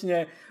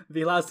spoločne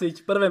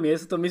vyhlásiť prvé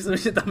miesto, myslím,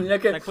 že tam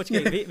nejaké... Tak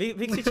počkej,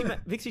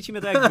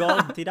 vykřičíme to jak gol,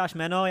 ty dáš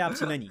jméno, já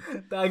příjmení.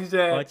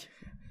 Takže... Pojď.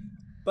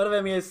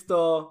 Prvé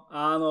miesto,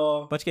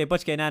 áno.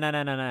 Počkej,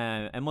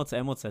 ne,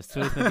 emoce,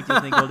 střelili jsme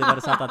vítězný gol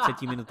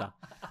 93. minuta.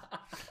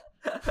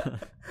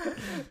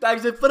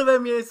 Takže prvé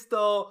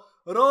miesto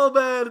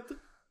Robert!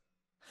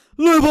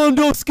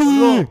 Lewandowski!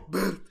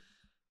 Robert!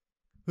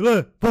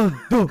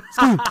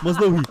 Lewandowski!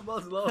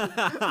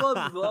 Moc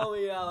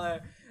dlouhý,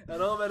 ale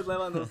Robert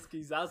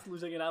Lewandowski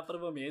zaslúžene na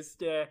prvom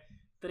mieste.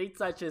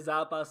 36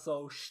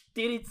 zápasov,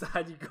 40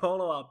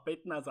 gólov a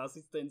 15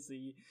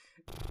 asistencií.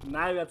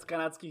 Najviac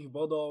kanadských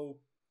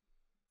bodov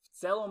v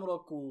celom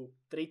roku,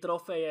 3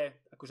 trofeje,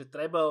 akože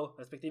treble,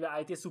 respektíve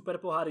aj tie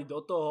superpoháry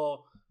do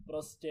toho.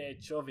 Proste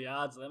čo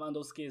viac,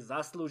 Lewandowski je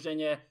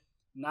zaslúžene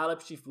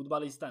najlepší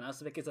futbalista na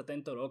svete za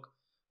tento rok.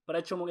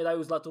 Prečo mu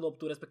nedajú zlatú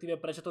loptu,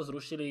 respektíve prečo to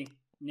zrušili,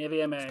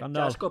 nevieme.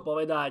 Skandál. Ťažko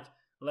povedať.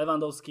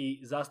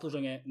 Lewandowski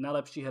zaslúžene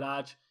najlepší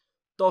hráč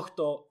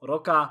tohto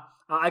roka.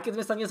 A aj keď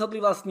sme sa nezhodli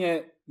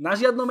vlastne na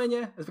žiadnom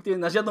mene, respektíve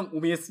na žiadnom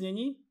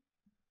umiestnení,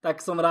 tak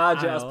som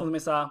rád, že aspoň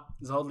sme sa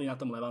zhodli na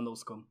tom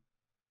Lewandowskom.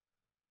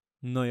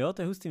 No jo,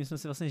 to je hustý, my jsme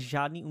si vlastně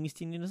žádný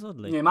umístění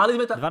nezhodli. Nie, mali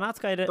sme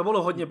 12 jede... To bolo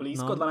hodne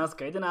blízko,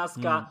 12,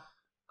 11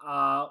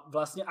 a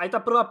vlastne aj tá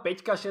prvá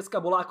 5, 6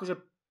 bola akože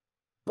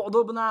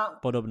podobná.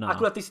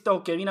 Akurát ty si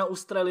toho Kevina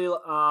ustrelil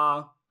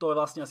a to je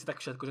vlastne asi tak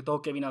všetko, že toho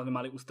Kevina sme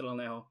mali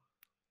ustreleného.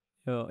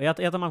 Jo,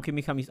 já tam mám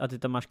Kimicha a ty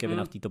tam máš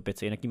Kevina v této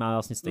 5, jinak máme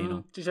vlastně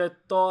stejnou. Čiže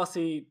to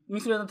asi,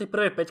 myslím, že na tej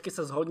prvej 5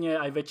 sa zhodne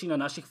aj väčšina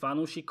našich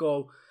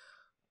fanúšikov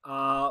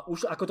a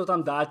už ako to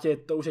tam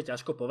dáte, to už je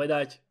ťažko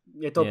povedať.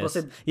 Je to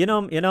prostě...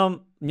 Jenom,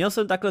 měl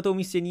jsem takhle to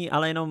umístění,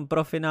 ale jenom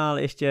pro finál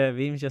ještě,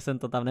 vím, že jsem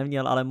to tam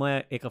neměl, ale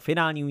moje jako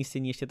finální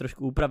umístění ještě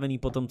trošku upravený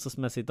po tom, co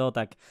jsme si to,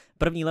 tak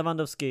první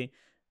Lewandowski,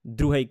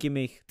 druhý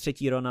Kimmich,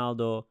 třetí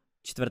Ronaldo,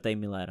 čtvrtý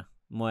Müller.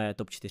 Moje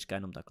top 4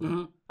 jenom takhle.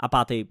 A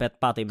pátý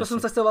Messi. To som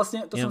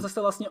sa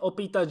chcel vlastne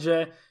opýtať,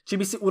 že či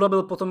by si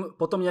urobil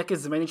potom nejaké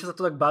zmeny, čo sa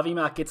to tak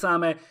bavíme a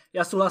kecáme.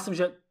 Ja súhlasím,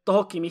 že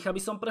toho Kimmicha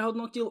by som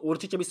prehodnotil,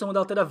 určite by som mu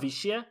dal teda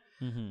vyššie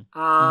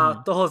a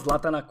toho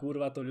Zlatana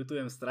kurva, to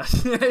ľutujem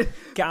strašne.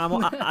 Kámo,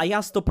 a já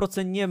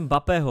 100%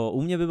 Mbappého.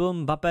 U mě by byl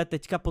Mbappé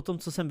teďka po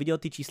tom, co jsem viděl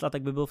ty čísla,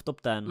 tak by byl v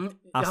top 10.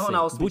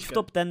 Asi. Buď v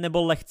top 10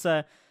 nebo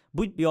lehce.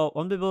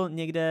 On by byl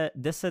někde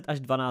 10 až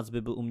 12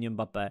 by byl u mě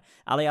Mbappé,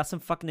 ale já jsem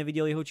fakt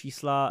neviděl jeho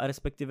čísla,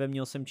 respektive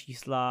měl jsem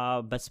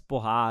čísla bez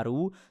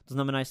pohárů, to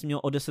znamená, že jsem měl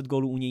o 10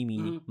 gólů u něj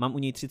míň. Mám u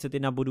něj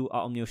 31 bodů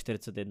a on měl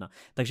 41.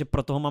 Takže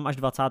proto ho mám až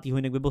 20.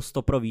 jinak by byl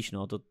 100 pro výš,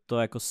 no. To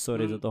jako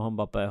sorry za toho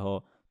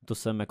Mbappého, to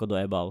jsem jako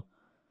dojebal.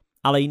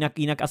 Ale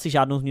jinak asi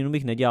žádnou změnu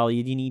bych nedělal,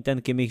 jediný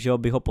ten Kimmich, že ho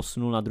bych ho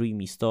posunul na druhý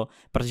místo,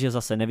 protože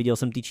zase neviděl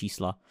jsem ty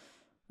čísla.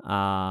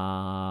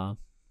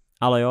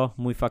 Ale jo,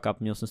 můj fuck up,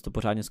 měl jsem si to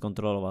pořádně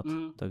zkontrolovat,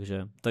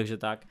 takže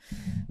tak.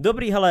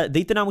 Dobrý, hele,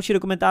 dejte nám určitě do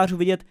komentářů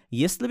vidět,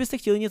 jestli byste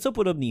chtěli něco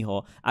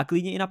podobného a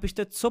klidně i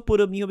napište, co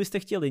podobného byste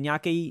chtěli,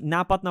 nějaký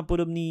nápad na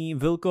podobný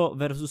Vilko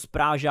versus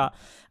Práža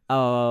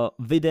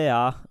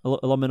videa,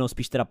 lomeno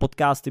spíš teda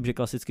podcasty, protože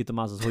klasicky to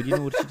má zase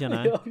hodinu, určitě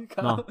ne.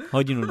 No,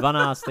 hodinu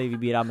 12, tady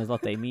vybíráme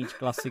zlatý míč,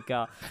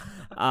 klasika.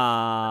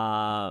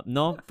 A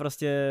no,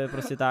 prostě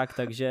tak,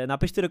 takže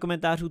napište do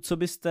komentářů,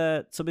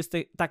 co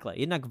byste takhle,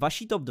 jednak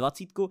vaší top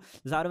 20,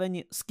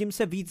 zároveň s kým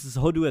se víc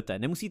shodujete.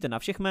 Nemusíte na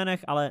všech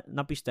jménech, ale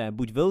napište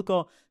buď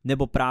Vilko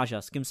nebo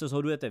Práža, s kým se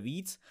shodujete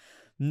víc.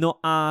 No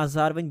a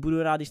zároveň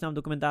budu rád, když nám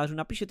do komentářů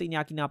napíšete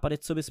nějaký nápady,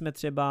 co bychom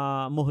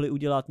třeba mohli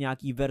udělat,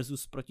 nějaký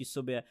versus proti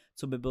sobě,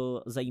 co by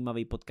byl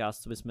zajímavý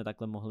podcast, co bychom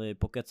takhle mohli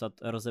pokecat,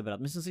 rozebrat.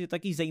 Myslím si, že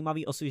taky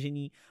zajímavý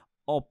osvěžení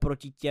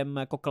oproti těm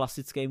jako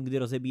klasickým, kdy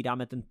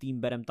rozebíráme ten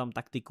tým, berem tam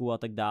taktiku a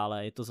tak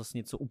dále. Je to zase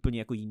něco úplně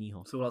jako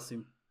jinýho.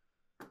 Souhlasím.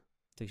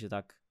 Takže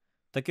tak.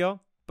 Tak jo,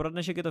 pro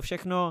dnešek je to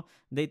všechno.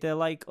 Dejte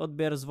like,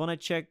 odběr,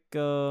 zvoneček,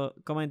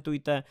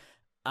 komentujte.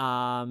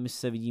 A my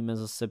se vidíme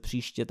zase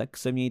příště, tak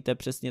se mějte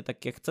přesně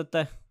tak, jak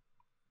chcete.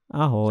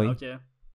 Ahoj. Čaute.